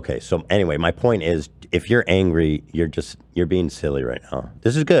 Okay, so anyway, my point is, if you're angry, you're being silly right now.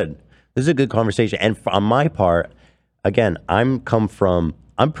 This is good. This is a good conversation. And on my part, again, I'm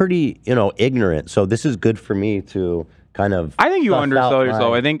pretty, ignorant. So this is good for me to kind of. I think you undersell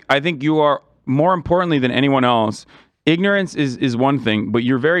yourself. I think you are, more importantly than anyone else. Ignorance is one thing, but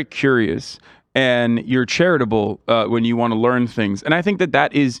you're very curious. And you're charitable when you want to learn things. And I think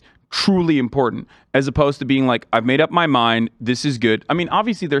that is truly important, as opposed to being like, I've made up my mind, this is good. I mean,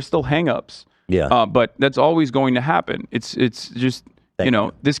 obviously, there's still hang-ups. Yeah. But that's always going to happen. It's just,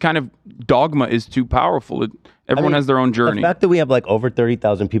 this kind of dogma is too powerful. Everyone has their own journey. The fact that we have like over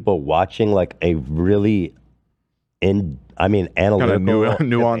 30,000 people watching like a really analytical, kind of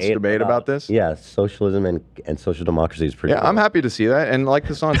nuanced debate about this. Yeah, socialism and social democracy is pretty. Yeah, cool. I'm happy to see that. And like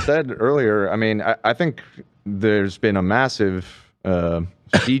Hasan said earlier, I mean, I think there's been a massive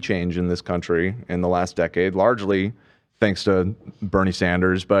sea change in this country in the last decade, largely thanks to Bernie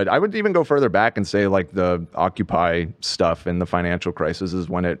Sanders. But I would even go further back and say like the Occupy stuff and the financial crisis is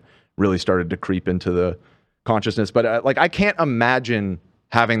when it really started to creep into the consciousness. But I can't imagine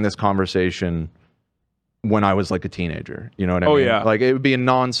having this conversation when I was like a teenager, you know what I mean? Yeah. Like it would be a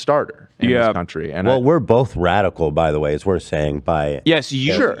non-starter in this country. And we're both radical, by the way, as we're saying. Yes,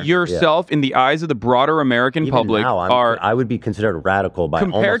 yourself in the eyes of the broader American public I would be considered radical by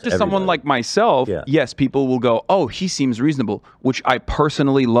compared to someone like myself. Yes, people will go, oh, he seems reasonable, which I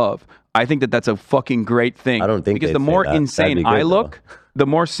personally love. I think that that's a fucking great thing. I don't think because they'd the more say that. That'd insane be I good, look, the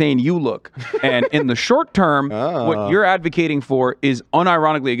more sane you look. And in the short term, what you're advocating for is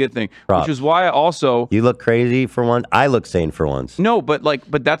unironically a good thing, Props. which is why I also You look crazy for once. I look sane for once. no, but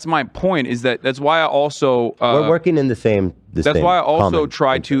that's my point. Is that's why I also We're working in the same. that's why I also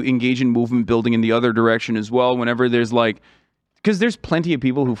try to engage in movement building in the other direction as well. Whenever there's like. Because there's plenty of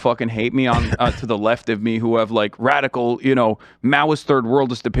people who fucking hate me on to the left of me who have like radical, Maoist third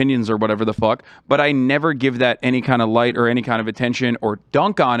worldist opinions or whatever the fuck. But I never give that any kind of light or any kind of attention or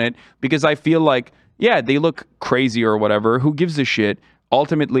dunk on it because I feel like, yeah, they look crazy or whatever. Who gives a shit?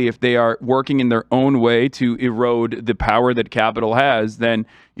 Ultimately, if they are working in their own way to erode the power that capital has, then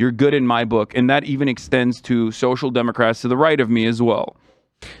you're good in my book. And that even extends to social democrats to the right of me as well.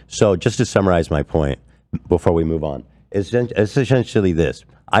 So just to summarize my point before we move on. It's essentially this.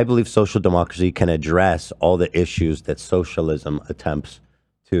 I believe social democracy can address all the issues that socialism attempts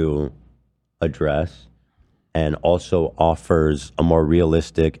to address and also offers a more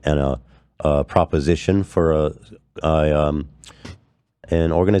realistic and a proposition for an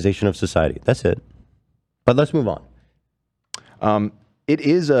organization of society. That's it. But let's move on. It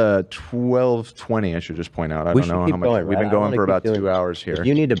is a 12:20. I should just point out. I don't know how much we've been going for about 2 hours here. If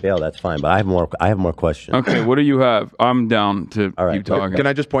you need to bail, that's fine. But I have more questions. Okay, what do you have? I'm down to All right, keep talking. Can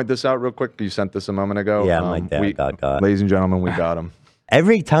I just point this out real quick? You sent this a moment ago. Yeah, my dad got. Ladies and gentlemen, we got him.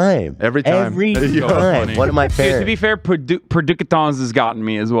 Every time. Every time. Every So time. funny. One of my To parents. be fair, Predicatons has gotten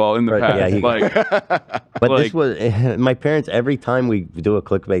me as well in the past. Yeah, But this was my parents. Every time we do a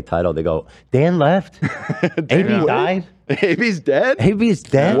clickbait title, they go, "Dan left. AB died. AB's dead. AB's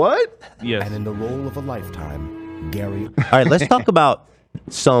dead." What? Yes. And in the role of a lifetime, Gary. All right, let's talk about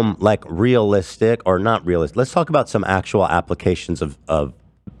some like realistic or not realistic. Let's talk about some actual applications of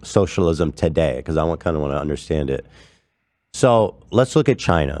socialism today because I kind of want to understand it. So let's look at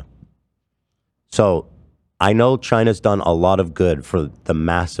China. So I know China's done a lot of good for the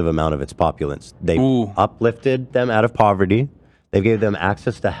massive amount of its populace. They've uplifted them out of poverty. They gave them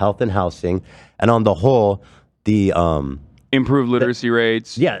access to health and housing. And on the whole, the improved literacy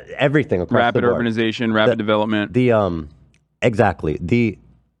rates. Yeah, everything across rapid the board. urbanization, rapid development. Exactly. The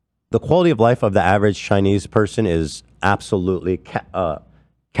quality of life of the average Chinese person is absolutely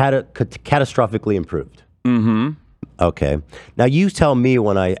catastrophically improved. Mm-hmm. Okay. Now you tell me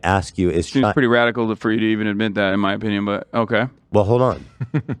when I ask you, Seems pretty radical for you to even admit that, in my opinion. But okay. Well, hold on.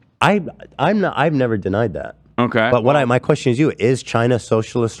 I've never denied that. Okay. But my question is is China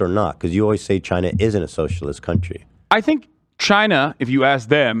socialist or not? Because you always say China isn't a socialist country. I think China, if you ask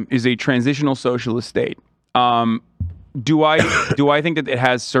them, is a transitional socialist state. Do I think that it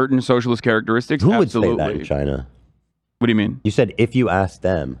has certain socialist characteristics? Who Absolutely. would say that in China? What do you mean? You said if you ask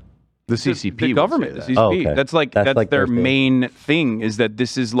them. The CCP. The government. The CCP. Oh, okay. That's their their thing. main thing is that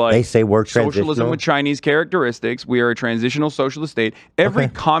this is like They say we're socialism transitional? with Chinese characteristics. We are a transitional socialist state. Every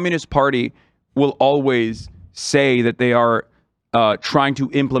communist party will always say that they are trying to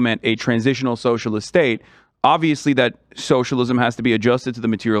implement a transitional socialist state. Obviously, that socialism has to be adjusted to the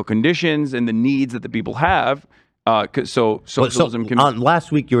material conditions and the needs that the people have. So socialism can.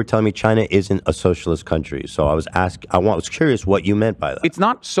 Last week you were telling me China isn't a socialist country, so I was curious what you meant by that. It's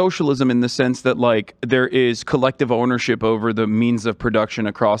not socialism in the sense that like there is collective ownership over the means of production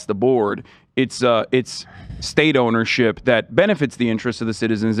across the board. It's state ownership that benefits the interests of the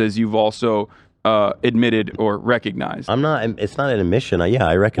citizens, as you've also admitted or recognized. It's not an admission.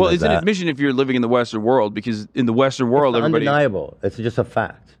 I recognize. Well, it's an admission if you're living in the Western world, because in the Western world, It's everybody. undeniable. It's just a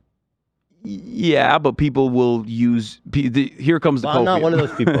fact. Yeah, but people will use. Here comes the. I'm not copium. one of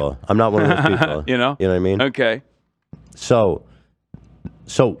those people. I'm not one of those people. You know. You know what I mean? Okay. So,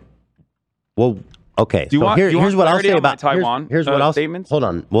 well, okay. Do you want- here's do you want what I'll clarity say on my about Taiwan, Here's what I'll statements? Hold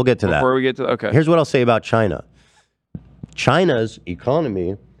on, we'll get to that. Before we get to okay. Here's what I'll say about China. China's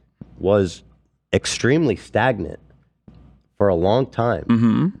economy was extremely stagnant for a long time,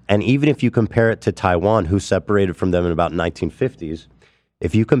 Mm-hmm. and even if you compare it to Taiwan, who separated from them in about 1950s,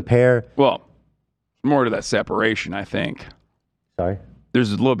 if you compare, Well, more to that separation, I think. sorry.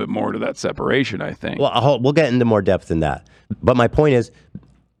 There's a little bit more to that separation, I think. Well, we'll get into more depth than that. But my point is,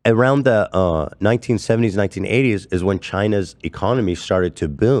 around the 1970s, 1980s is when China's economy started to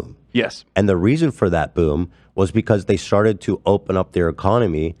boom. Yes. And the reason for that boom was because they started to open up their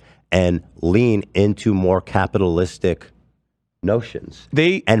economy and lean into more capitalistic notions.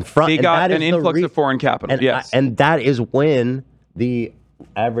 They got that an is the influx of foreign capital. And, yes. and that is when the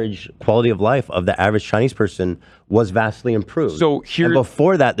average quality of life of the average Chinese person was vastly improved. So here- and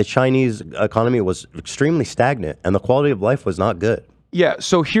before that, the Chinese economy was extremely stagnant, and the quality of life was not good. Yeah.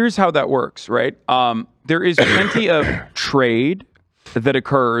 So here's how that works, right? There is plenty of trade that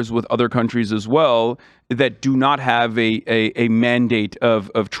occurs with other countries as well that do not have a mandate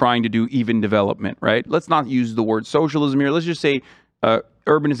of trying to do even development, right? Let's not use the word socialism here. Let's just say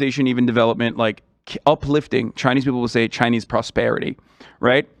urbanization, even development, like uplifting. Chinese people will say Chinese prosperity,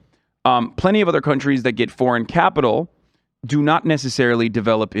 right? Plenty of other countries that get foreign capital do not necessarily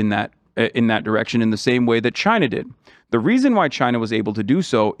develop in that direction in the same way that China did. The reason why China was able to do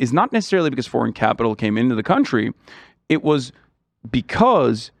so is not necessarily because foreign capital came into the country. It was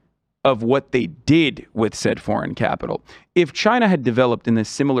because of what they did with said foreign capital. If China had developed in a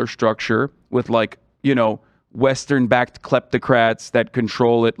similar structure with Western-backed kleptocrats that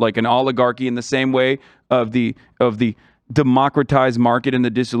control it like an oligarchy in the same way of the democratized market and the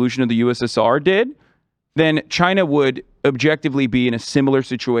dissolution of the USSR did, then China would objectively be in a similar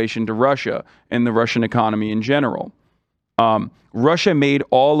situation to Russia and the Russian economy in general. Russia made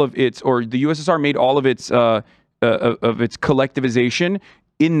all of its, or the USSR made all of its collectivization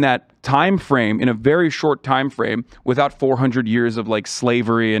in that time frame, in a very short time frame, without 400 years of like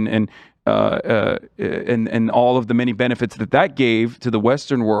slavery and all of the many benefits that gave to the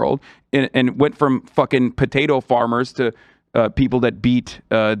Western world, and went from fucking potato farmers to people that beat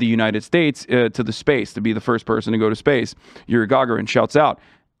the United States to the space, to be the first person to go to space. Yuri Gagarin shouts out.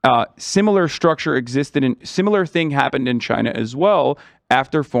 Similar structure existed, and similar thing happened in China as well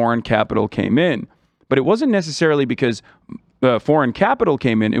after foreign capital came in. But it wasn't necessarily because foreign capital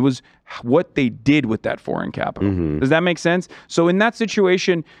came in. It was what they did with that foreign capital. Mm-hmm. Does that make sense? So in that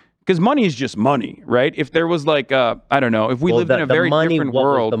situation, because money is just money, right? If there was like, I don't know, if we lived in a very different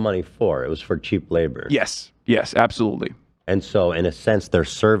world. What was the money for? It was for cheap labor. Yes, absolutely. And so in a sense, they're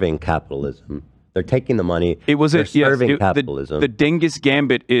serving capitalism. They're taking the money. Serving capitalism. The Dingus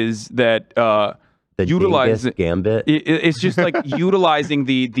Gambit is that the Dingus Gambit. It's just like utilizing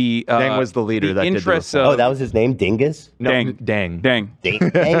the Deng was the leader that interests. Oh, that was his name, Dingus. No, Deng.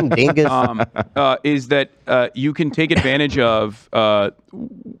 Dingus. Is that you can take advantage of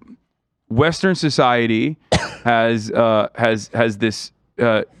Western society has this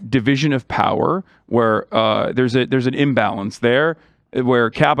division of power where there's an imbalance there, where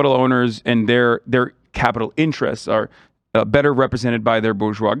capital owners and their capital interests are better represented by their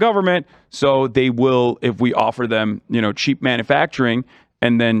bourgeois government. So they will, if we offer them, cheap manufacturing,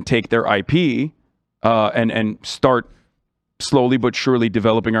 and then take their IP and start slowly but surely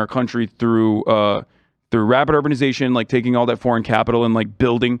developing our country through rapid urbanization, like taking all that foreign capital and like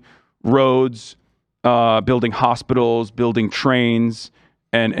building roads, building hospitals, building trains,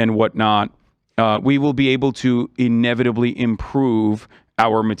 and whatnot. We will be able to inevitably improve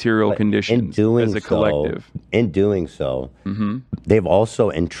our material conditions as a collective. In doing so, they've also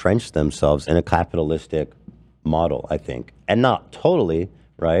entrenched themselves in a capitalistic model, I think. And not totally,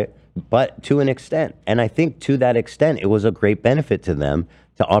 right? But to an extent. And I think to that extent, it was a great benefit to them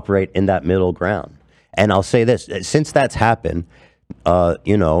to operate in that middle ground. And I'll say this, since that's happened,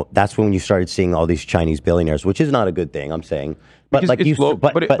 that's when you started seeing all these Chinese billionaires, which is not a good thing, I'm saying. But like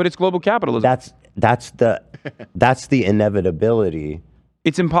but it's global capitalism. That's the inevitability.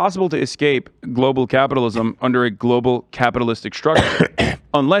 It's impossible to escape global capitalism under a global capitalistic structure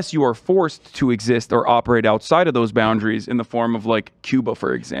unless you are forced to exist or operate outside of those boundaries in the form of like Cuba,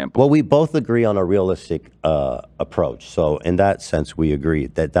 for example. Well, we both agree on a realistic approach. So in that sense, we agree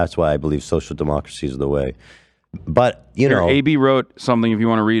that's why I believe social democracy is the way. But, AB wrote something if you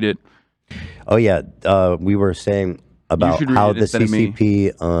want to read it. Oh, yeah. We were saying about how the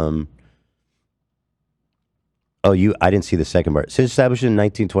CCP... I didn't see the second part. Since established in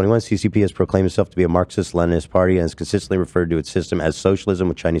 1921, CCP has proclaimed itself to be a Marxist-Leninist party and has consistently referred to its system as socialism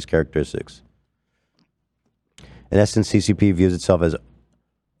with Chinese characteristics. In essence, CCP views itself as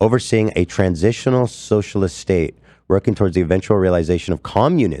overseeing a transitional socialist state working towards the eventual realization of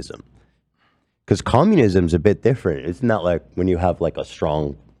communism. Because communism is a bit different. It's not like when you have like a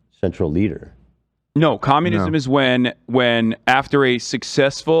strong central leader. No, communism is when after a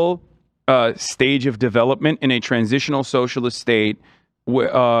successful stage of development in a transitional socialist state,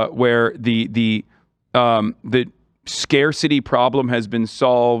 where the scarcity problem has been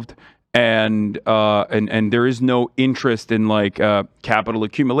solved, and there is no interest in like capital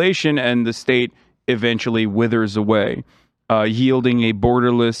accumulation, and the state eventually withers away, yielding a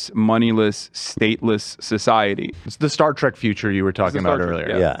borderless, moneyless, stateless society. It's the Star Trek future you were talking about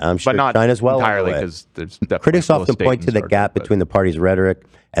earlier. Yeah, I'm sure but not China's well entirely, because there's definitely critics often point to the gap between the party's rhetoric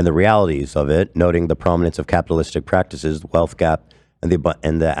and the realities of it, noting the prominence of capitalistic practices, the wealth gap, and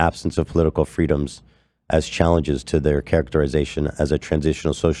the absence of political freedoms as challenges to their characterization as a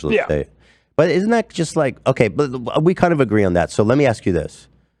transitional socialist state. But isn't that just like, okay, but we kind of agree on that. So let me ask you this.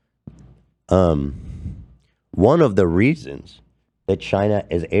 One of the reasons that China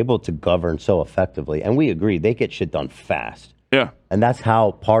is able to govern so effectively. And we agree, they get shit done fast. Yeah. And that's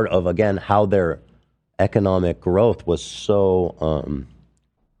how part of, again, how their economic growth was so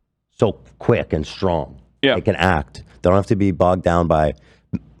so quick and strong. Yeah. They can act. They don't have to be bogged down by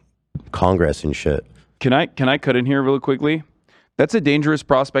Congress and shit. Can I cut in here really quickly? That's a dangerous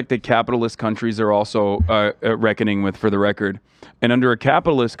prospect that capitalist countries are also reckoning with, for the record. And under a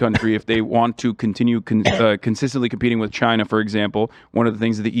capitalist country, if they want to continue consistently competing with China, for example, one of the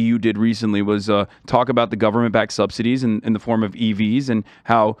things that the EU did recently was talk about the government-backed subsidies in the form of EVs and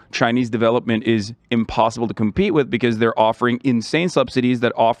how Chinese development is impossible to compete with because they're offering insane subsidies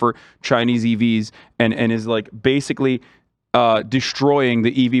that offer Chinese EVs and is like basically destroying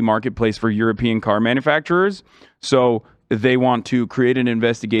the EV marketplace for European car manufacturers. So they want to create an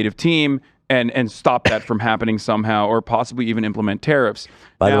investigative team and stop that from happening somehow, or possibly even implement tariffs.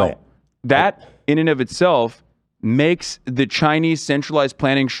 By the way, that in and of itself makes the Chinese centralized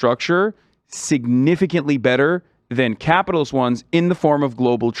planning structure significantly better than capitalist ones in the form of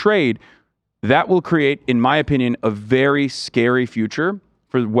global trade. That will create, in my opinion, a very scary future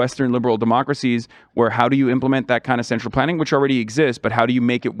for Western liberal democracies, where how do you implement that kind of central planning, which already exists, but how do you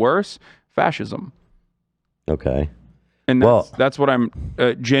make it worse? Fascism. Okay. And that's what I'm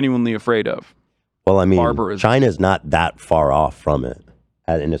genuinely afraid of. Well, I mean, Barbarism. China's not that far off from it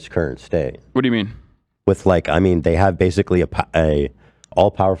in its current state. What do you mean? With they have basically a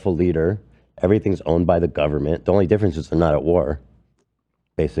all-powerful leader. Everything's owned by the government. The only difference is they're not at war.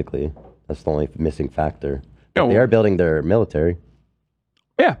 Basically, that's the only missing factor. Yeah, They are building their military.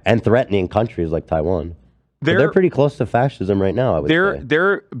 Yeah. And threatening countries like Taiwan. They're pretty close to fascism right now, I would say.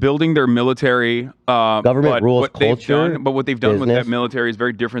 They're building their military government rules, culture. But what they've done with that business. military is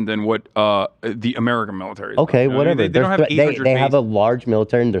very different than what the American military is. Okay, done. whatever. They don't have 800 they have a large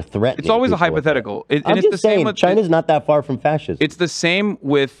military and they're threatening. It's always a people with hypothetical. it. And I'm it's just the same saying, with China's not that far from fascism. It's the same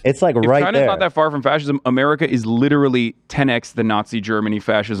with. It's like if right China's there. not that far from fascism. America is literally 10x the Nazi Germany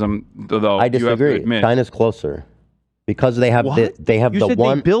fascism. Though I you have to disagree. admit. China's closer. Because they have they have You the said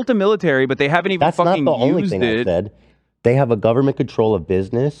one. they built a military, but they haven't even That's not fucking the only used thing it. I said. They have a government control of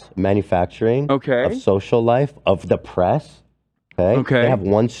business, manufacturing, of social life, of the press. Okay. They have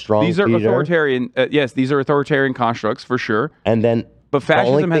one strong. These are leader. authoritarian. Yes, these are authoritarian constructs for sure. And then, but fascism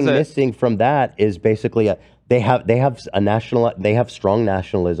the only thing has missing from that is basically they have strong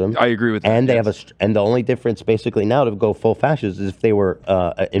nationalism. I agree with that. And they have and the only difference basically now to go full fascist is if they were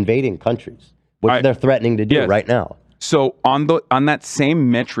invading countries, which they're threatening to do right now. So on that same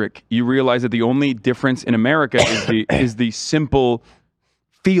metric, you realize that the only difference in America is the simple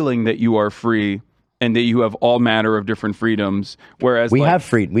feeling that you are free and that you have all manner of different freedoms. Whereas we do have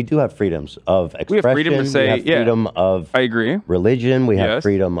freedoms of expression. We have freedom to say, we have freedom of I agree. Religion. We have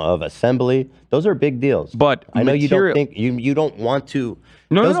freedom of assembly. Those are big deals. But I know you don't think you don't want to.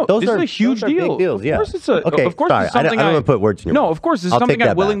 No. Those This are is a huge deal. Big deals, Of course, it's a. Okay, of course, sorry. it's something I don't want to put words in your mouth. No, of course, this is I'll something take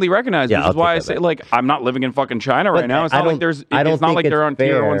I that willingly back. recognize. Yeah, Which I'll is why I take that say, back. like, I'm not living in fucking China right now. It's not like there's. I don't It's not think like they're on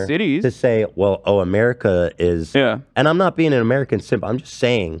tier one cities. to say, well, America is. Yeah. And I'm not being an American simp. I'm just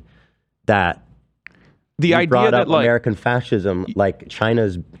saying that. The idea brought that up like American fascism, like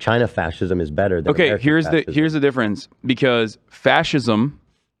China fascism is better than okay. American Here's the difference, because fascism,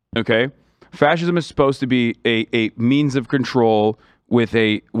 fascism is supposed to be a means of control with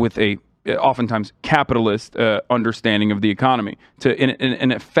a oftentimes capitalist understanding of the economy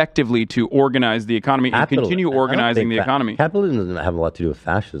and effectively to organize the economy and continue organizing the economy. Capitalism doesn't have a lot to do with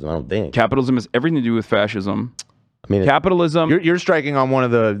fascism, I don't think. Capitalism has everything to do with fascism. I mean, capitalism. You're striking on one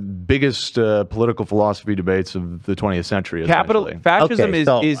of the biggest political philosophy debates of the 20th century. Fascism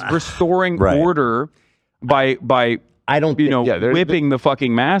is restoring order by I don't whipping the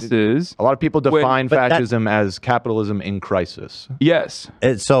fucking masses. A lot of people define fascism as capitalism in crisis. Yes.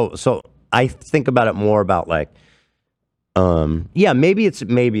 So I think about it more about like, maybe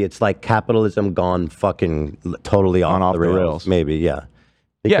it's like capitalism gone fucking totally off the rails. Maybe, yeah.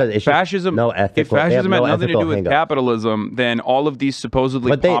 Because it's fascism. No ethical. If fascism had nothing to do with hang-ups. capitalism, then all of these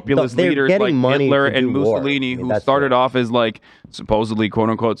supposedly populist leaders like Hitler and Mussolini, who started off as like supposedly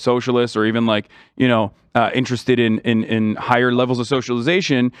quote unquote socialists, or even like interested in higher levels of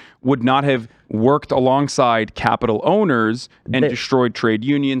socialization, would not have worked alongside capital owners and destroyed trade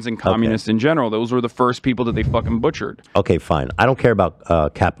unions and communists in general. Those were the first people that they fucking butchered. Okay, fine. I don't care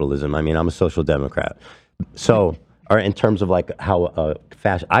about capitalism. I mean, I'm a social democrat. So. Or in terms of like how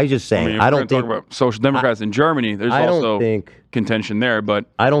fashion, I was just saying, I don't think talk about social democrats in Germany. There's also contention there, but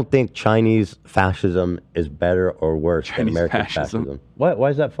I don't think Chinese fascism is better or worse than American fascism. Why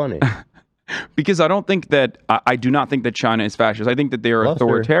is that funny? Because I don't think that I do not think that China is fascist. I think that they are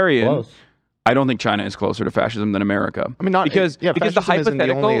authoritarian. I don't think China is closer to fascism than America. I mean, not because the fascism isn't the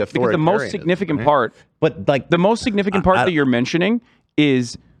only hypothetical, because the most authoritarianism, significant right? part, But like the most significant part that you're mentioning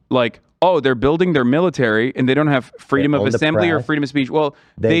is like, oh, they're building their military and they don't have freedom of own the assembly or press. freedom of speech. Well,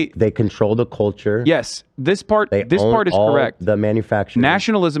 they control the culture. yes, this part Own is all correct. The manufacturing.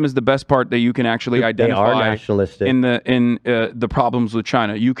 Nationalism is the best part that you can actually They identify are nationalistic. in the problems with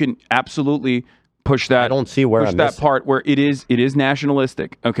China. You can absolutely push that. I don't see where push I'm that missing. part where it is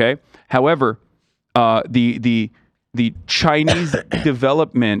nationalistic. Okay. However, the Chinese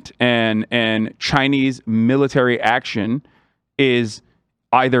development and Chinese military action is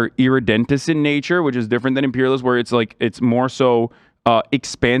either irredentist in nature, which is different than imperialism, where it's like it's more so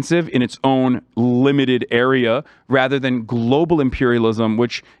expansive in its own limited area, rather than global imperialism,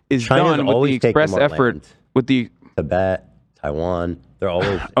 which is China's done with the always taken express more effort land. with the. Tibet, Taiwan, they're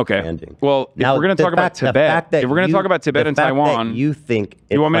always Okay. expanding. Well, if Now, we're going to the talk about fact- the Tibet, fact that if we're going to you- talk about Tibet the and fact that Taiwan, you think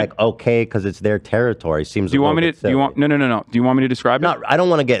it's want me to- like okay because it's their territory seems. do you want me to? Do you want? No. Do you want me to describe it? Not, I don't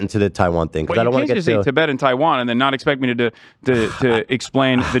want to get into the Taiwan thing because Well, I don't you want to can't get just say to. Tibet and Taiwan and then not expect me to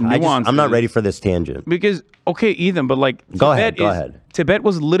explain the nuances. I'm not ready for this tangent. Because okay, Ethan, but like Go Tibet ahead. Tibet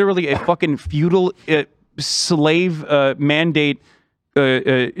was literally a fucking feudal slave mandate,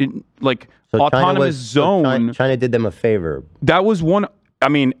 like So autonomous zone. China did them a favor. That was one. I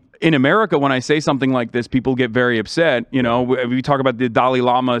mean, in America, when I say something like this, people get very upset. You know, we talk about the Dalai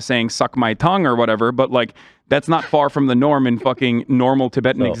Lama saying "suck my tongue" or whatever, but like that's not far from the norm in fucking normal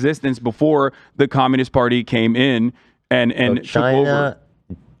Tibetan existence before the Communist Party came in and So took China over.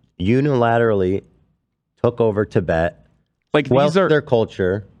 unilaterally took over Tibet, Like squelched these are. their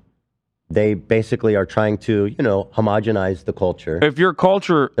culture. They basically are trying to, homogenize the culture. If your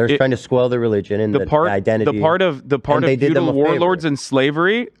culture, They're trying to squell the religion and the identity. the part of and they did them feudal a favor. warlords and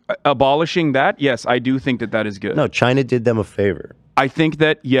slavery, abolishing that, yes, I do think that is good. No, China did them a favor. I think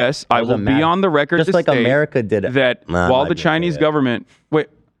that yes, I was will a be mass- on the record just to like state America did it. that Nah, I'm while not the gonna say Chinese it. government,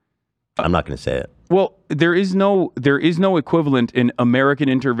 I'm not going to say it. well, there is no equivalent in American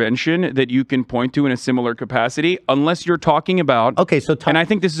intervention that you can point to in a similar capacity, unless you're talking about. Okay, so and I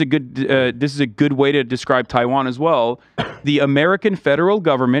think this is a good way to describe Taiwan as well. The American federal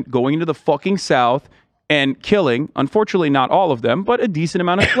government going into the fucking South and killing, unfortunately, not all of them, but a decent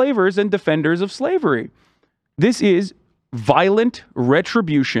amount of slavers and defenders of slavery. This is violent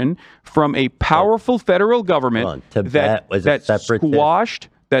retribution from a powerful federal Hold government on. Tibet was a separatist.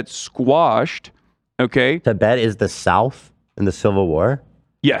 that squashed. Okay. Tibet is the South in the Civil War.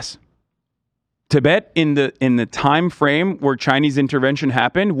 Yes. Tibet in the time frame where Chinese intervention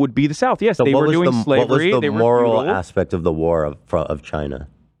happened would be the South. Yes, So they what were was doing the, slavery. What was they the were moral feudal. aspect of the war of China?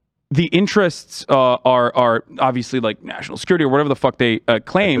 The interests are obviously like national security or whatever the fuck they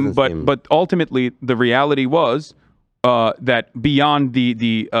claim, doesn't seem- but ultimately the reality was that beyond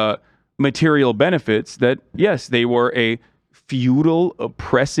the material benefits, that yes, they were a feudal,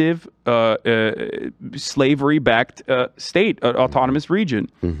 oppressive, slavery-backed state, autonomous region.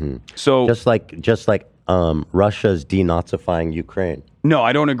 Mm-hmm. So Just like Russia's denazifying Ukraine. no,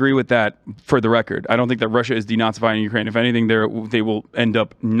 I don't agree with that. For the record, I don't think that Russia is denazifying Ukraine. If anything, they will end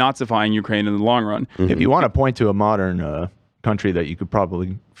up nazifying Ukraine in the long run. If you want to point to a modern country that you could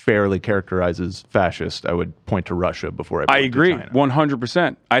probably fairly characterize as fascist, I would point to Russia before I point I agree, to China.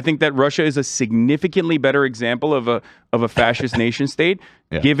 100%. I think that Russia is a significantly better example of a fascist nation state,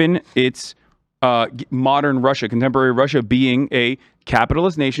 given its modern Russia, contemporary Russia, being a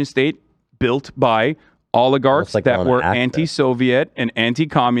capitalist nation state built by oligarchs like that on were access. anti-Soviet and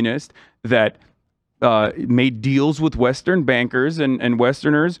anti-communist that made deals with Western bankers and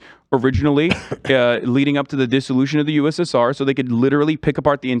Westerners originally leading up to the dissolution of the USSR so they could literally pick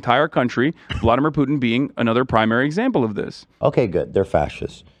apart the entire country, Vladimir Putin being another primary example of this. Okay, good. They're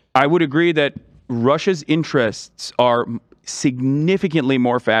fascists. I would agree that Russia's interests are significantly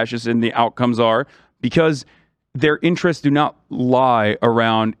more fascist than the outcomes are because their interests do not lie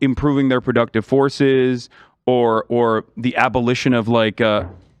around improving their productive forces or the abolition of like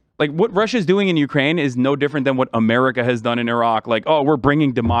what Russia's doing in Ukraine is no different than what America has done in Iraq. Like, oh, we're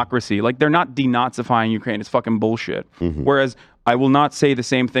bringing democracy. Like, they're not denazifying Ukraine. It's fucking bullshit. Whereas I will not say the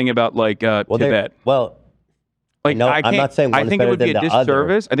same thing about Tibet. Like, no, I can't, I'm not saying I one's think it better would be a than the other.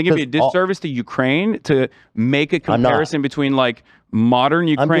 disservice. I think it'd be a Because disservice to Ukraine to make a I'm not. comparison between like modern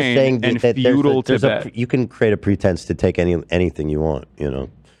I'm just Ukraine saying and that feudal there's Tibet. you can create a pretense to take anything you want,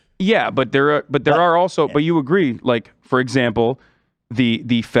 Yeah, but there are also. But you agree, like for example,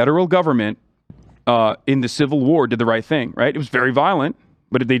 the federal government in the Civil War did the right thing, right? It was very violent,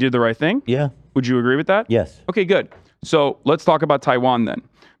 but they did the right thing. Yeah. Would you agree with that? Yes. Okay, good. So let's talk about Taiwan then,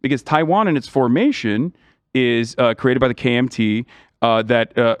 because Taiwan in its formation is created by the KMT. or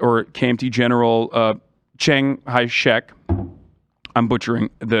KMT General Chiang Kai-shek. I'm butchering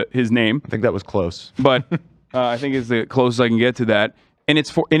his name. I think that was close. But I think it's the closest I can get to that. And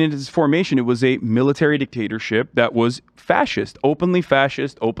in its formation, it was a military dictatorship that was fascist, openly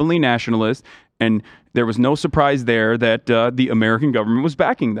nationalist, and there was no surprise there that the American government was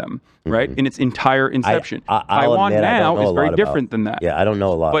backing them, right? In its entire inception. Taiwan now is very different than that. Yeah, I don't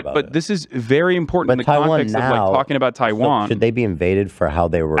know a lot about it. But this is very important in the context of like talking about Taiwan. So should they be invaded for how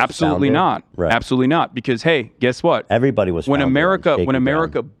they were Absolutely founded? not. Right. Absolutely not. Because hey, guess what? Everybody was when founded on shaky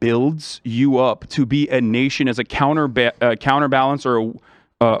America ground. builds you up to be a nation as a counterbalance or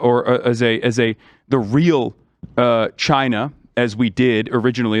as the real China, as we did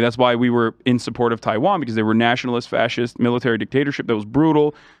originally. That's why we were in support of Taiwan, because they were nationalist, fascist, military dictatorship that was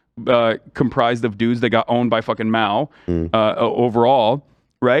brutal, comprised of dudes that got owned by fucking Mao overall,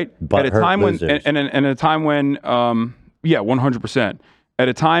 right? But at a time when, losers. and at a time when, 100%. At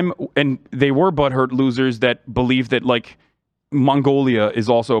a time, and they were butthurt losers that believed that like Mongolia is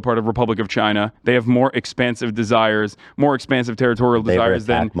also a part of Republic of China. They have more expansive desires, more expansive territorial They desires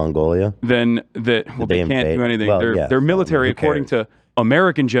than Mongolia. than that. Well, they can't invade? do anything. Well, their yeah, their military, who according cares? to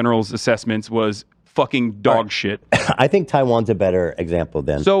American generals' assessments, was fucking dog shit. I think Taiwan's a better example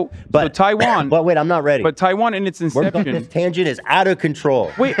then. So Taiwan. But wait, I'm not ready. But Taiwan in its This inception. tangent is out of control.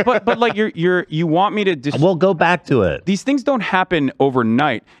 Wait, but like you want me to? We'll go back to it. These things don't happen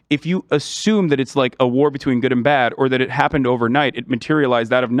overnight. If you assume that it's like a war between good and bad, or that it happened overnight, it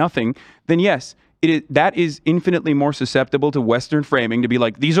materialized out of nothing, then yes, that is infinitely more susceptible to Western framing to be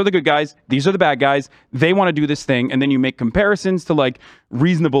like, these are the good guys, these are the bad guys, they want to do this thing, and then you make comparisons to like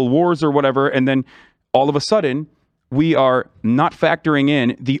reasonable wars or whatever, and then all of a sudden, we are not factoring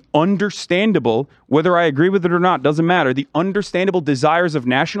in the understandable, whether I agree with it or not, doesn't matter, the understandable desires of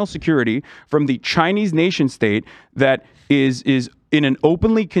national security from the Chinese nation state that is in an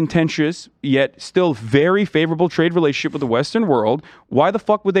openly contentious, yet still very favorable trade relationship with the Western world. Why the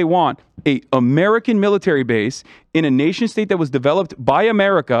fuck would they want a American military base in a nation state that was developed by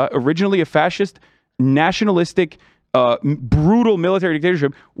America, originally a fascist, nationalistic, brutal military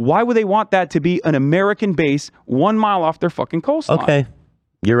dictatorship? Why would they want that to be an American base 1 mile off their fucking coastline? Okay,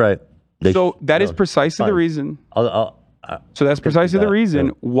 you're right. So that is precisely the reason. So that's precisely the reason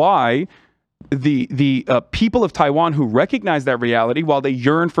why the people of Taiwan who recognize that reality, while they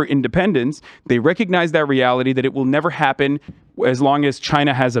yearn for independence, they recognize that reality that it will never happen as long as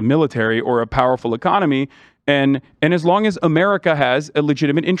China has a military or a powerful economy, and as long as America has a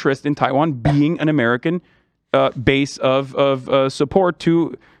legitimate interest in Taiwan being an American base of support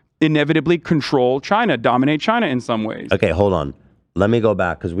to inevitably control China, dominate China in some ways. Okay, hold on. Let me go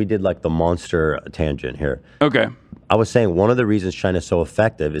back because we did like the monster tangent here. Okay. I was saying one of the reasons China's so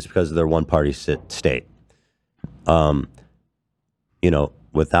effective is because of their one-party state.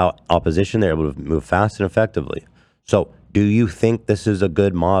 Without opposition, they're able to move fast and effectively. So do you think this is a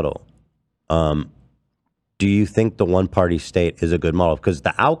good model? Do you think the one-party state is a good model? Because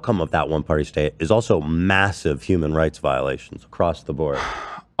the outcome of that one-party state is also massive human rights violations across the board.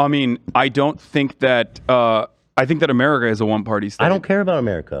 I mean, I don't think that... I think that America is a one-party state. I don't care about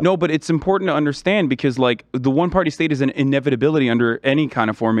America. No, but it's important to understand because, like, the one-party state is an inevitability under any kind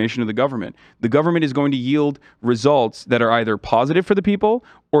of formation of the government. The government is going to yield results that are either positive for the people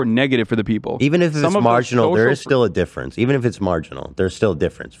or negative for the people. Even if it's marginal, there is still a difference. Even if it's marginal, there's still a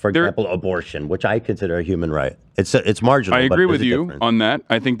difference. For example, abortion, which I consider a human right. It's marginal. I agree but with you on that.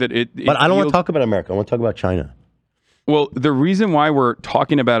 I think that it but I don't want to talk about America. I want to talk about China. Well, the reason why we're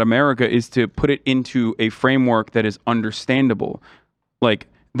talking about America is to put it into a framework that is understandable. Like,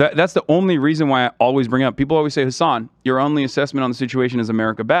 that's the only reason why I always bring up. People always say, Hasan, your only assessment on the situation is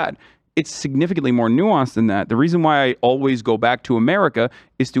America bad. It's significantly more nuanced than that. The reason why I always go back to America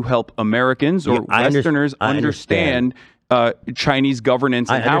is to help Americans or Westerners understand Chinese governance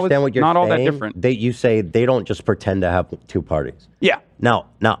and how it's what you're not all that saying. different. You say they don't just pretend to have two parties. Yeah. Now,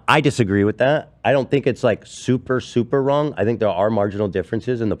 I disagree with that. I don't think it's like super wrong. I think there are marginal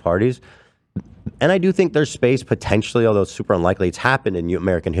differences in the parties. And I do think there's space potentially, although it's super unlikely. It's happened in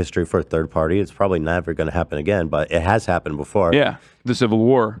American history for a third party. It's probably never going to happen again, but it has happened before. Yeah, the Civil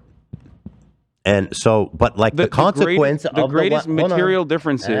War. And so, but like the consequence of the greatest material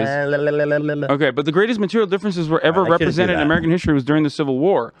differences. Okay, but the greatest material differences were ever represented in American history was during the Civil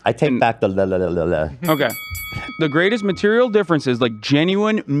War. I take back the Okay. The greatest material differences, like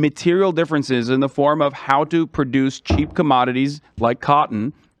genuine material differences in the form of how to produce cheap commodities like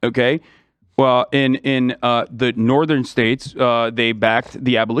cotton, okay? Well, in the northern states, they backed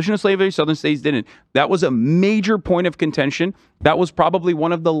the abolition of slavery. Southern states didn't. That was a major point of contention. That was probably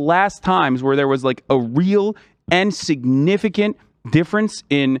one of the last times where there was like a real and significant difference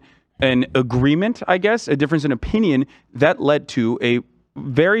in an agreement, I guess, a difference in opinion that led to a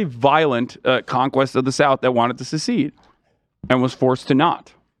very violent conquest of the South that wanted to secede and was forced to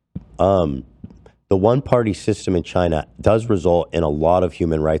not. The one-party system in China does result in a lot of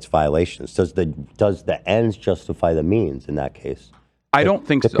human rights violations. Does the ends justify the means in that case? I don't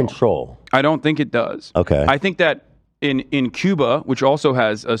think so. The control. I don't think it does. Okay. I think that in Cuba, which also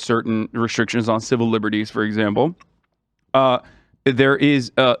has a certain restrictions on civil liberties, for example, there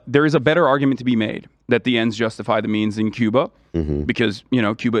is a better argument to be made that the ends justify the means in Cuba, because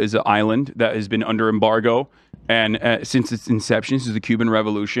Cuba is an island that has been under embargo, and since its inception, since the Cuban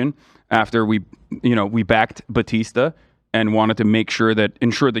Revolution, after we backed Batista and wanted to ensure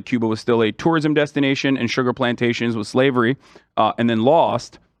that Cuba was still a tourism destination and sugar plantations with slavery, and then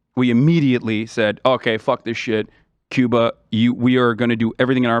lost, we immediately said, okay, fuck this shit. Cuba, we are going to do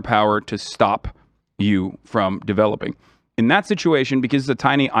everything in our power to stop you from developing. In that situation, because it's a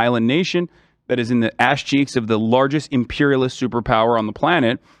tiny island nation that is in the ass cheeks of the largest imperialist superpower on the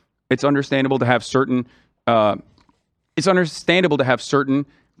planet, it's understandable to have certain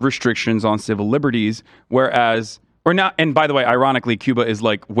restrictions on civil liberties, and by the way, ironically, Cuba is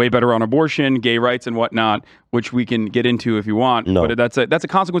like way better on abortion, gay rights, and whatnot, which we can get into if you want. No. But that's a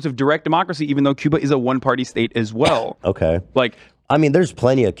consequence of direct democracy, even though Cuba is a one-party state as well. Okay. There's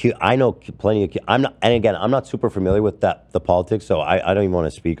plenty of Cuba. I know plenty of Cuba. I'm not super familiar with the politics, so I don't even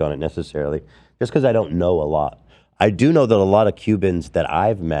want to speak on it necessarily, just because I don't know a lot. I do know that a lot of Cubans that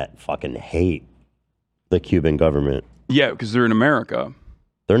I've met fucking hate the Cuban government. Yeah, because they're in America.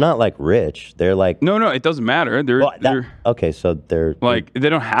 They're not like rich. They're like no, it doesn't matter. Okay, so they're like they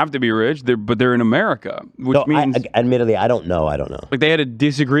don't have to be rich. But they're in America, which means admittedly, I don't know. Like they had a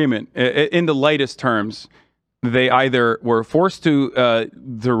disagreement in the lightest terms. They either were forced to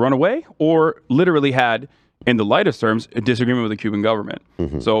run away, or literally had, in the lightest terms, a disagreement with the Cuban government.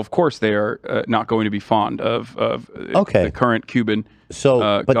 So of course they are not going to be fond of the current Cuban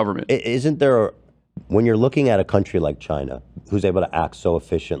government. Isn't there? When you're looking at a country like China, who's able to act so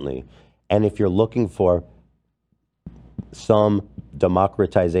efficiently, and if you're looking for some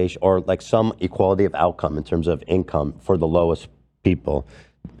democratization or like some equality of outcome in terms of income for the lowest people,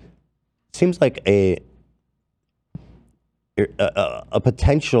 it seems like a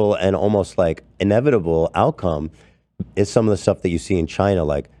potential and almost like inevitable outcome is some of the stuff that you see in China,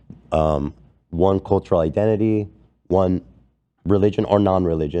 like one cultural identity, one religion or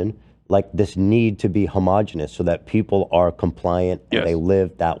non-religion, like this need to be homogenous so that people are compliant and they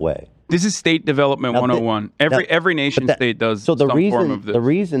live that way. This is state development 101. Every nation state does some form of this. The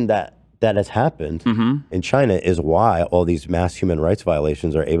reason that has happened in China is why all these mass human rights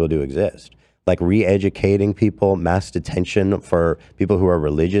violations are able to exist. Like re-educating people, mass detention for people who are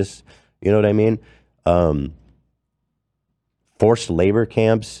religious. You know what I mean? Forced labor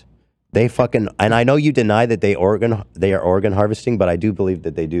camps. And I know you deny that they are organ harvesting, but I do believe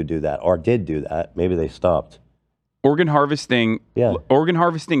that they do that, or did do that. Maybe they stopped. Organ harvesting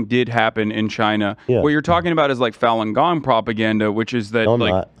did happen in China. Yeah. What you're talking about is like Falun Gong propaganda, which is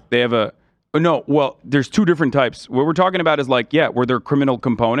that they have a... No, well, there's two different types. What we're talking about is were there criminal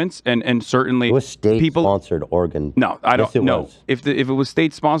components, and certainly it was state-sponsored organ. No, I don't know. Was. If it was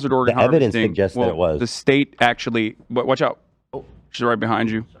state-sponsored organ harvesting, evidence suggests that it was. The state actually... Watch out. She's right behind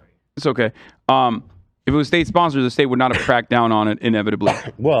you. Sorry. It's okay. If it was state-sponsored, the state would not have cracked down on it inevitably.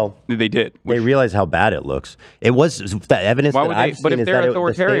 Well, they did. They realized how bad it looks. It was the evidence that I've seen. But if they're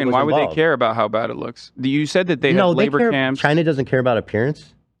authoritarian, why would involved. they care about how bad it looks? You said that they have labor camps. China doesn't care about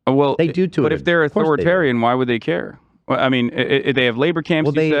appearance. Well, they do too. But if they're authoritarian, why would they care? Well, I mean, they have labor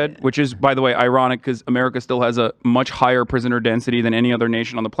camps, you said, which is, by the way, ironic because America still has a much higher prisoner density than any other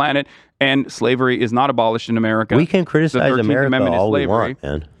nation on the planet, and slavery is not abolished in America. We can criticize America all we want,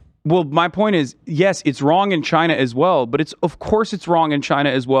 man. Well, my point is, yes, it's wrong in China as well, but of course it's wrong in China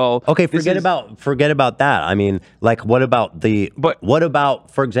as well. Okay, forget about that. I mean, like, what about,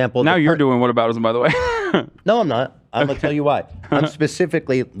 for example... Now you're doing whataboutism, by the way. No, I'm not. I'm going to tell you why. I'm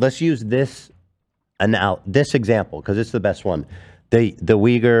specifically, let's use this example, because it's the best one. The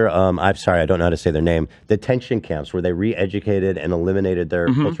Uyghur, I'm sorry, I don't know how to say their name, detention camps where they re-educated and eliminated their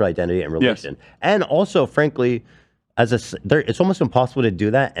cultural identity and religion. Yes. And also, frankly... it's almost impossible to do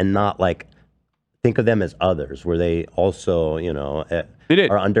that and not think of them as others, where they also,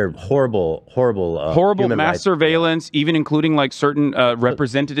 are under horrible mass surveillance, even including certain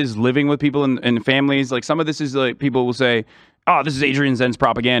representatives living with people and families. Like some of this is people will say, "Oh, this is Adrian Zen's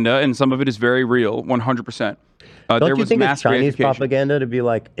propaganda," and some of it is very real, 100%. Don't you think it's Chinese propaganda to be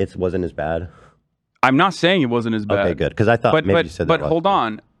it wasn't as bad? I'm not saying it wasn't as bad. Okay, good, because I thought maybe you said that. But hold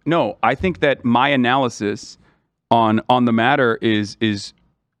on, no, I think that my analysis on the matter is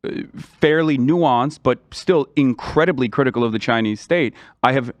fairly nuanced, but still incredibly critical of the Chinese state.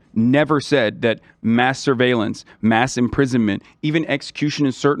 I have never said that mass surveillance, mass imprisonment, even execution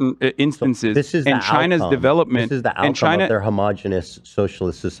in certain instances, This is and the China's outcome. development, This is the outcome and China, of their homogenous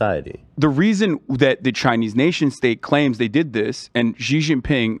socialist society. the reason that the Chinese nation state claims they did this, and Xi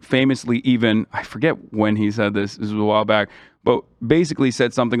Jinping famously even, I forget when he said this was a while back, but basically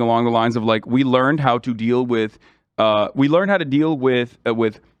said something along the lines of like, we learned how to deal with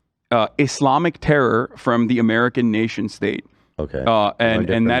Islamic terror from the American nation state. Okay.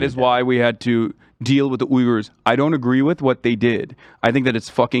 And that is why we had to deal with the Uyghurs. I don't agree with what they did. I think that it's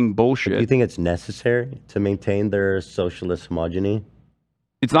fucking bullshit. Do you think it's necessary to maintain their socialist homogeny?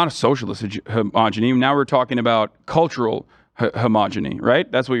 It's not a socialist homogeny. Now we're talking about cultural homogeny,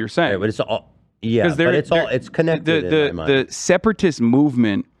 right? That's what you're saying. Yeah, but it's all it's connected. in my mind. The separatist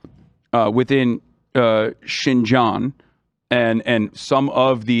movement within Xinjiang and some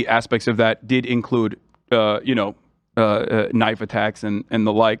of the aspects of that did include knife attacks and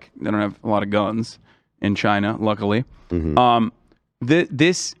the like. They don't have a lot of guns in China, luckily. Mm-hmm.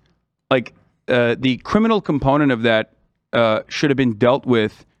 The criminal component of that should have been dealt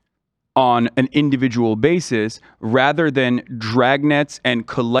with on an individual basis rather than dragnets and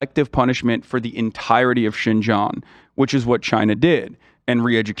collective punishment for the entirety of Xinjiang, which is what China did, and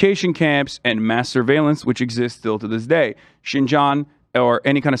re-education camps and mass surveillance, which exists still to this day. Xinjiang, or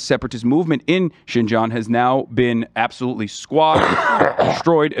any kind of separatist movement in Xinjiang, has now been absolutely squashed,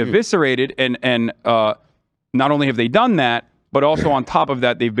 destroyed, eviscerated, and not only have they done that, but also on top of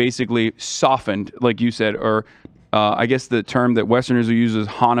that, they've basically softened, like you said, or I guess the term that Westerners will use is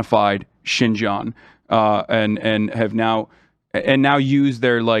Hanified Xinjiang, and have now use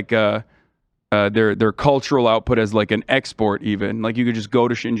their their cultural output as like an export. Even like you could just go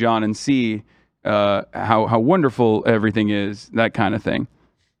to Xinjiang and see how wonderful everything is, that kind of thing.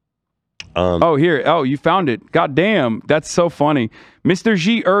 You found it. God damn, that's so funny. Mr.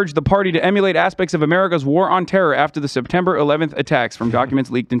 Xi urged the party to emulate aspects of America's war on terror after the September 11th attacks from documents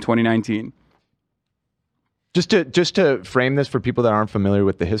leaked in 2019. Just to frame this for people that aren't familiar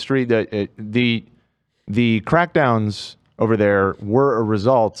with the history, the crackdowns over there were a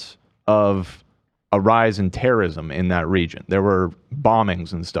result of a rise in terrorism in that region. There were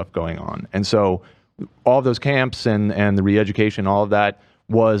bombings and stuff going on. And so all of those camps and the re-education, all of that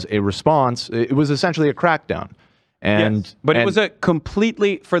was a response. It was essentially a crackdown. Yes, but it was a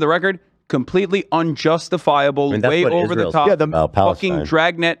completely, for the record, completely unjustifiable, way over the top, fucking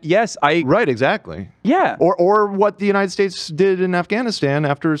dragnet. Yes, right, exactly. Yeah, or what the United States did in Afghanistan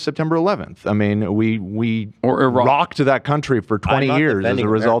after September 11th. I mean, we rocked that country for 20 years as a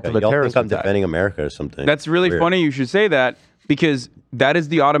result of a terrorist attack. I'm defending America or something. That's really funny. You should say that, because that is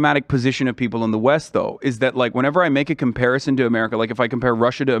the automatic position of people in the West, though, is that like whenever I make a comparison to America, like if I compare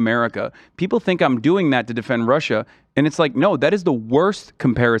Russia to America, people think I'm doing that to defend Russia. And it's like, no, that is the worst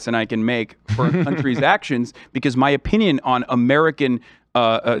comparison I can make for a country's actions, because my opinion on American,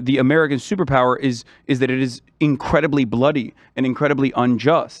 the American superpower is that it is incredibly bloody and incredibly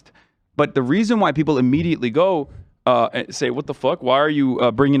unjust. But the reason why people immediately go and say, what the fuck? Why are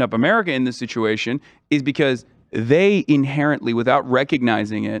you bringing up America in this situation? Is because they inherently, without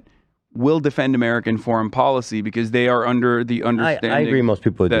recognizing it, will defend American foreign policy because they are under the understanding. I agree. Most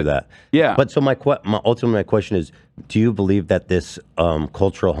people would do that. Yeah. But so my question is: do you believe that this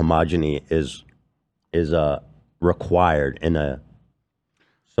cultural homogeny is required in a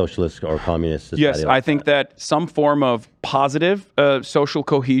socialist or communist society? Yes, I think that some form of positive social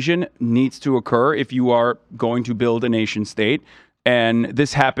cohesion needs to occur if you are going to build a nation state. And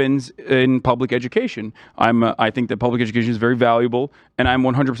this happens in public education. I think that public education is very valuable, and I'm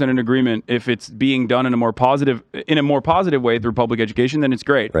 100% in agreement. If it's being done in a more positive way through public education, then it's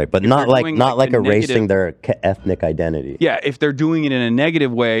great. Right, but not like erasing their ethnic identity. Yeah, if they're doing it in a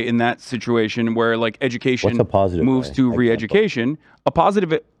negative way in that situation where like education moves to re-education, a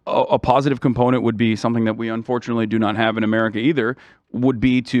positive component would be something that we unfortunately do not have in America either. Would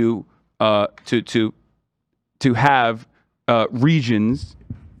be to have regions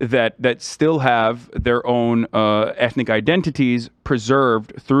that still have their own ethnic identities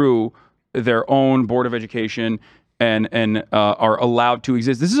preserved through their own board of education and are allowed to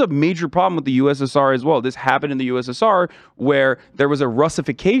exist. This is a major problem with the USSR as well. This happened in the USSR where there was a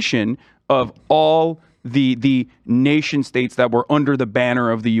Russification of all the nation states that were under the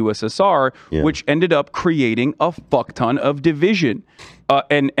banner of the USSR, which ended up creating a fuck ton of division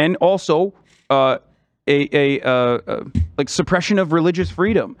and also like suppression of religious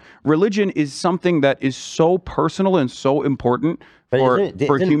freedom. Religion is something that is so personal and so important for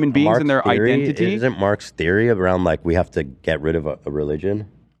human beings and their identity. Isn't Marx's theory around like we have to get rid of a religion?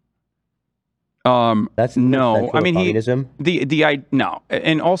 That's no. I mean, communism? no,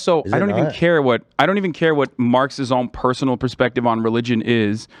 and also I don't even care what Marx's own personal perspective on religion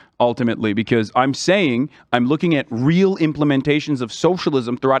is ultimately, because I'm looking at real implementations of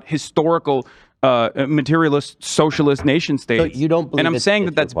socialism throughout historical materialist socialist nation states. So you don't believe and I'm saying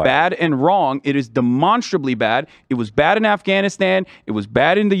that that's required. bad and wrong. It is demonstrably bad. It was bad in Afghanistan. It was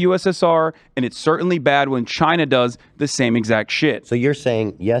bad in the USSR, and it's certainly bad when China does the same exact shit. So you're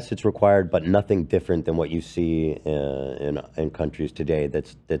saying yes, it's required, but nothing different than what you see in countries today.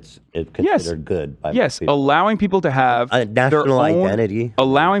 That's considered good. By Yes, people. allowing people to have A national identity.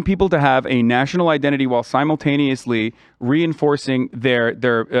 allowing people to have a national identity while simultaneously reinforcing their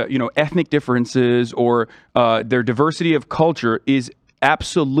ethnic differences or their diversity of culture is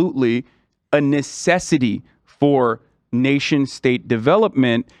absolutely a necessity for nation state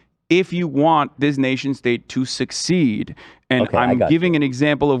development if you want this nation state to succeed. And I'm giving an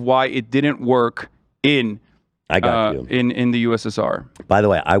example of why it didn't work in I got you. in the USSR. By the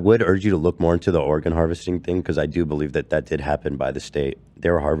way, I would urge you to look more into the organ harvesting thing, because I do believe that did happen by the state. They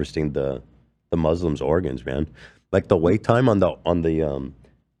were harvesting the Muslims' organs, man. Like the wait time on the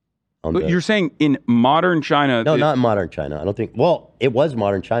But you're saying in modern China? No, not in modern China. I don't think. Well, it was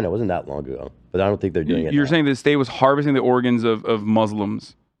modern China. It wasn't that long ago, but I don't think they're doing it. You're now. saying the state was harvesting the organs of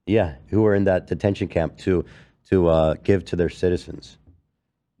Muslims? Yeah, who were in that detention camp to give to their citizens.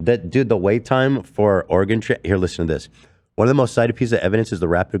 The wait time for organ here. Listen to this. One of the most cited pieces of evidence is the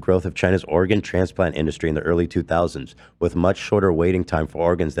rapid growth of China's organ transplant industry in the early 2000s, with much shorter waiting time for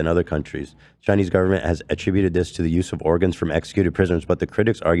organs than other countries. Chinese government has attributed this to the use of organs from executed prisoners, but the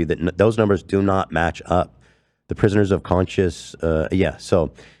critics argue that those numbers do not match up. The prisoners of conscience, so there's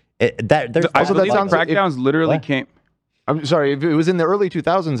also that crackdowns literally came. I'm sorry, if it was in the early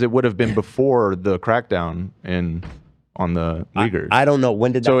 2000s, it would have been before the crackdown on the Uyghurs. I don't know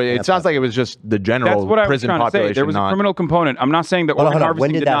when did. So it sounds like it was just the general That's what I was prison trying to population. say. There was a criminal component. I'm not saying that organ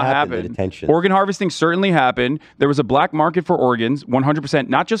harvesting did not happen. Organ harvesting certainly happened. There was a black market for organs, 100%.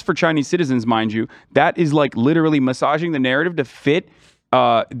 Not just for Chinese citizens, mind you. That is like literally massaging the narrative to fit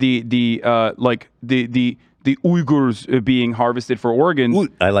the Uyghurs being harvested for organs.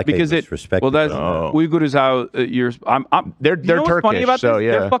 I like because it. Respect. Well, that's Uyghur is how you're. They're Turkish. Funny about so this?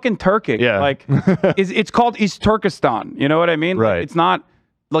 yeah, they're fucking Turkic. Yeah, like it's called East Turkestan. You know what I mean? Right. Like, it's not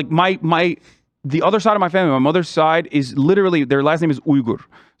like the other side of my family. My mother's side is literally their last name is Uyghur.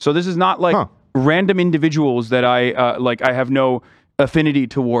 So this is not like random individuals that I have no affinity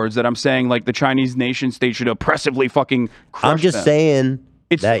towards. That I'm saying like the Chinese nation state should oppressively fucking crush I'm just them. saying.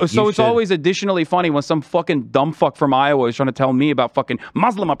 It's always additionally funny when some fucking dumb fuck from Iowa is trying to tell me about fucking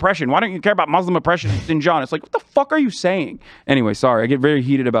Muslim oppression. Why don't you care about Muslim oppression in Xinjiang? It's like, what the fuck are you saying? Anyway, sorry, I get very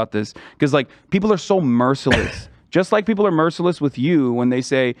heated about this because like people are so merciless. Just like people are merciless with you when they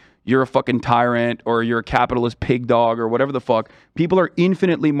say you're a fucking tyrant or you're a capitalist pig dog or whatever the fuck. People are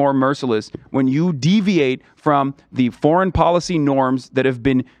infinitely more merciless when you deviate from the foreign policy norms that have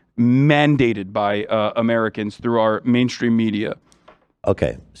been mandated by Americans through our mainstream media.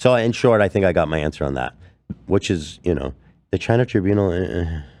 Okay, so in short, I think I got my answer on that, which is, the China Tribunal.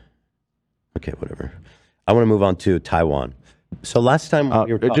 Okay, whatever. I want to move on to Taiwan. So last time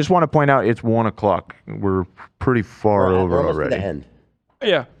we were I just want to point out it's 1:00. We're pretty far over already. The end.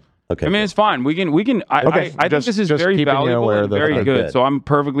 Yeah. Okay. I mean, it's fine. We can. I think this is very valuable and very good. So I'm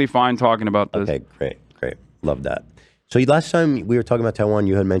perfectly fine talking about this. Okay, great. Love that. So last time we were talking about Taiwan,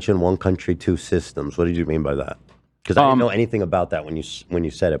 you had mentioned one country, two systems. What did you mean by that? Because I didn't know anything about that when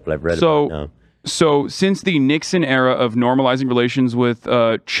you said it, but I've read about it now. So since the Nixon era of normalizing relations with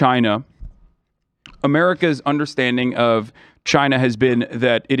China, America's understanding of China has been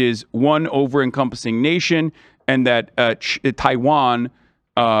that it is one over-encompassing nation, and that Taiwan,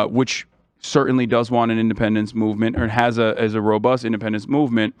 which certainly does want an independence movement or has a robust independence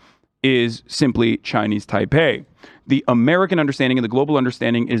movement, is simply Chinese Taipei. The American understanding and the global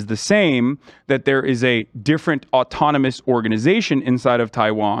understanding is the same, that there is a different autonomous organization inside of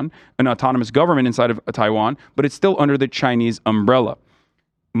Taiwan, an autonomous government inside of Taiwan, but it's still under the Chinese umbrella.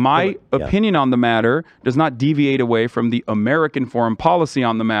 My opinion on the matter does not deviate away from the American foreign policy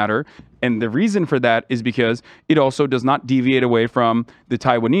on the matter. And the reason for that is because it also does not deviate away from the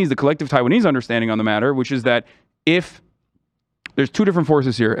collective Taiwanese understanding on the matter, which is that if there's two different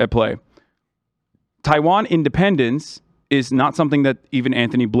forces here at play. Taiwan independence is not something that even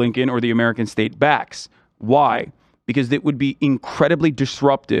Anthony Blinken or the American state backs. Why? Because it would be incredibly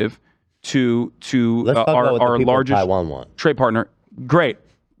disruptive Let's talk about what our the people of largest Taiwan want. trade partner. Great.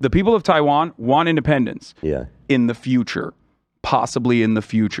 The people of Taiwan want independence in the future, possibly in the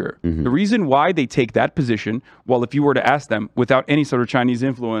future. The reason why they take that position, well, if you were to ask them without any sort of Chinese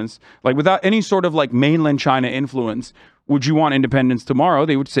influence, like without any sort of like mainland China influence, would you want independence tomorrow?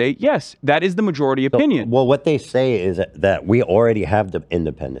 They would say, yes, that is the majority opinion. Well, what they say is that we already have the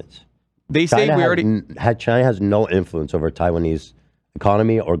independence. They say China has no influence over Taiwanese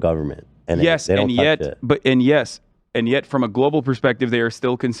economy or government. And yes, they don't and touch yet, it. and yet, from a global perspective, they are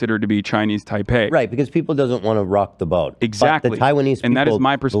still considered to be Chinese Taipei. Right, because people doesn't want to rock the boat. Exactly. But the Taiwanese people and that is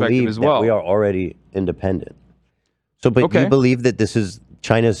my perspective as well. That we are already independent. So, but you believe that this is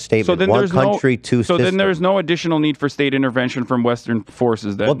China's statement, one country, two systems. So then there's no additional need for state intervention from Western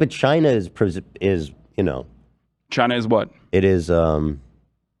forces then? Well, but China is China is what? It is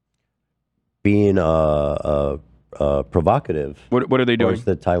being provocative. What are they doing? Towards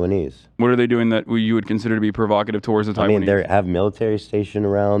the Taiwanese. What are they doing that you would consider to be provocative towards the Taiwanese? I mean, they have military station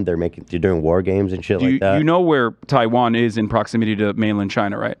around. They're doing war games and shit like that. You know where Taiwan is in proximity to mainland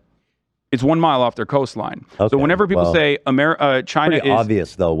China, right? It's 1 mile off their coastline. Okay, so whenever people say China is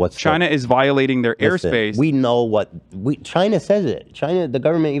obvious though. China is violating their airspace. We know China says it. The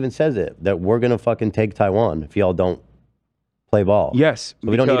government even says it that we're gonna fucking take Taiwan if y'all don't play ball. Yes,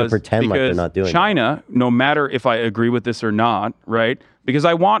 so we don't need to pretend like they're not doing China, no matter if I agree with this or not, right? Because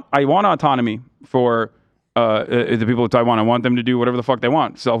I want autonomy for the people of Taiwan. I want them to do whatever the fuck they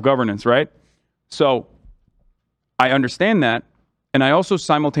want, self-governance, right? So I understand that. And I also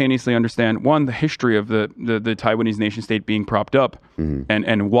simultaneously understand, one, the history of the Taiwanese nation state being propped up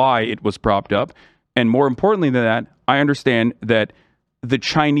and why it was propped up. And more importantly than that, I understand that the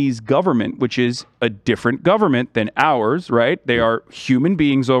Chinese government, which is a different government than ours, right? They are human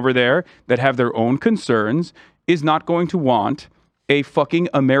beings over there that have their own concerns, is not going to want a fucking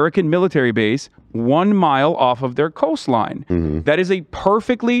American military base 1 mile off of their coastline. That is a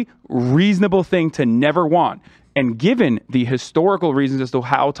perfectly reasonable thing to never want. And given the historical reasons as to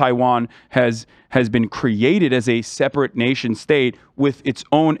how Taiwan has been created as a separate nation state with its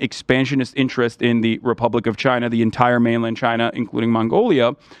own expansionist interest in the Republic of China, the entire mainland China, including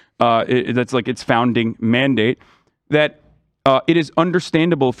Mongolia, that's like its founding mandate, that it is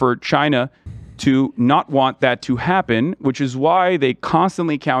understandable for China to not want that to happen, which is why they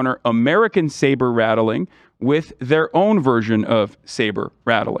constantly counter American saber rattling with their own version of saber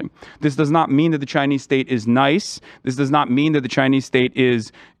rattling. This does not mean that the Chinese state is nice. This does not mean that the Chinese state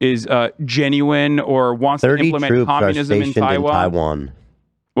is genuine or wants to implement communism in Taiwan.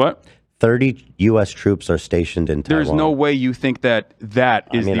 What? 30 U.S. troops are stationed in Taiwan. There's no way you think that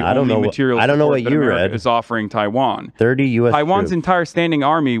is the only material I don't know what you America read. is offering Taiwan. 30 U.S. Taiwan's troops. entire standing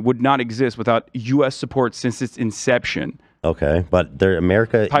army would not exist without U.S. support since its inception. Okay, but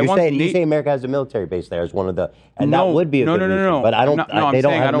America. You say America has a military base there as one of the, and that would be a good reason, But I don't. I'm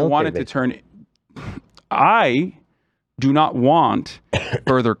saying I don't want it to turn. I do not want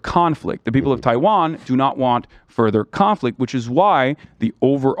further conflict. The people of Taiwan do not want further conflict, which is why the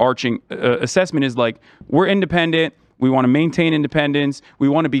overarching assessment is like, we're independent. We want to maintain independence. We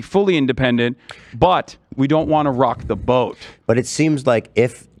want to be fully independent, but we don't want to rock the boat. But it seems like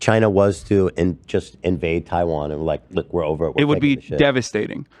if China was to just invade Taiwan and like, look, we're over it. It would be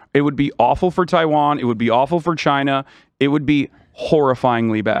devastating. It would be awful for Taiwan. It would be awful for China. It would be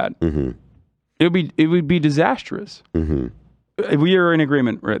horrifyingly bad. It would be disastrous. We are in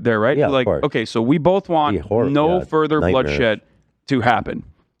agreement right there, right? Yeah, like, of course. Okay, so we both want no further bloodshed to happen.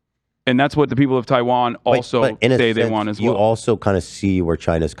 And that's what the people of Taiwan also say they want as well. You also kind of see where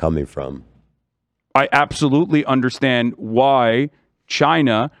China's coming from. I absolutely understand why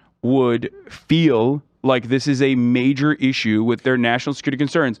China would feel like this is a major issue with their national security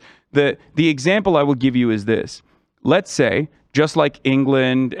concerns. The example I will give you is this. Let's say, just like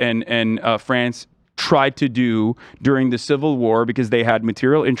England and France tried to do during the Civil War because they had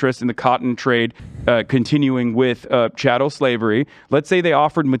material interest in the cotton trade continuing with chattel slavery. Let's say they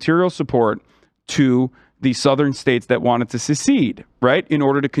offered material support to the southern states that wanted to secede, right, in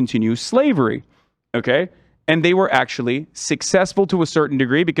order to continue slavery, okay? And they were actually successful to a certain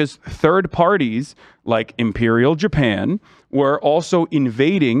degree because third parties like Imperial Japan were also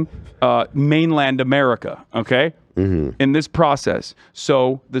invading mainland America, okay? In this process.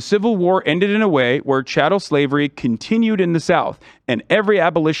 So the Civil War ended in a way where chattel slavery continued in the South and every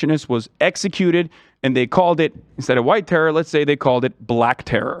abolitionist was executed, and they called it, instead of white terror, let's say they called it black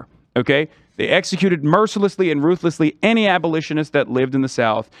terror. Okay? They executed mercilessly and ruthlessly any abolitionist that lived in the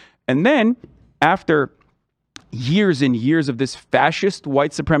South. And then after years and years of this fascist,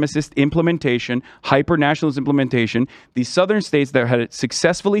 white supremacist implementation, hyper-nationalist implementation, these southern states that had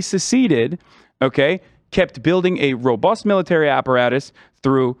successfully seceded, okay, kept building a robust military apparatus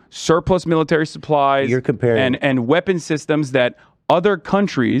through surplus military supplies You're comparing and weapon systems that other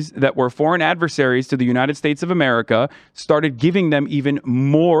countries that were foreign adversaries to the United States of America started giving them even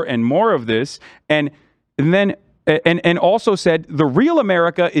more and more of this, and then and also said the real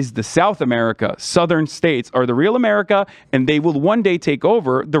America is the South America. Southern states are the real America, and they will one day take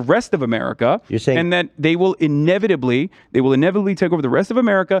over the rest of America. You're saying, and that they will inevitably take over the rest of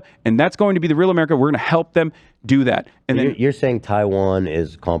America, and that's going to be the real America. We're going to help them do that. And then you're saying Taiwan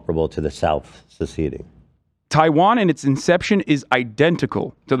is comparable to the South seceding. Taiwan in its inception is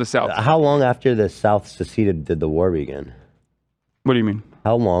identical to the South. How long after the South seceded did the war begin? What do you mean?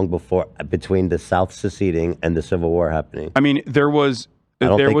 How long between the South seceding and the Civil War happening? I mean, there was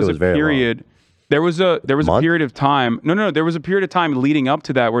a period. There was a period of time. No. There was a period of time leading up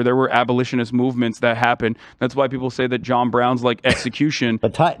to that where there were abolitionist movements that happened. That's why people say that John Brown's execution.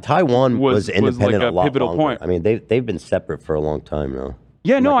 But Taiwan was independent like a pivotal longer. point. I mean, they've been separate for a long time now.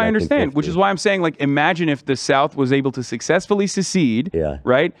 Yeah, no, I understand. Which is why I'm saying, imagine if the South was able to successfully secede. Yeah.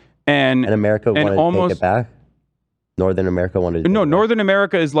 Right. And America wanted to take it back. Northern America wanted to. No, Northern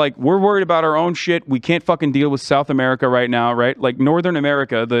America is we're worried about our own shit. We can't fucking deal with South America right now, right? Like Northern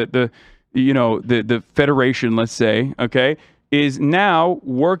America, the Federation, let's say, okay, is now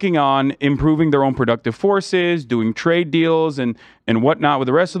working on improving their own productive forces, doing trade deals and whatnot with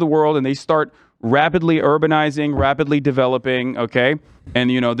the rest of the world, and they start rapidly urbanizing, rapidly developing, okay? And,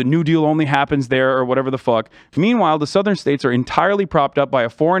 the New Deal only happens there or whatever the fuck. Meanwhile, the southern states are entirely propped up by a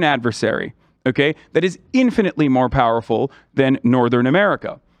foreign adversary, okay, that is infinitely more powerful than Northern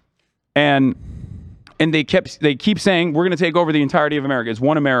America. And they keep saying, we're going to take over the entirety of America. It's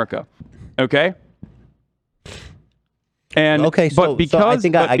one America, okay? And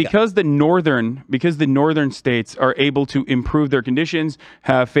because the northern states are able to improve their conditions,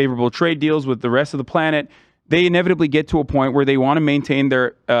 have favorable trade deals with the rest of the planet, they inevitably get to a point where they want to maintain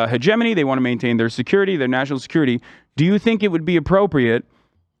their hegemony, they want to maintain their security, their national security. Do you think it would be appropriate?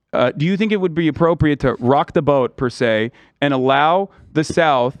 To rock the boat per se and allow the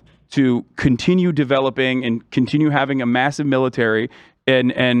South to continue developing and continue having a massive military?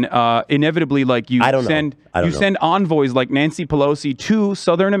 And inevitably, you send envoys like Nancy Pelosi to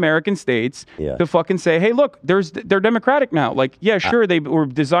Southern American states to fucking say, hey, look, they're democratic now. Sure, they were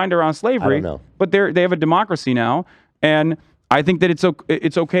designed around slavery, but they have a democracy now. And I think that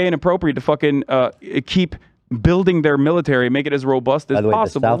it's okay and appropriate to fucking keep building their military, make it as robust as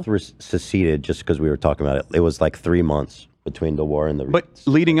possible. By the way, the South seceded just because we were talking about it. It was 3 months between the war and the. But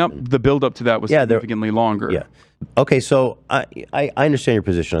leading up, the build up to that was significantly longer. Yeah. Okay, so I understand your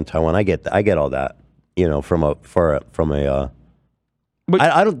position on Taiwan. I get all that. From a. But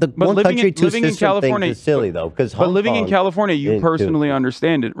I don't. The one country, two system thing is silly though, because. But living in California, you personally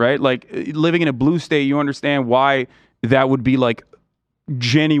understand it, right? Living in a blue state, you understand why that would be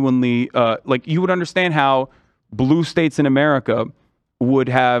genuinely you would understand how blue states in America would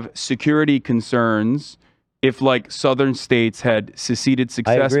have security concerns if southern states had seceded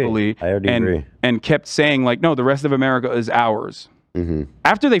successfully I agree. And kept saying no, the rest of America is ours. Mm-hmm.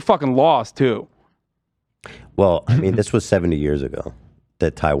 After they fucking lost too. Well, I mean, this was 70 years ago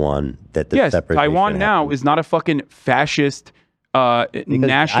that Taiwan, separation Taiwan now is not a fucking fascist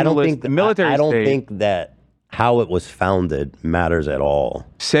nationalist military state. I don't think that how it was founded matters at all.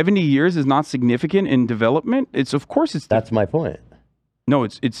 70 years is not significant in development. That's my point. No,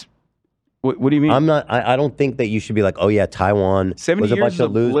 it's. What do you mean? I don't think that you should be oh yeah, Taiwan was a bunch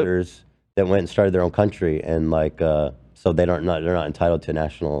of losers that went and started their own country, and so they're not entitled to a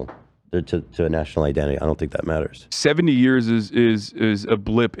national identity. I don't think that matters. 70 years is a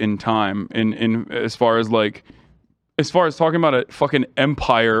blip in time in as far as talking about a fucking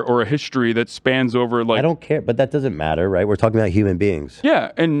empire or a history that spans over I don't care, but that doesn't matter, right? We're talking about human beings.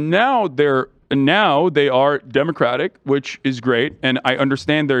 Yeah, and now they are democratic, which is great, and I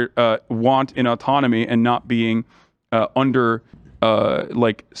understand their want in autonomy and not being under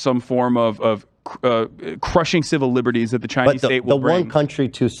some form of crushing civil liberties that the Chinese state will bring. The one country,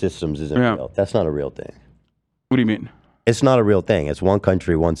 two systems isn't real. That's not a real thing. What do you mean? It's not a real thing. It's one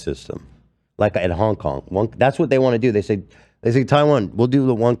country, one system. Like at Hong Kong, that's what they want to do. They say Taiwan, we'll do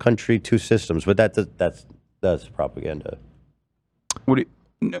the one country, two systems, but that's propaganda.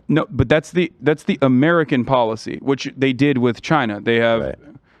 No, but that's the American policy, which they did with China. They have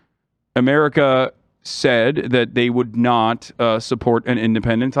America said that they would not support an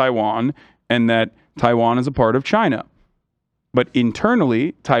independent Taiwan, and that Taiwan is a part of China. But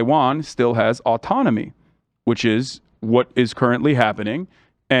internally, Taiwan still has autonomy. which is what is currently happening,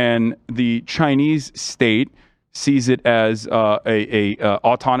 and the Chinese state sees it as a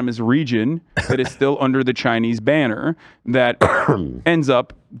autonomous region that is still under the Chinese banner that ends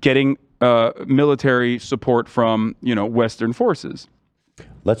up getting military support from Western forces.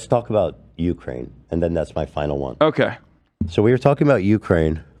 Let's talk about Ukraine, and then that's my final one. Okay. So we were talking about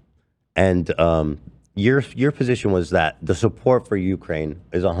Ukraine, and your position was that the support for Ukraine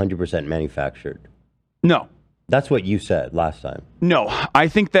is 100% manufactured. No. That's what you said last time. No, I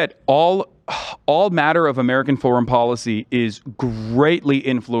think that all matter of American foreign policy is greatly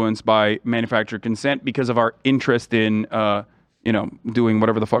influenced by manufactured consent because of our interest in, doing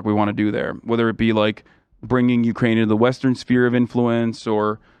whatever the fuck we want to do there, whether it be like bringing Ukraine into the Western sphere of influence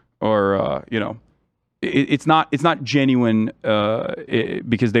or it's not genuine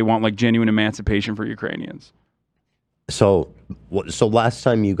because they want like genuine emancipation for Ukrainians. So last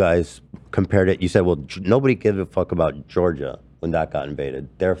time you guys compared it, you said, well, nobody gives a fuck about Georgia when that got invaded.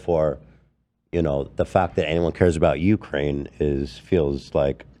 Therefore, the fact that anyone cares about Ukraine feels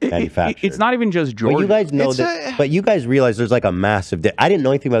like manufactured. It's not even just Georgia. But you guys know but you guys realize there's like a massive. I didn't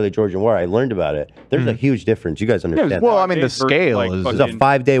know anything about the Georgian War. I learned about it. There's a huge difference. You guys understand? Well, I mean, the scale it was a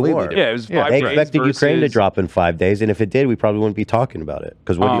 5-day war. Yeah, it was 5 They days expected Ukraine to versus- drop in 5 days, and if it did, we probably wouldn't be talking about it.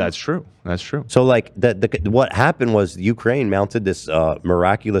 Because That's true. That's true. so like what happened was Ukraine mounted this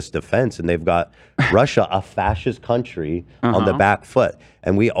miraculous defense, and they've got Russia, a fascist country, on the back foot.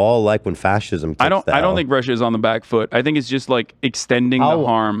 And we all like when fascism. I don't think Russia is on the back foot. I think it's just like extending the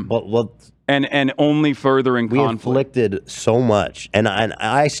harm and only furthering we conflict. inflicted so much, and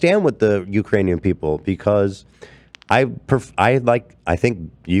I stand with the Ukrainian people because I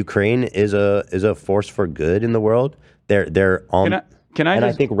think Ukraine is a force for good in the world. They're on. Can I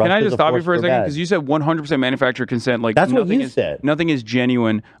just stop you for a second? Because Because you said 100% manufacturer consent. Like that's what you said. Nothing is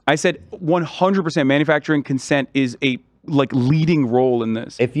genuine. I said 100% manufacturing consent is a leading role in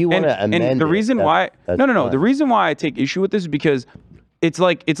this. If you want to amend and the reason why the reason why I take issue with this is because it's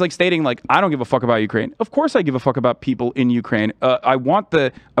like stating like I don't give a fuck about Ukraine. Of course I give a fuck about people in Ukraine. I want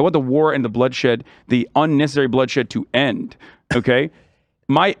the war and the bloodshed, the unnecessary bloodshed to end. Okay.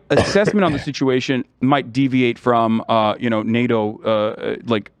 My assessment on the situation might deviate from NATO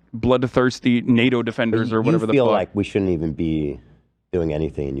bloodthirsty NATO defenders or whatever the fuck. You feel like we shouldn't even be doing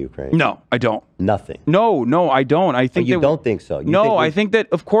anything in Ukraine? No, I don't. Nothing. No, I don't. I think you don't think so. I think that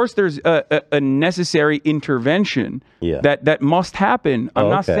of course there's a necessary intervention that must happen. I'm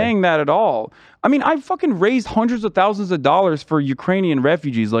not saying that at all. I mean, I've fucking raised hundreds of thousands of dollars for Ukrainian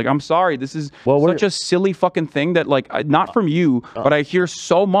refugees. Like, I'm sorry, this is such a silly fucking thing that not from you, but I hear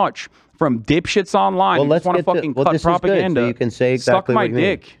so much from dipshits online who just want to fucking cut propaganda. So you can say exactly suck my what you mean.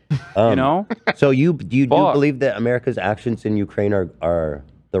 dick. You know? So you do believe that America's actions in Ukraine are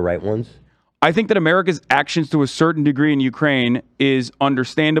the right ones? I think that America's actions to a certain degree in Ukraine is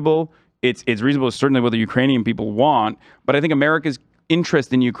understandable. It's reasonable, certainly what the Ukrainian people want, but I think America's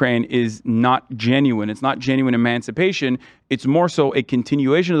interest in Ukraine is not genuine. It's not genuine emancipation. It's more so a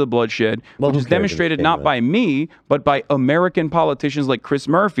continuation of the bloodshed, which is demonstrated not by me, but by American politicians like Chris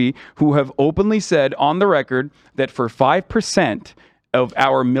Murphy, who have openly said on the record that for 5% of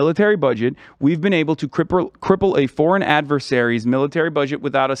our military budget, we've been able to cripple a foreign adversary's military budget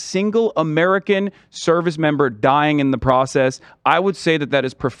without a single American service member dying in the process. I would say that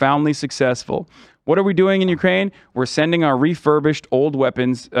is profoundly successful. What are we doing in Ukraine? We're sending our refurbished old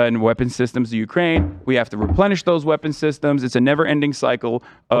weapons and weapon systems to Ukraine. We have to replenish those weapon systems. It's a never-ending cycle.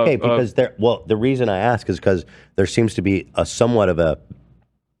 Because the reason I ask is because there seems to be somewhat of a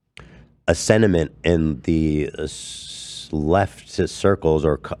sentiment in the left circles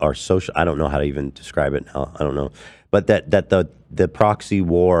or social. I don't know how to even describe it now. I don't know, but that the proxy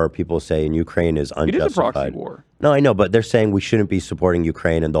war people say in Ukraine is unjustified. It is a proxy war. No, I know, but they're saying we shouldn't be supporting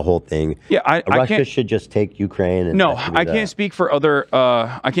Ukraine and the whole thing. Yeah, Russia should just take Ukraine. And I can't speak for other.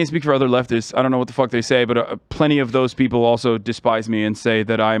 I can't speak for other leftists. I don't know what the fuck they say, but plenty of those people also despise me and say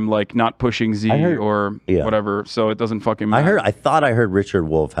that I'm like not pushing Z or whatever. So it doesn't fucking matter. I thought I heard Richard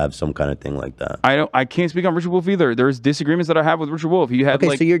Wolff have some kind of thing like that. I can't speak on Richard Wolff either. There's disagreements that I have with Richard Wolff. He had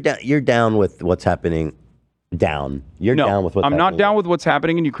so you're down with what's happening. Down with what's I'm not down with what's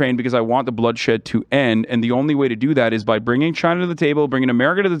happening in Ukraine because I want the bloodshed to end, and the only way to do that is by bringing China to the table, bringing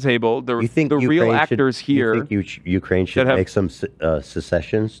America to the table. The real actors here. You think Ukraine should make some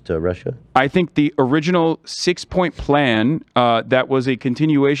secessions to Russia? I think the original 6-point plan that was a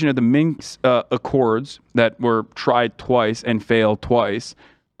continuation of the Minsk Accords that were tried twice and failed twice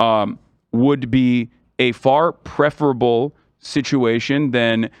would be a far preferable situation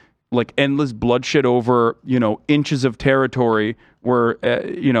than like endless bloodshed over, inches of territory where,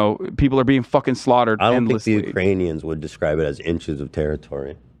 people are being fucking slaughtered I don't endlessly. think the Ukrainians would describe it as inches of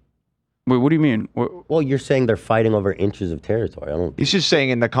territory. Wait, what do you mean? Well, you're saying they're fighting over inches of territory. I don't. He's just saying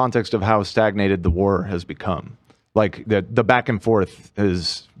in the context of how stagnated the war has become. Like the back and forth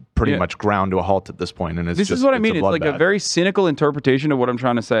is pretty much ground to a halt at this point, and this is what I mean. It's like a very cynical interpretation of what I'm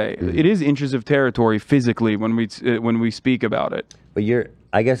trying to say. Mm-hmm. It is inches of territory physically when we speak about it. But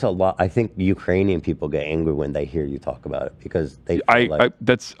I guess I think Ukrainian people get angry when they hear you talk about it because they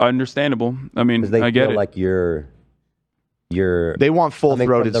that's understandable. I mean, they I get feel it. like they want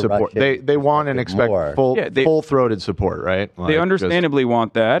full-throated support. They want and expect full-throated support, right? They understandably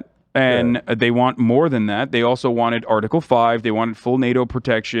want that. And they want more than that. They also wanted Article 5. They wanted full NATO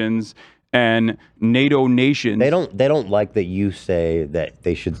protections and NATO nations. They don't like that you say that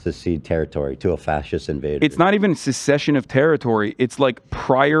they should secede territory to a fascist invader. It's not even secession of territory. It's like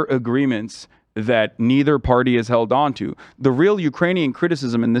prior agreements that neither party has held on to. The real Ukrainian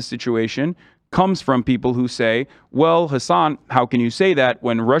criticism in this situation comes from people who say, well, Hasan, how can you say that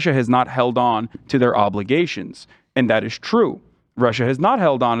when Russia has not held on to their obligations? And that is true. Russia has not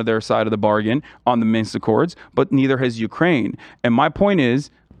held on to their side of the bargain on the Minsk Accords, but neither has Ukraine. And my point is,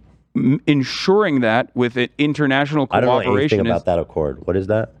 ensuring that with an international cooperation. I don't know anything about that accord. What is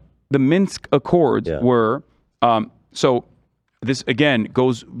that? The Minsk Accords were, so this again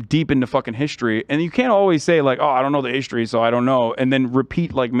goes deep into fucking history. And you can't always say like, oh, I don't know the history, so I don't know. And then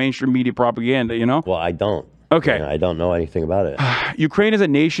repeat like mainstream media propaganda, Well, I don't. Okay. I don't know anything about it. Ukraine as a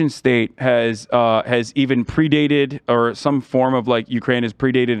nation state has even predated, or some form of like Ukraine has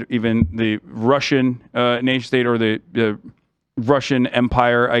predated even the Russian nation state or the Russian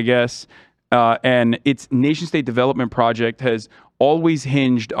Empire, I guess. And its nation state development project has always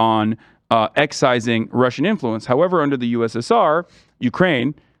hinged on excising Russian influence. However, under the USSR,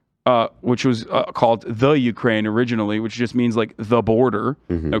 Ukraine, which was called the Ukraine originally, which just means like the border,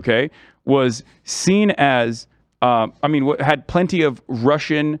 okay, was seen as, had plenty of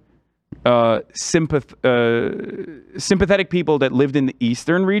Russian sympathetic people that lived in the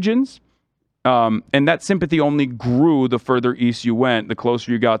eastern regions. And that sympathy only grew the further east you went, the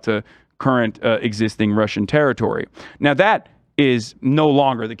closer you got to current existing Russian territory. Now, that is no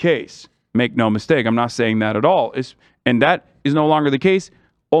longer the case. Make no mistake. I'm not saying that at all. And that is no longer the case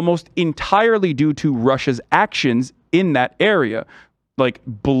almost entirely due to Russia's actions in that area. Like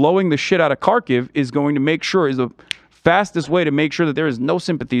blowing the shit out of Kharkiv is going to make sure, is the fastest way to make sure that there is no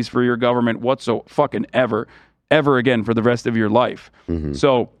sympathies for your government ever again for the rest of your life.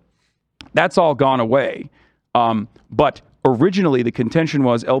 So that's all gone away. But originally the contention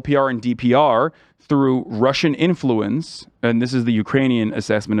was LPR and DPR through Russian influence, and this is the Ukrainian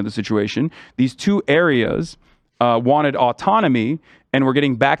assessment of the situation, these two areas wanted autonomy and were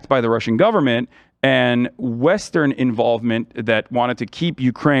getting backed by the Russian government, and Western involvement that wanted to keep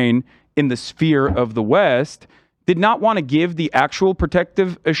Ukraine in the sphere of the West did not want to give the actual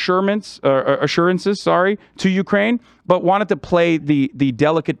protective assurances to Ukraine, but wanted to play the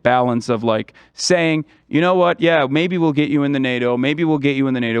delicate balance of like saying, you know what, yeah, maybe we'll get you into NATO,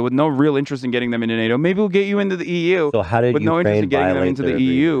 with no real interest in getting them into NATO, maybe we'll get you into the EU, so how did with Ukraine no interest in getting them into the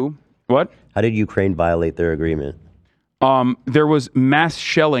EU. What? How did Ukraine violate their agreement? There was mass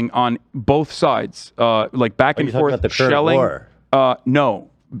shelling on both sides, like back and forth shelling. War? No.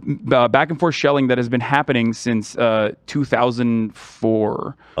 Back and forth shelling that has been happening since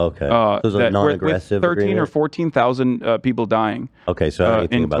 2004. Okay. So it was a non-aggressive with 13 agreement? or 14,000 people dying. Okay, so I don't know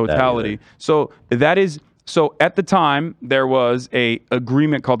anything in about totality. That So at the time there was a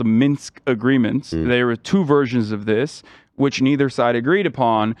agreement called the Minsk Agreements. There were two versions of this, which neither side agreed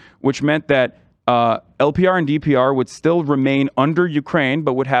upon, which meant that LPR and DPR would still remain under Ukraine,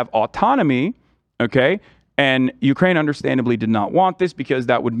 but would have autonomy. Okay. And Ukraine understandably did not want this because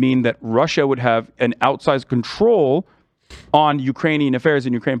that would mean that Russia would have an outsized control on Ukrainian affairs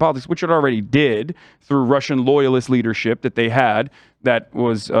and Ukrainian politics, which it already did through Russian loyalist leadership that they had that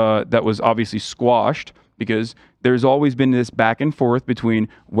was obviously squashed because there's always been this back and forth between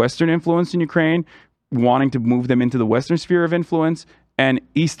Western influence in Ukraine, wanting to move them into the Western sphere of influence, and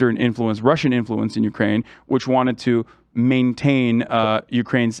Eastern influence, Russian influence in Ukraine, which wanted to maintain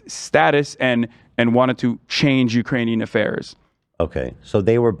Ukraine's status and wanted to change Ukrainian affairs. Okay, so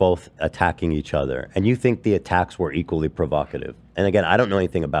they were both attacking each other, and you think the attacks were equally provocative? And again, I don't know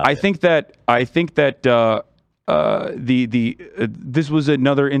anything about it. I think that this was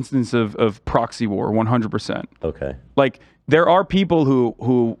another instance of proxy war, 100%. Okay. Like there are people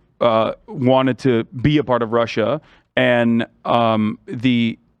who wanted to be a part of Russia, and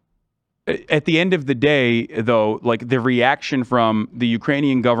at the end of the day, though, like the reaction from the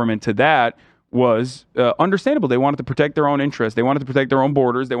Ukrainian government to that was understandable. They wanted to protect their own interests. They wanted to protect their own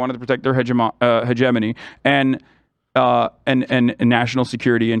borders. They wanted to protect their hegemony and national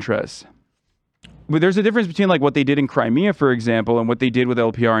security interests. But there's a difference between like what they did in Crimea, for example, and what they did with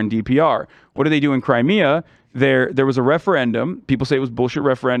LPR and DPR. What did they do in Crimea? There was a referendum. People say it was bullshit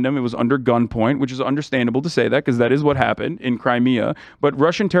referendum. It was under gunpoint, which is understandable to say that because that is what happened in Crimea. But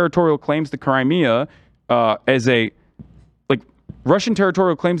Russian territorial claims to Crimea Russian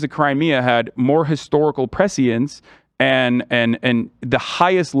territorial claims that Crimea had more historical prescience and the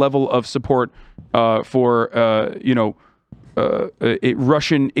highest level of support for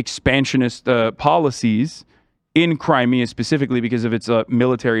Russian expansionist policies in Crimea, specifically because of its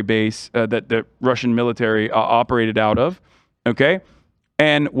military base that the Russian military operated out of. Okay,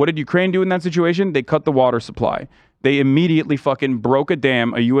 and what did Ukraine do in that situation? They cut the water supply. They immediately fucking broke a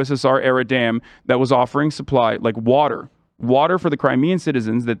dam, a USSR era dam that was offering supply, like water for the Crimean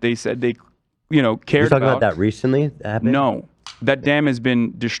citizens that they said they, cared about. You're talking about that recently? That happened? No, that dam has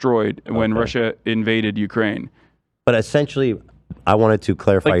been destroyed when Russia invaded Ukraine. But essentially, I wanted to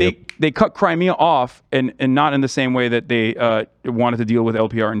clarify. Like they cut Crimea off, and not in the same way that they wanted to deal with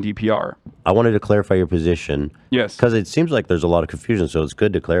LPR and DPR. I wanted to clarify your position. Yes. Because it seems like there's a lot of confusion, so it's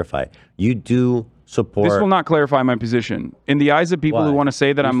good to clarify. You do support... This will not clarify my position. In the eyes of people who want to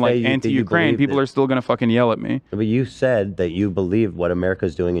say that I'm like anti-Ukraine, people are still going to fucking yell at me. But you said that you believe what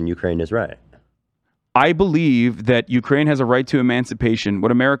America's doing in Ukraine is right. I believe that Ukraine has a right to emancipation.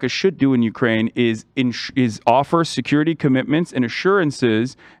 What America should do in Ukraine is offer security commitments and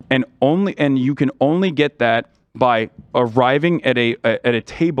assurances, and you can only get that by arriving at a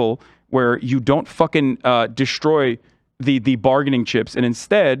table where you don't fucking destroy the bargaining chips, and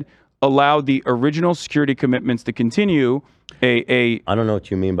instead allow the original security commitments to continue. I don't know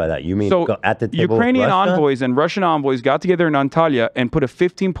what you mean by that. You mean so at the table Ukrainian with Russia? envoys and Russian envoys got together in Antalya and put a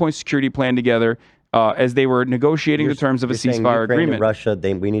 15-point security plan together as they were negotiating the terms of a ceasefire agreement. And Russia,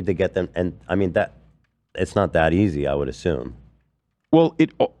 we need to get them, and I mean that it's not that easy, I would assume. Well,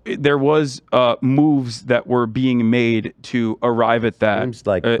 there was moves that were being made to arrive at that. Seems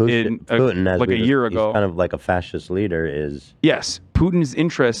like Putin, as like a year ago, he's kind of like a fascist leader. Yes, Putin's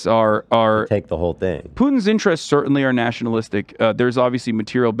interests are to take the whole thing. Putin's interests certainly are nationalistic. There's obviously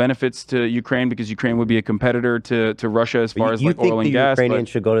material benefits to Ukraine because Ukraine would be a competitor to Russia as far as like oil and gas. You think the Ukrainians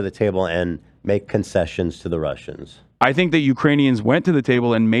should go to the table and make concessions to the Russians? I think that Ukrainians went to the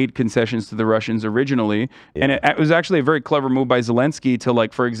table and made concessions to the Russians originally. Yeah. And it was actually a very clever move by Zelensky to,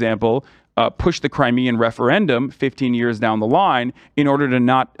 like, for example, push the Crimean referendum 15 years down the line in order to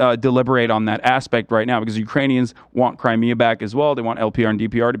not deliberate on that aspect right now, because Ukrainians want Crimea back as well. They want LPR and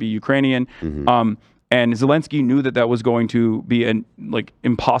DPR to be Ukrainian. Mm-hmm. And Zelensky knew that was going to be an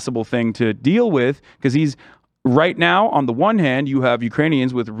impossible thing to deal with, because he's right now, on the one hand, you have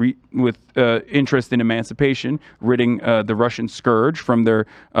Ukrainians with interest in emancipation, ridding the Russian scourge from their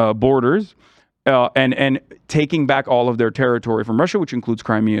borders, and taking back all of their territory from Russia, which includes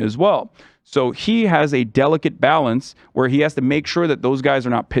Crimea as well. So he has a delicate balance where he has to make sure that those guys are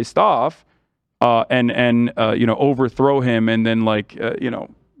not pissed off and overthrow him, and then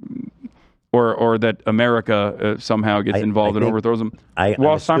or that America somehow gets involved and overthrows him,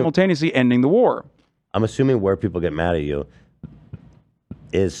 while simultaneously ending the war. I'm assuming where people get mad at you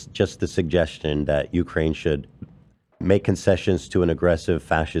is just the suggestion that Ukraine should make concessions to an aggressive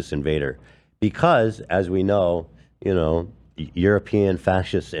fascist invader. Because, as we know, European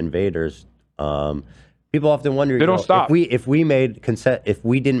fascist invaders, people often wonder, they don't stop. If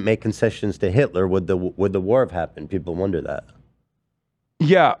we didn't make concessions to Hitler, would the war have happened? People wonder that.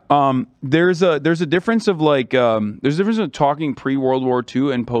 Yeah, there's a difference of there's a difference of talking pre-World War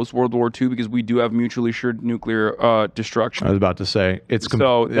II and post-World War II, because we do have mutually assured nuclear destruction. I was about to say,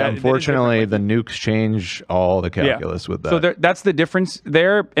 unfortunately, the nukes change all the calculus with that. So that's the difference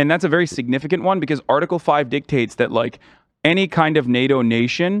there, and that's a very significant one, because Article 5 dictates that any kind of NATO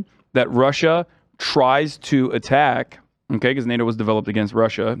nation that Russia tries to attack, okay, because NATO was developed against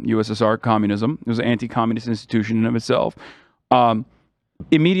Russia, USSR communism, it was an anti-communist institution in of itself,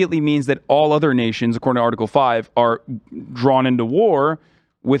 immediately means that all other nations, according to Article 5, are drawn into war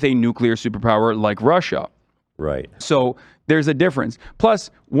with a nuclear superpower like Russia. Right. So there's a difference. Plus,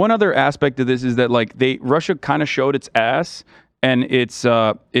 one other aspect of this is that Russia kind of showed its ass and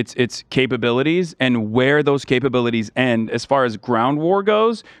its capabilities, and where those capabilities end as far as ground war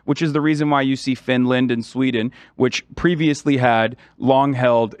goes, which is the reason why you see Finland and Sweden, which previously had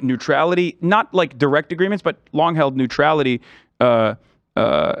long-held neutrality, not like direct agreements, but long-held neutrality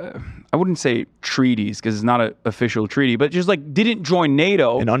I wouldn't say treaties because it's not an official treaty, but just like didn't join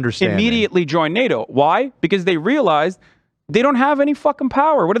NATO An understanding. immediately joined NATO. Why? Because they realized they don't have any fucking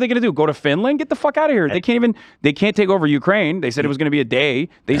power. What are they going to do? Go to Finland? Get the fuck out of here. They can't take over Ukraine. They said it was going to be a day.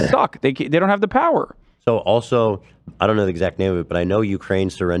 They suck. They don't have the power. So also, I don't know the exact name of it, but I know Ukraine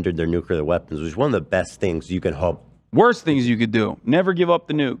surrendered their nuclear weapons, which is one of the best things you can hope. Worst things you could do. Never give up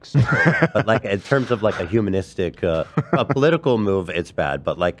the nukes. But like in terms of like a humanistic, a political move, it's bad.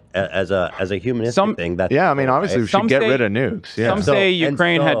 But like as a humanistic thing, that's Yeah, I mean, obviously we should get say- rid of nukes. Yeah. Some say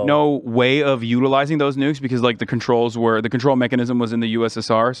Ukraine had no way of utilizing those nukes because like the control mechanism was in the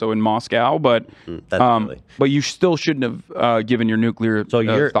USSR, so in Moscow. But really. but you still shouldn't have given your nuclear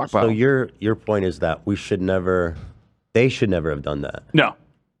stockpile. So your point is that they should never have done that. No.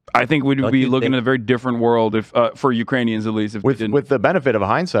 I think we'd Don't be you looking think- at a very different world if for Ukrainians at least. If we didn't. With the benefit of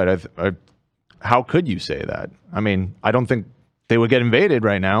hindsight, how could you say that? I mean, I don't think they would get invaded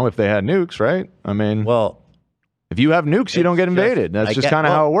right now if they had nukes, right? I mean, well, if you have nukes, you don't get invaded. That's just kind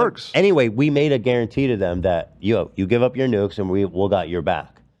of how it works. Anyway, we made a guarantee to them that you give up your nukes and we'll got your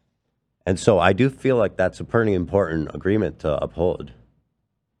back. And so I do feel like that's a pretty important agreement to uphold.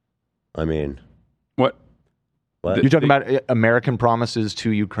 I mean, what? You're talking about American promises to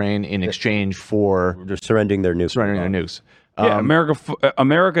Ukraine in exchange for surrendering their nukes. Yeah,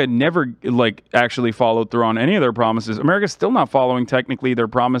 America never like actually followed through on any of their promises. America's still not following technically their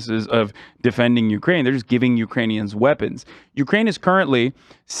promises of defending Ukraine. They're just giving Ukrainians weapons. Ukraine is currently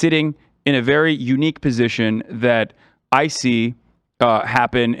sitting in a very unique position that I see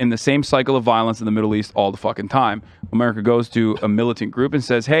happen in the same cycle of violence in the Middle East all the fucking time. America goes to a militant group and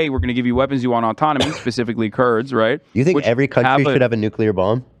says, hey, we're going to give you weapons, you want autonomy, specifically Kurds, right? You think every country should have a nuclear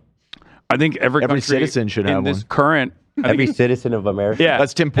bomb? I think every country citizen should have this one. current... Every citizen of America? Yeah.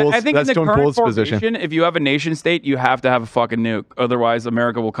 That's Tim Pool's, I think that's in the Tim current Pool's position. formation, if you have a nation state, you have to have a fucking nuke. Otherwise,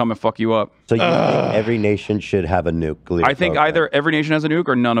 America will come and fuck you up. So you think every nation should have a nuclear I think program? either every nation has a nuke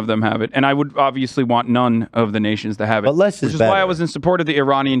or none of them have it. And I would obviously want none of the nations to have it. But less which is why I better. was in support of the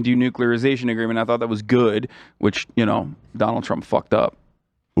Iranian denuclearization agreement. I thought that was good, which, Donald Trump fucked up.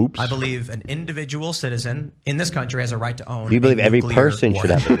 Oops. I believe an individual citizen in this country has a right to own. Do you believe a every nuclear person should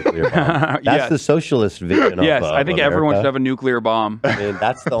have a nuclear bomb? That's Yes. the socialist vision of Yes, I think everyone should have America. a nuclear bomb. I mean,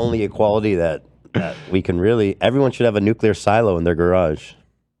 that's the only equality that we can really... Everyone should have a nuclear silo in their garage.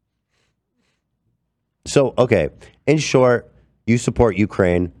 So, okay, in short, you support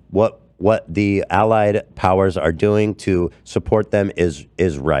Ukraine. What the Allied powers are doing to support them is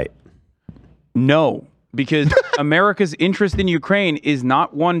right. No, because America's interest in Ukraine is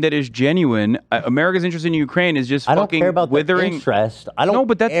not one that is genuine. America's interest in Ukraine is just I don't fucking care about withering. the interest. I don't No,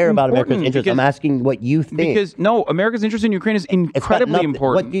 but that's care about America's important interest. because- I'm asking what you think. Because no, America's interest in Ukraine is It's got incredibly nothing-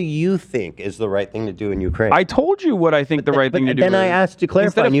 important. What do you think is the right thing to do in Ukraine? I told you what I think the right thing to do. Then I is. asked to clarify,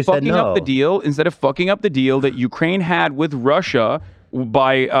 Instead of and you said fucking up the no. deal, instead of fucking up the deal that Ukraine had with Russia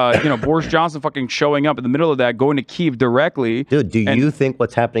by Boris Johnson fucking showing up in the middle of that, going to Kyiv directly. Dude, do you think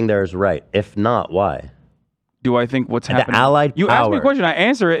what's happening there is right? If not, why? Do I think what's The happening? Allied You ask me a power. question, I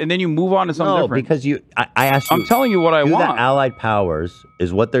answer it, and then you move on to something No, different. because I asked you. I'm telling you what I do want. the Allied powers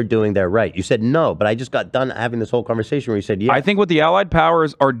is what they're doing there right? You said no, but I just got done having this whole conversation where you said yeah. I think what the Allied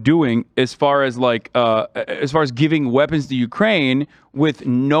powers are doing, as far as giving weapons to Ukraine with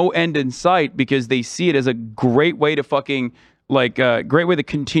no end in sight, because they see it as a great way to fucking great way to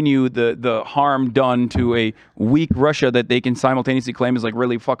continue the harm done to a weak Russia that they can simultaneously claim is like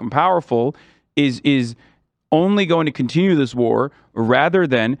really fucking powerful, is only going to continue this war rather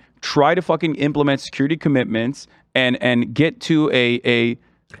than try to fucking implement security commitments and get to a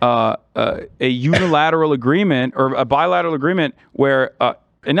unilateral agreement or a bilateral agreement where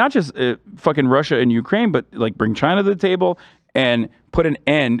and not just fucking Russia and Ukraine, but like bring China to the table and put an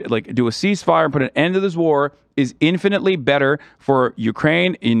end, like do a ceasefire and put an end to this war is infinitely better for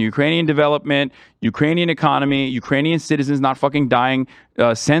Ukraine, in Ukrainian development, Ukrainian economy, Ukrainian citizens not fucking dying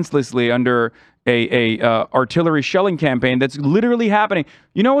senselessly under a artillery shelling campaign that's literally happening.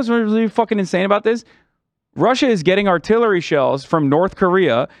 You know what's really fucking insane about this? Russia is getting artillery shells from North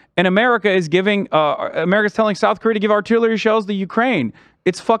Korea, and America is America's telling South Korea to give artillery shells to Ukraine.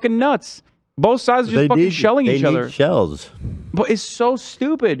 It's fucking nuts. Both sides are just fucking shelling each other. Shells. But it's so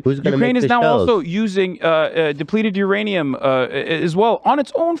stupid. Who's gonna Ukraine make is the now shells? also using depleted uranium as well on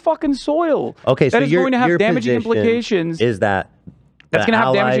its own fucking soil. Okay, that so is your, going to have your damaging position implications. Is that That's the gonna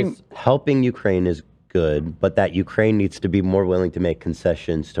have Allies damaging- helping Ukraine is good, but that Ukraine needs to be more willing to make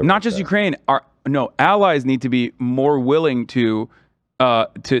concessions to Not just Russia. Ukraine. Allies need to be more willing to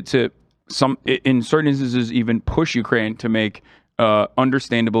some in certain instances even push Ukraine to make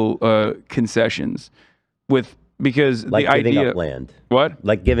understandable concessions with because Like the giving idea up land. What?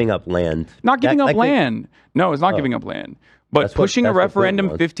 Like giving up land. Not giving That- up like land. No, it's not giving up land. But That's what- pushing a that's what Putin referendum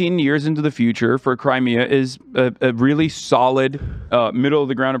wants. 15 years into the future for Crimea is a really solid middle of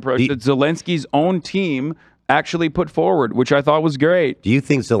the ground approach that Zelensky's own team actually put forward, which I thought was great. Do you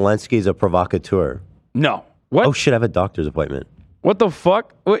think Zelensky's a provocateur? No. What? Oh shit! I have a doctor's appointment. What the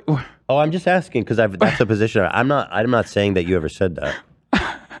fuck? Wait, Oh, I'm just asking because that's a position. I'm not saying that you ever said that.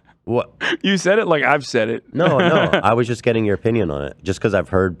 What? you said it like I've said it. No. I was just getting your opinion on it. Just because I've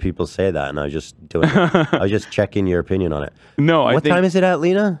heard people say that, and I was just doing it. I was just checking your opinion on it. No, I What think time is it at,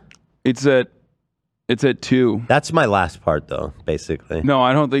 Lena? it's at 2. That's my last part, though. Basically, No,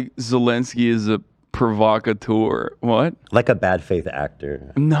 I don't think Zelensky is a provocateur. What? like a bad faith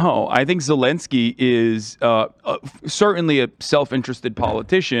actor. No, I think Zelensky is certainly a self-interested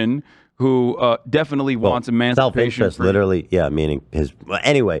politician who definitely wants emancipation. Self-interest, literally. Yeah, meaning his. Well,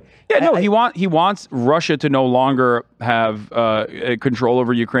 anyway. Yeah, no, he wants Russia to no longer have control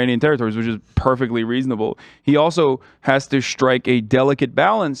over Ukrainian territories, which is perfectly reasonable. He also has to strike a delicate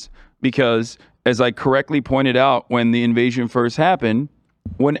balance because, as I correctly pointed out when the invasion first happened,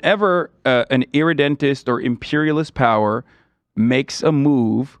 whenever an irredentist or imperialist power makes a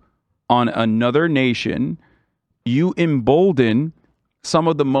move on another nation, you embolden some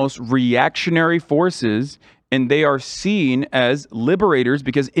of the most reactionary forces, and they are seen as liberators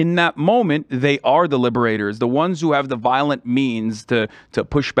because in that moment they are the liberators. The ones who have the violent means to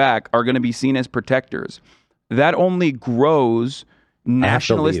push back are going to be seen as protectors. That only grows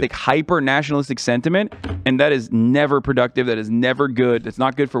nationalistic, hyper-nationalistic sentiment, and that is never productive. That is never good. That's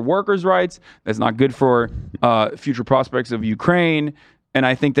not good for workers' rights. That's not good for future prospects of Ukraine. And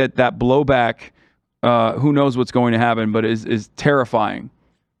I think that blowback, who knows what's going to happen, but is terrifying.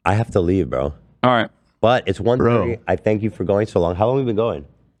 I have to leave, bro. All right. But it's 1:30. I thank you for going so long. How long have we been going?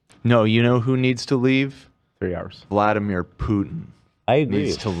 No, you know who needs to leave? 3 hours. Vladimir Putin I agree.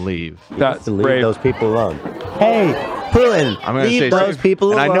 needs to leave. That's to leave brave. those people alone. Hey, Putin, I'm going to leave say those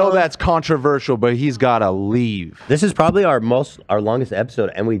people and alone. I know that's controversial, but he's got to leave. This is probably our longest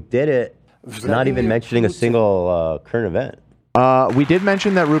episode, and we did it not even mentioning a single current event. We did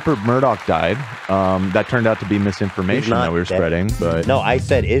mention that Rupert Murdoch died. That turned out to be misinformation that we were dead. spreading. But No, I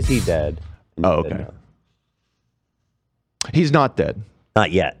said, is he dead? And you Oh, said okay. no. He's not dead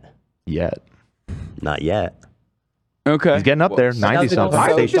Not yet. yet. Not yet. Okay. He's getting up there, 90 something.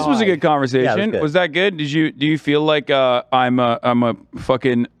 I think this was a good conversation. Yeah, it was good. Was that good? Do you feel like I'm a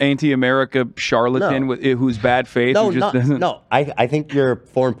fucking anti-America charlatan No. who's bad faith? No, who just doesn't... no. I think your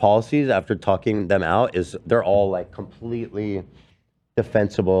foreign policies, after talking them out, they're all like completely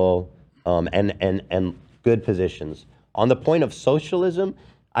defensible and good positions. On the point of socialism,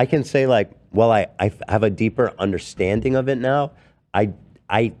 I can say like, well, I have a deeper understanding of it now.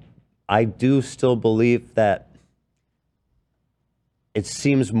 I do still believe that it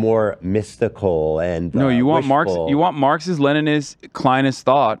seems more mystical and No, you want Marx. wishful. You want Marxist, Leninist, Kleinist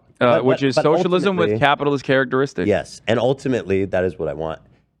thought, which is but socialism with ultimately- capitalist characteristics. Yes, and ultimately, that is what I want.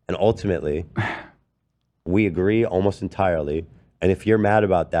 And ultimately, we agree almost entirely. And if you're mad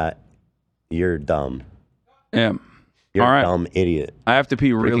about that, you're dumb. Yeah. You're All right. a dumb idiot. I have to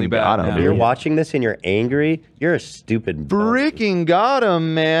pee really Freaking bad. got him, now. If you're watching this and you're angry, you're a stupid dumb Freaking got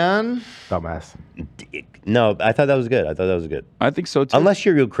him, man. Dumbass. dick. No, I thought that was good. I think so too. Unless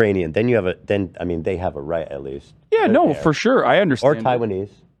you're Ukrainian, then they have a right at least. yeah, They're no, there. for sure. I Or understand. Taiwanese.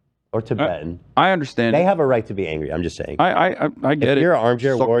 Or Tibetan. I understand. They have a right to be angry. I'm just saying. I get if it. you're an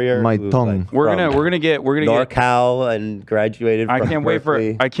armchair Suck warrior, my who, tongue. like, We're from gonna get NorCal and graduated from I can't wait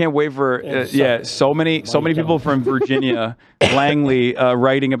Berkeley. for so many people from Virginia, Langley,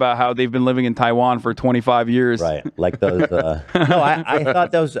 writing about how they've been living in Taiwan for 25 years. Right, like those. No, I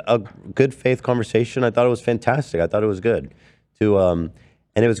thought that was a good faith conversation. I thought it was fantastic. I thought it was good and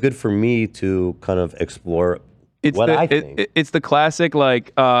it was good for me to kind of explore I think. It's the classic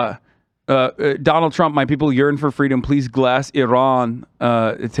like Donald Trump, my people yearn for freedom. Please glass Iran.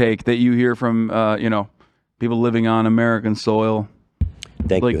 Take that you hear from people living on American soil.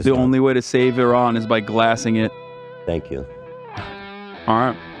 Thank like you. the Hasan. only way to save Iran is by glassing it. Thank you. All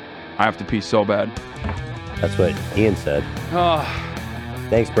right, I have to pee so bad. That's what Ian said. Ah.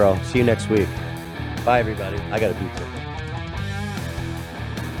 Thanks, bro. See you next week. Bye, everybody. I got a pizza.